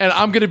 and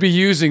I'm going to be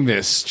using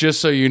this, just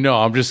so you know.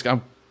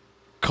 I'm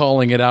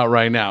calling it out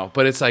right now.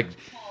 But it's like,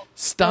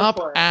 stop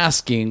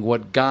asking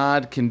what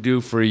God can do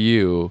for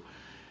you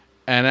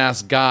and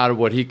ask God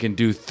what he can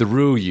do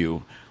through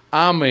you.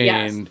 I mean,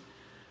 yes.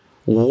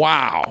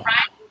 Wow.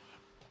 Right?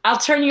 I'll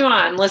turn you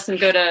on. Listen,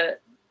 go to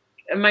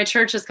my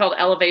church is called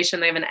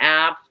Elevation. They have an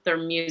app. Their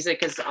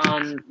music is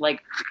on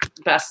like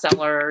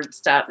bestseller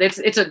stuff.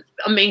 It's an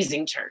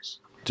amazing church.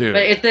 Dude.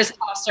 But if this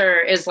pastor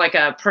is like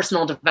a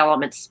personal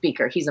development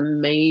speaker, he's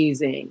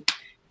amazing.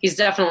 He's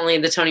definitely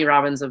the Tony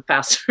Robbins of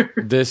pastors.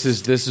 This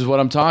is what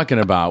I'm talking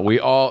about.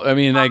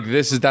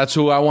 That's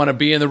who I want to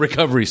be in the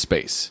recovery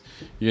space.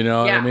 You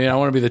know what I mean? I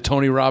want to be the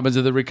Tony Robbins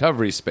of the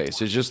recovery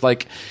space. It's just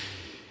like,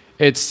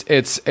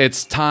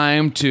 it's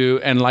time to,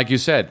 and like you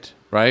said,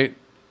 right?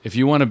 If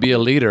you want to be a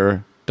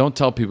leader, don't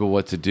tell people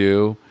what to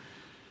do.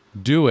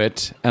 Do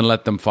it and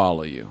let them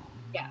follow you.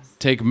 Yes.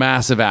 Take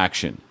massive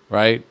action,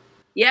 right?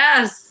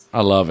 Yes.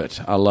 I love it.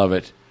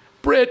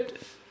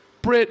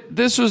 Britt,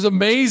 this was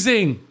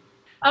amazing.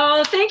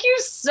 Oh, thank you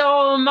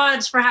so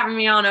much for having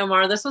me on,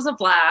 Omar. This was a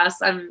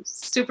blast. I'm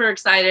super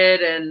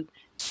excited and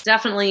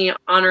definitely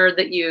honored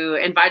that you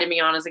invited me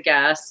on as a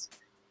guest.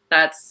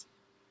 That's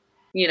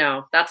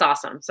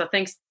awesome. So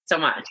thanks so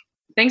much.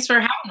 Thanks for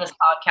having this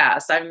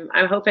podcast.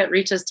 I hope it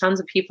reaches tons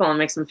of people and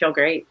makes them feel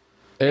great.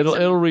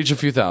 It'll reach a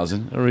few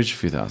thousand.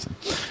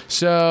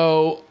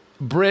 So,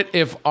 Britt,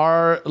 if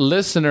our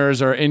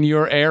listeners are in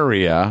your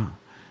area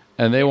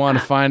and they want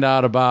to find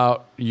out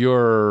about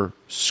your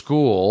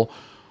school,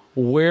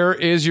 where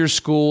is your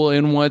school?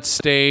 In what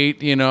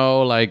state? You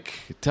know, like,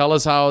 tell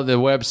us how the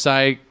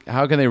website.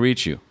 How can they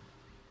reach you?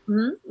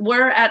 Mm-hmm.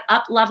 We're at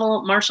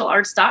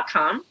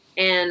uplevelmartialarts.com,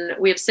 and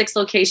we have 6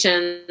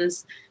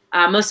 locations.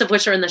 Most of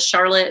which are in the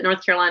Charlotte,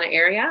 North Carolina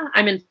area.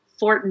 I'm in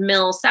Fort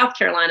Mill, South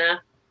Carolina,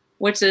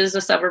 which is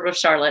a suburb of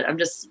Charlotte. I'm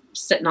just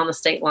sitting on the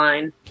state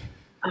line.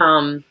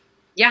 So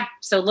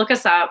look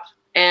us up.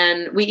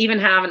 And we even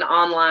have an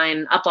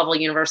online Up-Level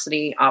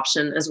University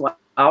option as well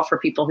for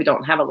people who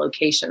don't have a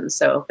location.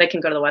 So they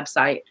can go to the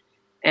website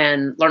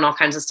and learn all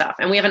kinds of stuff.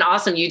 And we have an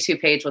awesome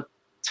YouTube page with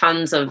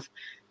tons of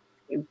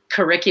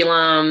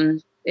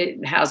curriculum.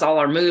 It has all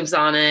our moves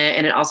on it,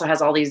 and it also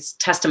has all these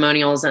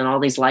testimonials and all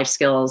these life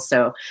skills.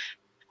 So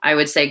I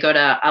would say go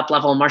to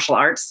Up-Level Martial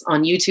Arts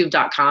on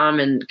YouTube.com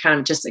and kind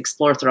of just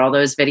explore through all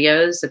those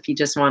videos. If you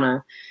just want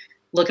to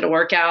look at a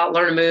workout,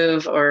 learn a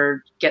move,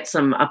 or get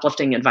some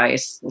uplifting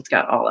advice, it's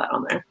got all that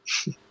on there.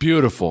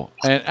 Beautiful.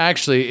 And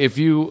actually, if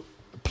you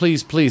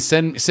please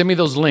send me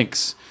those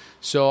links,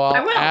 so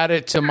I'll add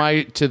it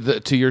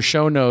to your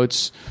show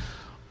notes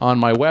on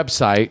my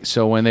website,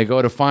 so when they go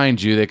to find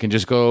you, they can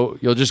just go.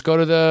 You'll just go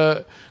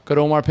to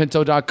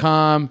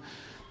omarpinto.com,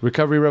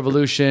 Recovery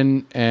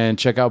Revolution, and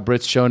check out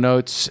Britt's show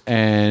notes.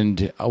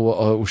 And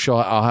I'll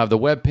have the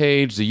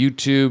webpage, the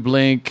YouTube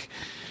link,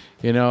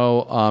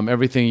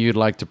 everything you'd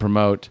like to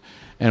promote,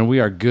 and we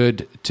are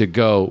good to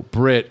go.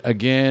 Britt,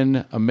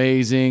 again,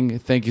 amazing.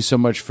 Thank you so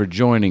much for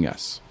joining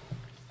us.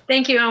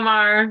 Thank you,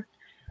 Omar.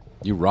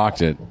 You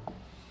rocked it.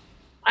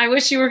 I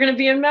wish you were going to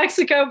be in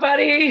Mexico,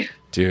 buddy.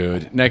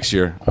 Dude, next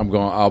year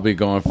I'll be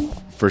going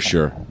for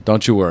sure.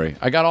 Don't you worry.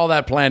 I got all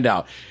that planned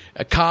out.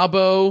 A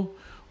Cabo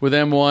with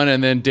M1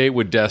 and then Date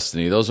with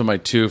Destiny. Those are my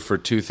 2 for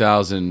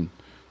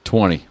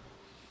 2020.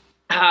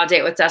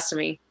 Date with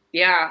Destiny.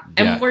 Yeah.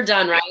 And we're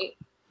done, right?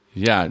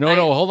 Yeah.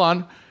 No, hold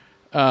on.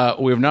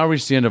 We have now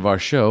reached the end of our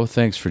show.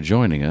 Thanks for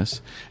joining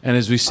us. And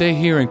as we say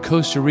here in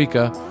Costa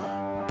Rica,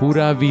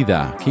 pura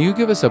vida. Can you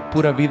give us a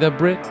pura vida,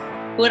 Britt?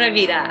 Pura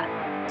vida.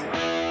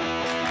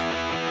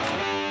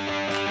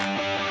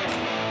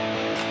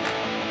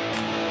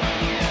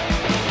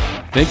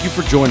 Thank you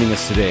for joining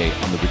us today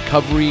on the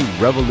Recovery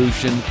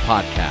Revolution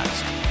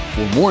podcast.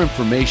 For more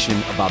information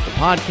about the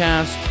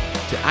podcast,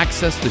 to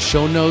access the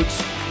show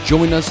notes,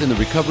 join us in the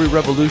Recovery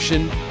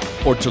Revolution,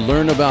 or to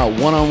learn about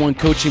one-on-one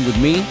coaching with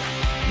me,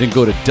 then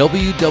go to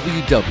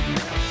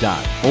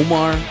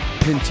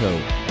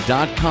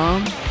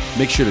www.omarpinto.com.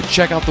 Make sure to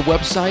check out the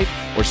website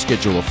or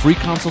schedule a free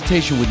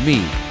consultation with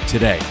me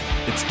today.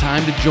 It's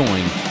time to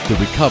join the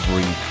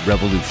Recovery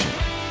Revolution.